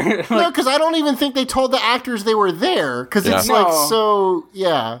 whatever. No, because I don't even think they told the actors they were there. Because it's like so,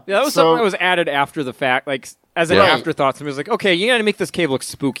 Yeah, that was something that was added after the fact, like as an afterthought. Somebody was like, okay, you got to make this cave look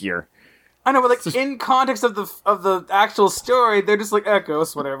spookier. I know, but like in context of the actual story, they're just like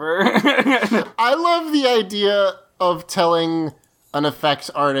ghosts, whatever. I love the idea of telling an effects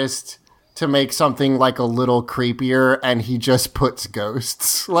artist to make something like a little creepier, and he just puts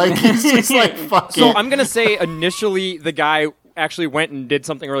ghosts. Like he's just like, fuck it. So I'm gonna say initially the guy actually went and did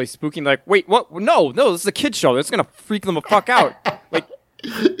something really spooky. Like, wait, what? No, this is a kid show. It's gonna freak them the fuck out. Like,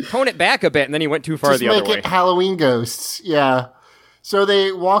 tone it back a bit, and then he went too far just the other way. Make it Halloween ghosts, yeah. So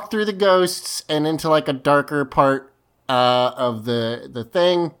they walk through the ghosts and into like a darker part of the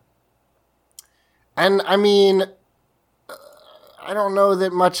thing. And I mean, I don't know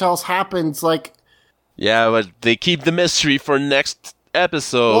that much else happens. Like, yeah, but they keep the mystery for next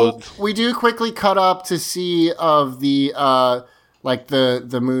episode. Well, we do quickly cut up to see of the like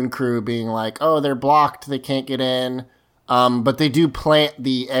the moon crew being like, oh, they're blocked, they can't get in. But they do plant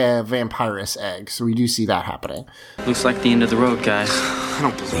the vampirus egg, so we do see that happening. Looks like the end of the road, guys. I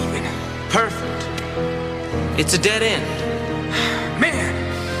don't believe it. Perfect. It's a dead end. Man!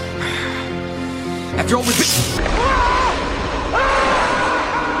 After all we've been...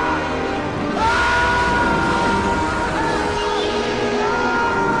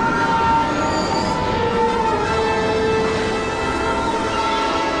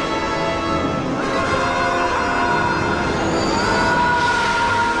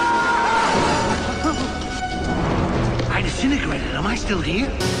 Tommy?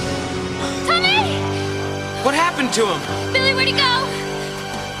 Tommy! What happened to him? Billy, where'd he go?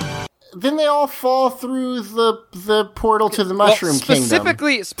 Then they all fall through the portal to the Mushroom Kingdom.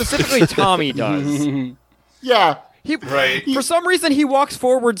 Specifically, Tommy does. Yeah. For some reason, he walks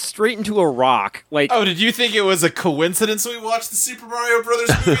forward straight into a rock. Like, oh, did you think it was a coincidence we watched the Super Mario Brothers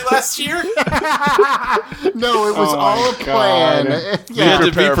movie last year? No, it was all a plan. We had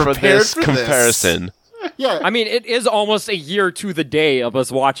to be prepared for this comparison. Yeah, I mean, it is almost a year to the day of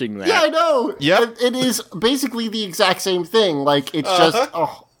us watching that. Yeah, I know. Yeah, it is basically the exact same thing. Like, it's just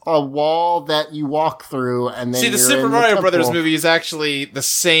a wall that you walk through, and then the Super Mario Brothers movie is actually the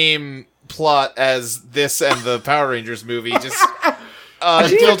same plot as this and the Power Rangers movie, just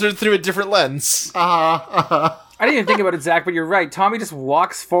filtered through a different lens. I didn't even think about it, Zach, but you're right. Tommy just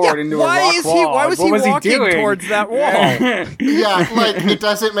walks forward into a rock wall. Why was he walking towards that wall? Yeah, like, it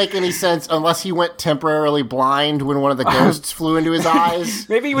doesn't make any sense unless he went temporarily blind when one of the ghosts flew into his eyes.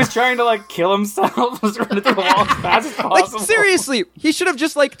 Maybe he was trying to, like, kill himself, was running through the wall as fast as possible. Like, seriously, he should have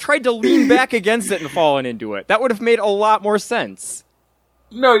just, like, tried to lean back against it and fallen into it. That would have made a lot more sense.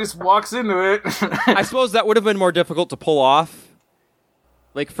 No, he just walks into it. I suppose that would have been more difficult to pull off,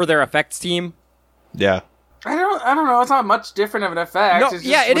 like, for their effects team. Yeah. I don't know. It's not much different of an effect. No, it's just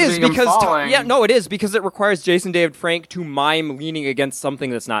yeah, it is because falling. it is because it requires Jason David Frank to mime leaning against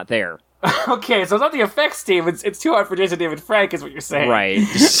something that's not there. Okay, so it's not the effects team. It's too hard for Jason David Frank, is what you're saying, right?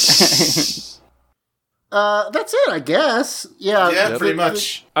 That's it, I guess. Yeah, pretty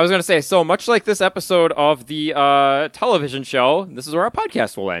much. I was gonna say, so much like this episode of the television show, this is where our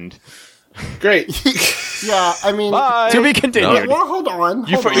podcast will end. Great. Yeah, I mean, to be continued. Well, hold on.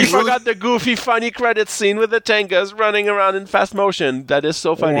 You forgot the goofy, funny credit scene with the Tengas running around in fast motion. That is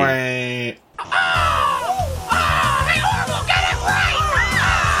so funny.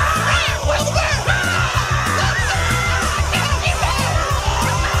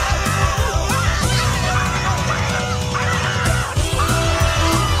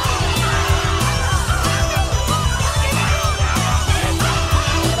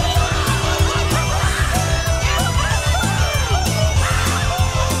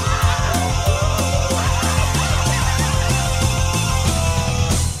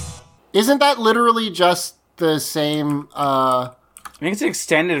 Isn't that literally just the same? I think it's an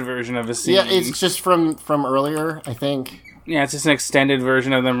extended version of a scene. Yeah, it's just from earlier, I think. Yeah, it's just an extended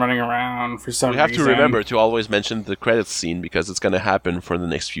version of them running around for some reason. We have to remember to always mention the credits scene because it's going to happen for the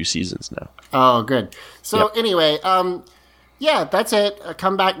next few seasons now. Oh, good. So anyway, yeah, that's it.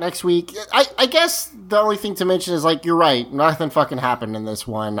 Come back next week. I guess the only thing to mention is, like, you're right. Nothing fucking happened in this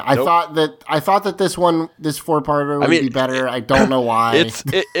one. I thought that this 4-parter would be better. I don't know why.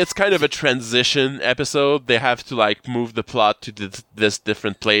 It's kind of a transition episode. They have to, like, move the plot to this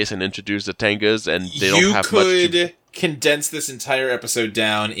different place and introduce the Tengas, and they don't have much. You could condense this entire episode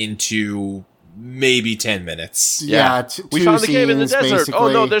down into maybe 10 minutes. Yeah, we found the cave in the desert. Basically.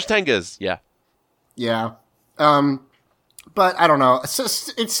 Oh no, there's Tengas. Yeah. Yeah. But I don't know.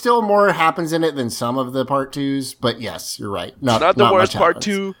 It's still more happens in it than some of the part 2s. But yes, you're right. Not the worst part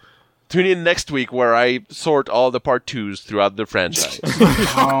 2. Tune in next week where I sort all the part 2s throughout the franchise.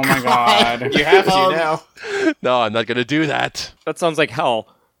 Oh my god. You have to now. No, I'm not going to do that. That sounds like hell.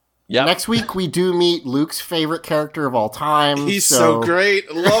 Yeah. Next week we do meet Luke's favorite character of all time. He's so great.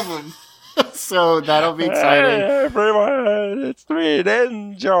 I love him. So that'll be exciting. Hey, everyone, it's me,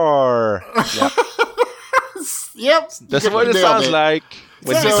 Ninjor. Yep. Yep. That's what it sounds like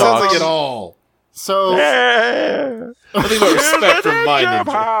when he talks. Sounds like it all. So, nothing but respect from my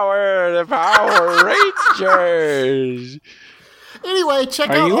ninja. The Power Rangers. Anyway, check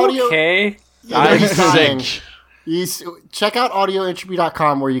Are out you audio. okay? I'm sick. Check out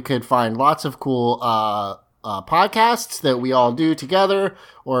audioentropy.com where you could find lots of cool podcasts that we all do together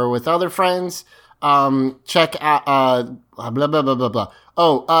or with other friends. Check out blah blah blah blah blah.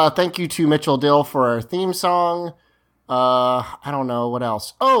 Oh, thank you to Mitchell Dill for our theme song. I don't know what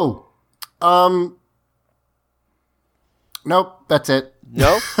else. Oh, nope, that's it.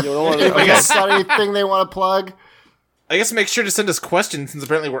 Nope. You don't want Anybody else got anything they want to plug? I guess make sure to send us questions since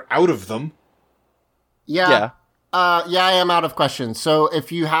apparently we're out of them. Yeah. I am out of questions. So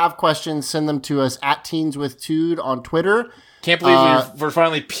if you have questions, send them to us at teenswithtude on Twitter. Can't believe we're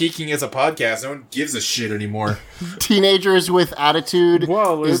finally peaking as a podcast. No one gives a shit anymore. Teenagers with Attitude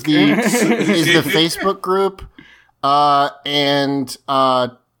is the Facebook group. And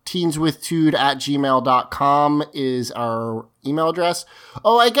teenswithtude@gmail.com is our email address.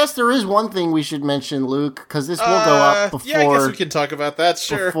 Oh, I guess there is one thing we should mention, Luke, because this will go up before. Yeah, I guess we can talk about that.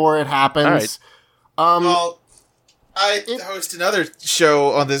 Sure. Before it happens. Well, I host another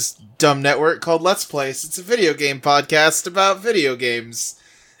show on this dumb network called Let's Place. It's a video game podcast about video games.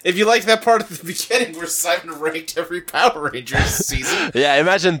 If you like that part at the beginning where Simon ranked every Power Rangers season... Yeah,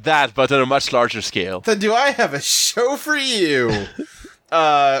 imagine that, but on a much larger scale. Then do I have a show for you?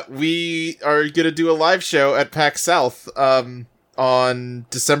 We are going to do a live show at PAX South on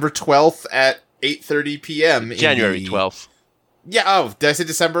December 12th at 8:30 p.m. January 12th. Yeah, did I say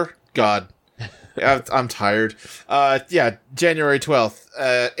December? God. I'm tired. January 12th,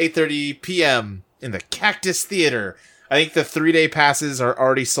 8:30 p.m. in the Cactus Theater. I think the 3-day passes are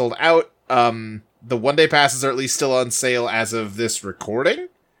already sold out. The 1-day passes are at least still on sale as of this recording.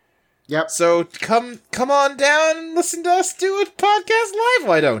 Yep. So come on down and listen to us do a podcast live,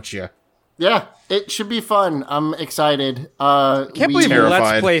 why don't you? Yeah, it should be fun. I'm excited. Can't believe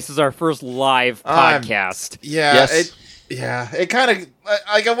Let's Place is our first live podcast. It kind of,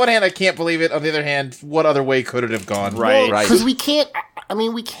 like, on one hand, I can't believe it. On the other hand, what other way could it have gone? Right. Because we can't,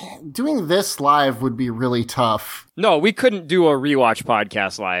 doing this live would be really tough. No, we couldn't do a rewatch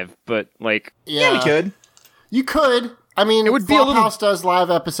podcast live, but, like... Yeah, we could. You could. I mean, it would be Flophouse does live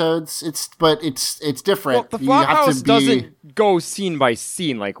episodes, but it's different. Well, the Flophouse doesn't go scene by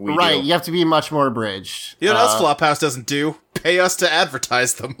scene like we do. Right, you have to be much more abridged. You know what else Flophouse doesn't do? Pay us to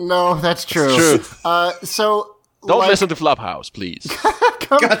advertise them. No, that's true. So... Don't listen to Flophouse, please.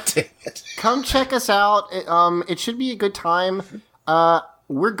 God damn it. Come check us out. It should be a good time.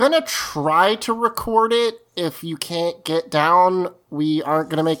 We're going to try to record it. If you can't get down, we aren't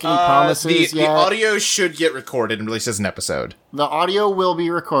going to make any promises yet. The audio should get recorded and released as an episode. The audio will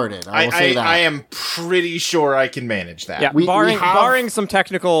be recorded. I will say that. I am pretty sure I can manage that. Yeah, barring some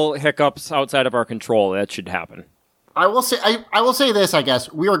technical hiccups outside of our control, that should happen. I will say this, I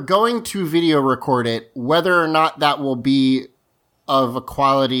guess. We are going to video record it. Whether or not that will be of a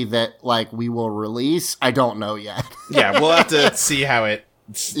quality that, like, we will release, I don't know yet. Yeah, we'll have to see how it...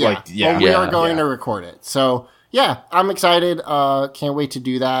 But we are going to record it. So, yeah, I'm excited. Can't wait to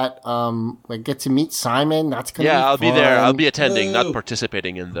do that. Get to meet Simon. That's going to be fun. Yeah, I'll be there. I'll be attending, not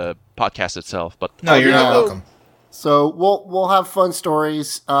participating in the podcast itself. But no, you're not welcome. So we'll have fun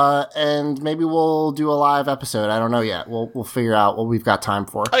stories, and maybe we'll do a live episode. I don't know yet. We'll figure out what we've got time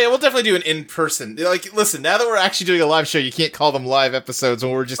for. Oh yeah, we'll definitely do an in-person. Like, listen, now that we're actually doing a live show, you can't call them live episodes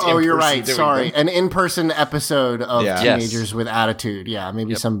when we're just. Oh, you're right. Doing Sorry, them. an in-person episode of Teenagers with Attitude. Yeah,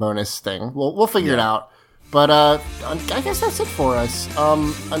 maybe some bonus thing. We'll figure it out. But I guess that's it for us.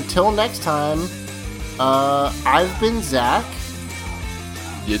 Until next time, I've been Zach.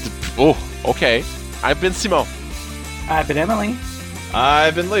 Okay. I've been Simon. I've been Emily.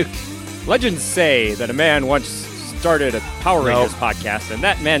 I've been Luke. Legends say that a man once started a Power Rangers podcast, and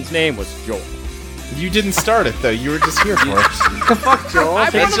that man's name was Joel. You didn't start it, though. You were just here for it. The fuck, Joel?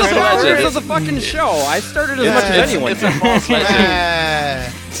 I'm one of the starters of the fucking show. I started as much as anyone. It's a false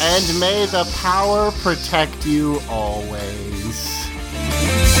legend. And may the power protect you always.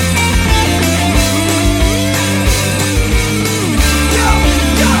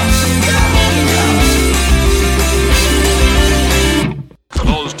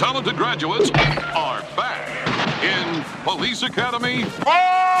 Those talented graduates are back in Police Academy.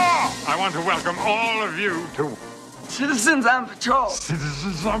 I want to welcome all of you to Citizens on Patrol.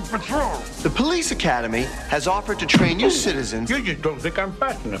 Citizens on Patrol. The Police Academy has offered to train you citizens. You just don't think I'm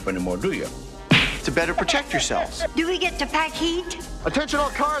fast enough anymore, do you? To better protect yourselves. Do we get to pack heat? Attention all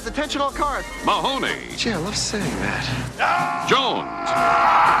cars, attention all cars. Mahoney. Gee, I love saying that. Jones.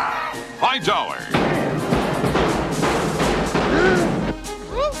 Hightower.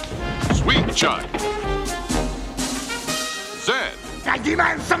 Sweet Chuck. Zed. I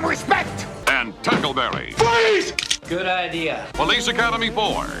demand some respect. And Tackleberry. Please. Good idea. Police Academy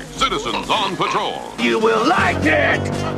 4. Citizens on Patrol. You will like it.